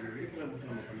சரி நம்ம இருக்கிறத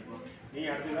மட்டும் நம்ம பண்ணிக்கலாம்.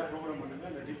 நீங்கள் அடுத்து ஏதாவது ப்ரோக்ராம் பண்ணுங்க,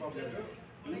 அந்த டிப் ஆப்ரேட்டர்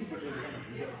இந்தி பட்டியல்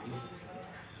நம்ம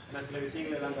ஏன்னா சில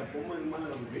விஷயங்கள் எல்லாம் அந்த பொம்மை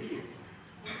மாதிரி நம்ம வெளியே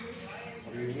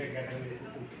அப்படி என்ன கேட்டாங்க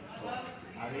கொடுத்து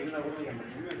அது இருந்தால் கூட அந்த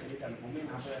பொம்மையை சொல்லிட்டு அந்த பொம்மையை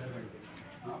 40,000 கிடைக்கும்.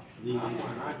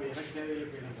 ஆமாம், நான் இப்போ எனக்கு தேவையில்லை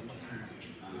போய் எனக்கு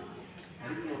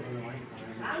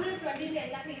ஆம்புலன்ஸ் வண்டியில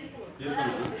எல்லாமே இருக்கும்.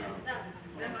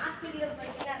 நம்ம ஹாஸ்பிட்டல்ல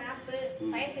படிக்கிற ரேம்ப்,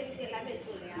 ஃபயர் சர்வீஸ் எல்லாமே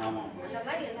இருக்கும் இல்லையா? அந்த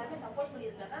மாதிரி எல்லாமே சப்போர்ட்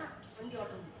பண்ணியிருந்தா தான் வண்டி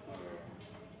ஓட்ட முடியும்.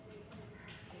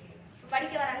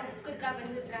 படிக்க வராங்க, புக் இருக்கா,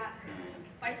 பெண் இருக்கா,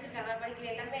 படிச்சிருக்காங்க, படிக்கிற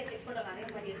எல்லாமே செக் பண்ணுறாங்க. அதே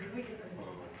மாதிரி இருக்கு.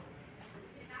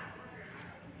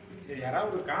 சரி,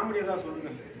 யாராவது ஒரு காமெடி ஏதாவது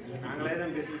சொல்லுங்க. நாங்களே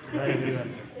தான் பேசிக்கிட்டு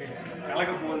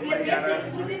கலக்க போகுது.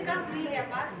 புரியுதுக்கா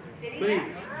புரியலையாப்பா தெரியும்.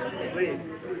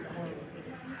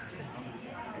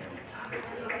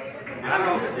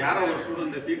 யாரோ ஒரு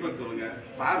ஸ்டூடெண்ட் ஃபீட்பேக் சொல்லுங்க.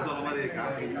 சார் சொன்ன மாதிரி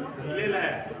இல்லை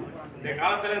இந்த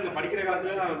காலத்தில் இந்த படிக்கிற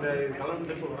காலத்தில் நான் இந்த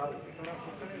கலந்து வராது.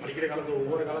 படிக்கிற காலத்தில்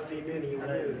ஒவ்வொரு காலத்தையுமே நீங்கள்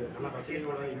வந்து நல்லா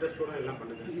ரசிகங்களோட இன்ட்ரெஸ்டோட எல்லாம்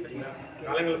பண்ணுங்க. சரிங்களா?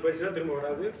 காலங்கள் போயிடுச்சுன்னா திரும்ப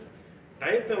வராது.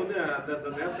 டயத்தை வந்து அந்த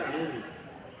நேரத்தை அணுகுங்க.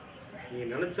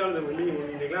 நீங்கள் நினச்சாலும் இந்த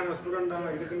இன்றைக்கெலாம் நான்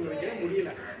ஸ்டூடெண்ட்டாக இருக்குன்னு நினைக்க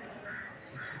முடியல.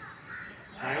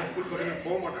 நான் ஸ்கூல் பக்கம்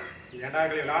போக மாட்டேன். ஏன்டா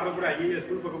விளாடுற கூட ஐயோ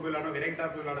ஸ்கூல் பக்கம் போய் விளாடும், விரைக்டாக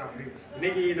போய் விளாடும் அப்படின்னு.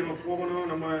 இன்னைக்கு நம்ம போகணும்,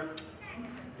 நம்ம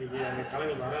இன்னைக்கு அந்த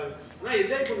காலங்கள் வராது. ஆனால்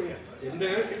என்ஜாய் பண்ணுங்க, எந்த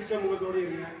நேரம் சிரித்த முகத்தோடு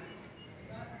இருங்க.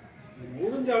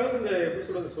 முடிஞ்ச அளவுக்கு இந்த எப்படி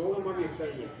சொல்கிறது சோகமாக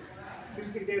இருக்காது.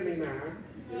 சிரிச்சுக்கிட்டே இருந்தீங்கன்னா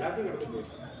எல்லாத்தையும் நடந்து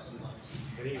போயிடும்.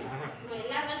 சரிங்களா?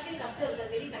 எல்லா வாழ்க்கையும் கஷ்டம்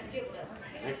இருக்காது, வெளியே கட்டிக்கவே கூடாது.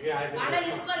 ஆனால்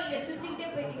இருக்கோ இல்லை சிரிச்சுக்கிட்டே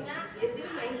போயிட்டீங்கன்னா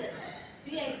எதுவுமே மைண்டில் இருக்கும்.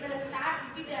 ஃப்ரீயாக இருக்கிற சார்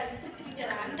திட்டாரு, இப்படி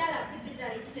திட்டாரு, அண்டாள் அப்படி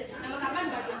திட்டாரு, இப்படி நம்ம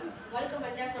கமெண்ட் பண்ணலாம். வழுக்க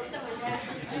மண்டை, சொட்ட மண்டை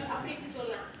அப்படி இப்படி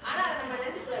சொல்லலாம். ஆனால் அதை நம்ம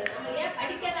நினைச்சுக்கூடாது. நம்ம ஏன்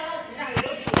படிக்கிறதால திட்டாங்க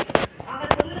யோசிக்கணும்.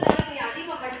 அவர் சொல்லுறதால நீ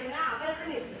அதிகமாக படிச்சீங்கன்னா அவருக்கு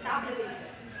நீ சாப்பிட முடியும்.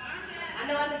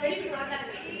 அந்த பெனிஃபிட் வளர்த்தாங்க.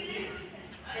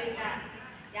 சரிங்களா?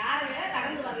 யாரை விட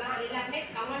கடந்து வரலாம், எல்லாமே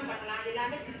கமெண்ட் பண்ணலாம்,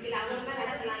 எல்லாமே சிரிக்கலாம், அவங்க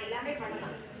நடக்கலாம், எல்லாமே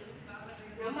பண்ணலாம்.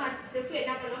 நம்ம அடுத்த ஸ்டெப்பு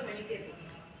என்ன பண்ணுவோம் பண்ணிட்டே இருக்கோம்.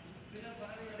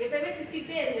 எப்பவுமே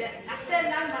சிரிச்சுக்கிட்டே இருங்க. கஷ்டம்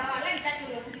இருந்தாலும் பரவாயில்ல,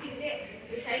 இதாச்சும் சிரிச்சுக்கிட்டே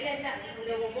சைலண்டா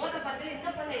இந்த முகத்தை பார்த்து எந்த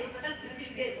பண்ண எது பார்த்தாலும்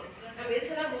சிரிச்சுக்கிட்டே இருக்கும். நம்ம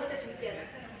எதுனா முகத்தை சுற்றியாது.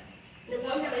 இந்த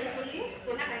முகத்தை வெளியே சொல்லி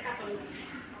சொன்னா கரெக்டாக பண்ணணும்.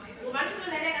 உங்க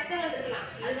மனசுக்குள்ள நிறைய கஷ்டங்கள் இருக்கலாம்,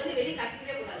 அது வந்து வெளியே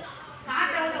காட்டிக்கவே கூடாது.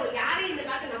 காட்டவங்க யாரையும் இந்த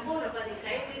காலத்தை நம்பவும் நம்பாதீங்க.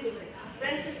 தயவு செய்து சொல்றேன்.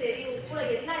 ஃப்ரெண்ட்ஸும் சரி கூட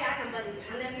எல்லாம் யாரும் நம்பாதீங்க.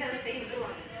 அந்த இடத்துல வந்து கை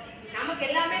விட்டுருவாங்க. நமக்கு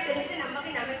எல்லாமே தெரிஞ்சு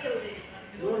நமக்கே உதவி.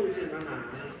 இன்னொரு விஷயம் என்னன்னா,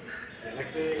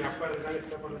 எனக்கு எங்கள் அப்பா இருந்தாங்க,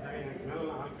 சித்தப்பா இருந்தாங்க, எனக்கு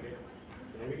மேலாம் ஆள் கிடையாது.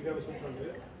 என் வீட்டுக்கார சூப்பர் வந்து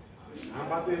நான்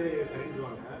பார்த்து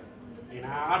சரிஞ்சுவாங்க.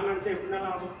 நான் ஆள் நினச்சா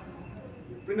எப்படினாலும் ஆகும்.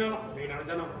 எப்படினாலும் நீ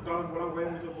நினச்சா நான் குற்றாலம் போகலாம்,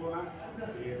 கோயம்புத்தூர் போகலாம்,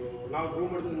 ஒரு நாள்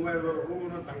ரூம் எடுத்து 3000 ரூபா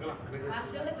ரூம் தங்கலாம்.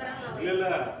 எனக்கு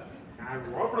இல்லை நான்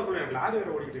ஓப்பனாக சொல்லுவேன், எனக்கு லாரி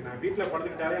வேறு ஓடிக்கிட்டு நான் வீட்டில்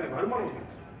படுத்துக்கிட்டாலே எனக்கு வருமானம் இல்லை.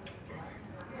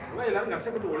 அதெல்லாம் எல்லாரும்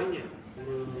கஷ்டப்பட்டு ஒழுங்க.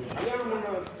 ஒரு கல்யாணம்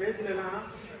பண்ணுற ஸ்டேஜ்லாம்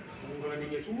உங்களை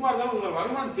நீங்கள் சும்மா இருந்தாலும் உங்களை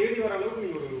வருமானம் தேடி வர அளவுக்கு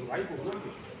நீங்கள் ஒரு வாய்ப்பு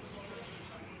உருவாக்கி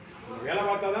வேலை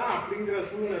பார்த்தா தான் அப்படிங்கிற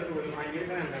சூழ்நிலை இருக்கு. நான் இங்கே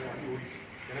இருக்கேன், எனக்கு வண்டி ஓடிச்சு,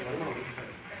 எனக்கு வருமானம்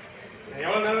ஓடிட்டாரு. நான்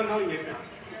எவ்வளோ நேரம் இருந்தாலும் இங்கே இருக்கேன்.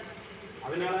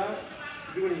 அதனால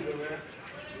இது பண்ணிக்கோங்க.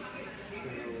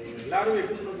 எல்லாரும்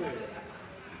எப்படி சொல்றது,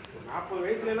 ஒரு 40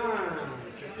 வயசுலலாம்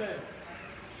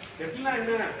செட்டில்னா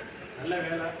என்ன, நல்ல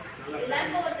வேலை, நல்ல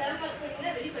எல்லாருக்கும் ஒரு திறமை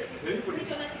இருக்குன்னு வெளிப்படுத்தி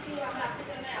சொன்னா திட்டுவாங்க, அப்படி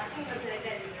சொன்னா அசிங்கப்படுத்த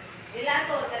இருக்காது.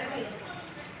 எல்லாருக்கும் ஒரு திறமை இருக்கும்.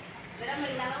 திறமை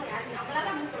இல்லாதவங்க யாரும் நம்மளால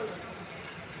தான் மூவ் பண்ணணும்.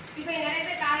 இப்போ நிறைய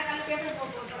பேர் காலை பேப்பர்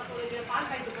போட்டு பால்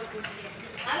பாக்கெட் போட்டு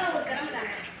அதெல்லாம் ஒரு திறமை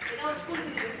தானே. ஏதோ ஒரு ஸ்கூல்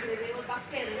ஃபீஸ் எடுக்கிறது, ஒரு பஸ்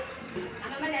பேரு,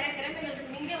 அந்த மாதிரி நிறைய திறமைகள்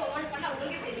இருக்குது. நீங்களே ஒவ்வொன்று பண்ணால்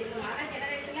உங்களுக்கே தெரியும். வர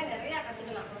ஜெனரேஷன்ல நிறையா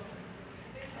கற்றுக்கலாம்.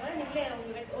 அதாவது நீங்களே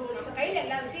உங்களுக்கு நம்ம கையில்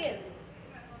எல்லா விஷயம் இருக்குது.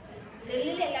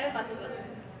 செல்லில் எல்லாமே பார்த்துக்கலாம்.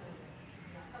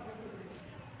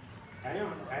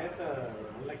 டயத்தை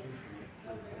நல்லா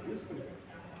யூஸ் பண்ணிக்கலாம்.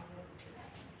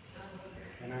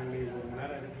 ஏன்னா இன்னைக்கு 1 மணி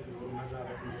நேரம் எடுத்து 1 மணி நேரம்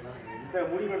அதை செஞ்சலாம். எந்த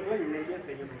முடிவெடுத்தாலும் இன்றைக்கே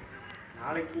செய்யணும்,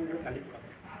 நாளைக்குங்கிறது தள்ளிப்படாது.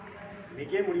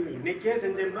 இன்றைக்கே முடிவு, இன்றைக்கே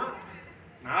செஞ்சோம்னா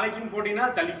நாளைக்குன்னு போட்டிங்கன்னா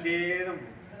தள்ளிக்கிட்டே தான்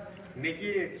போகும். இன்றைக்கி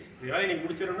இந்த வேலையை நீங்கள்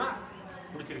முடிச்சிடணும்னா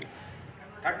முடிச்சிருங்க.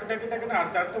 டக்குன்னு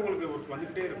அடுத்த உங்களுக்கு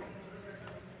வந்துக்கிட்டே இருக்கும்.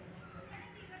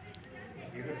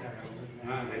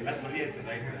 எல்லாம் சொல்லியாச்சு.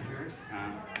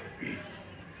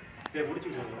 சரி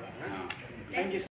முடிச்சுக்கோங்க. தேங்க்யூ.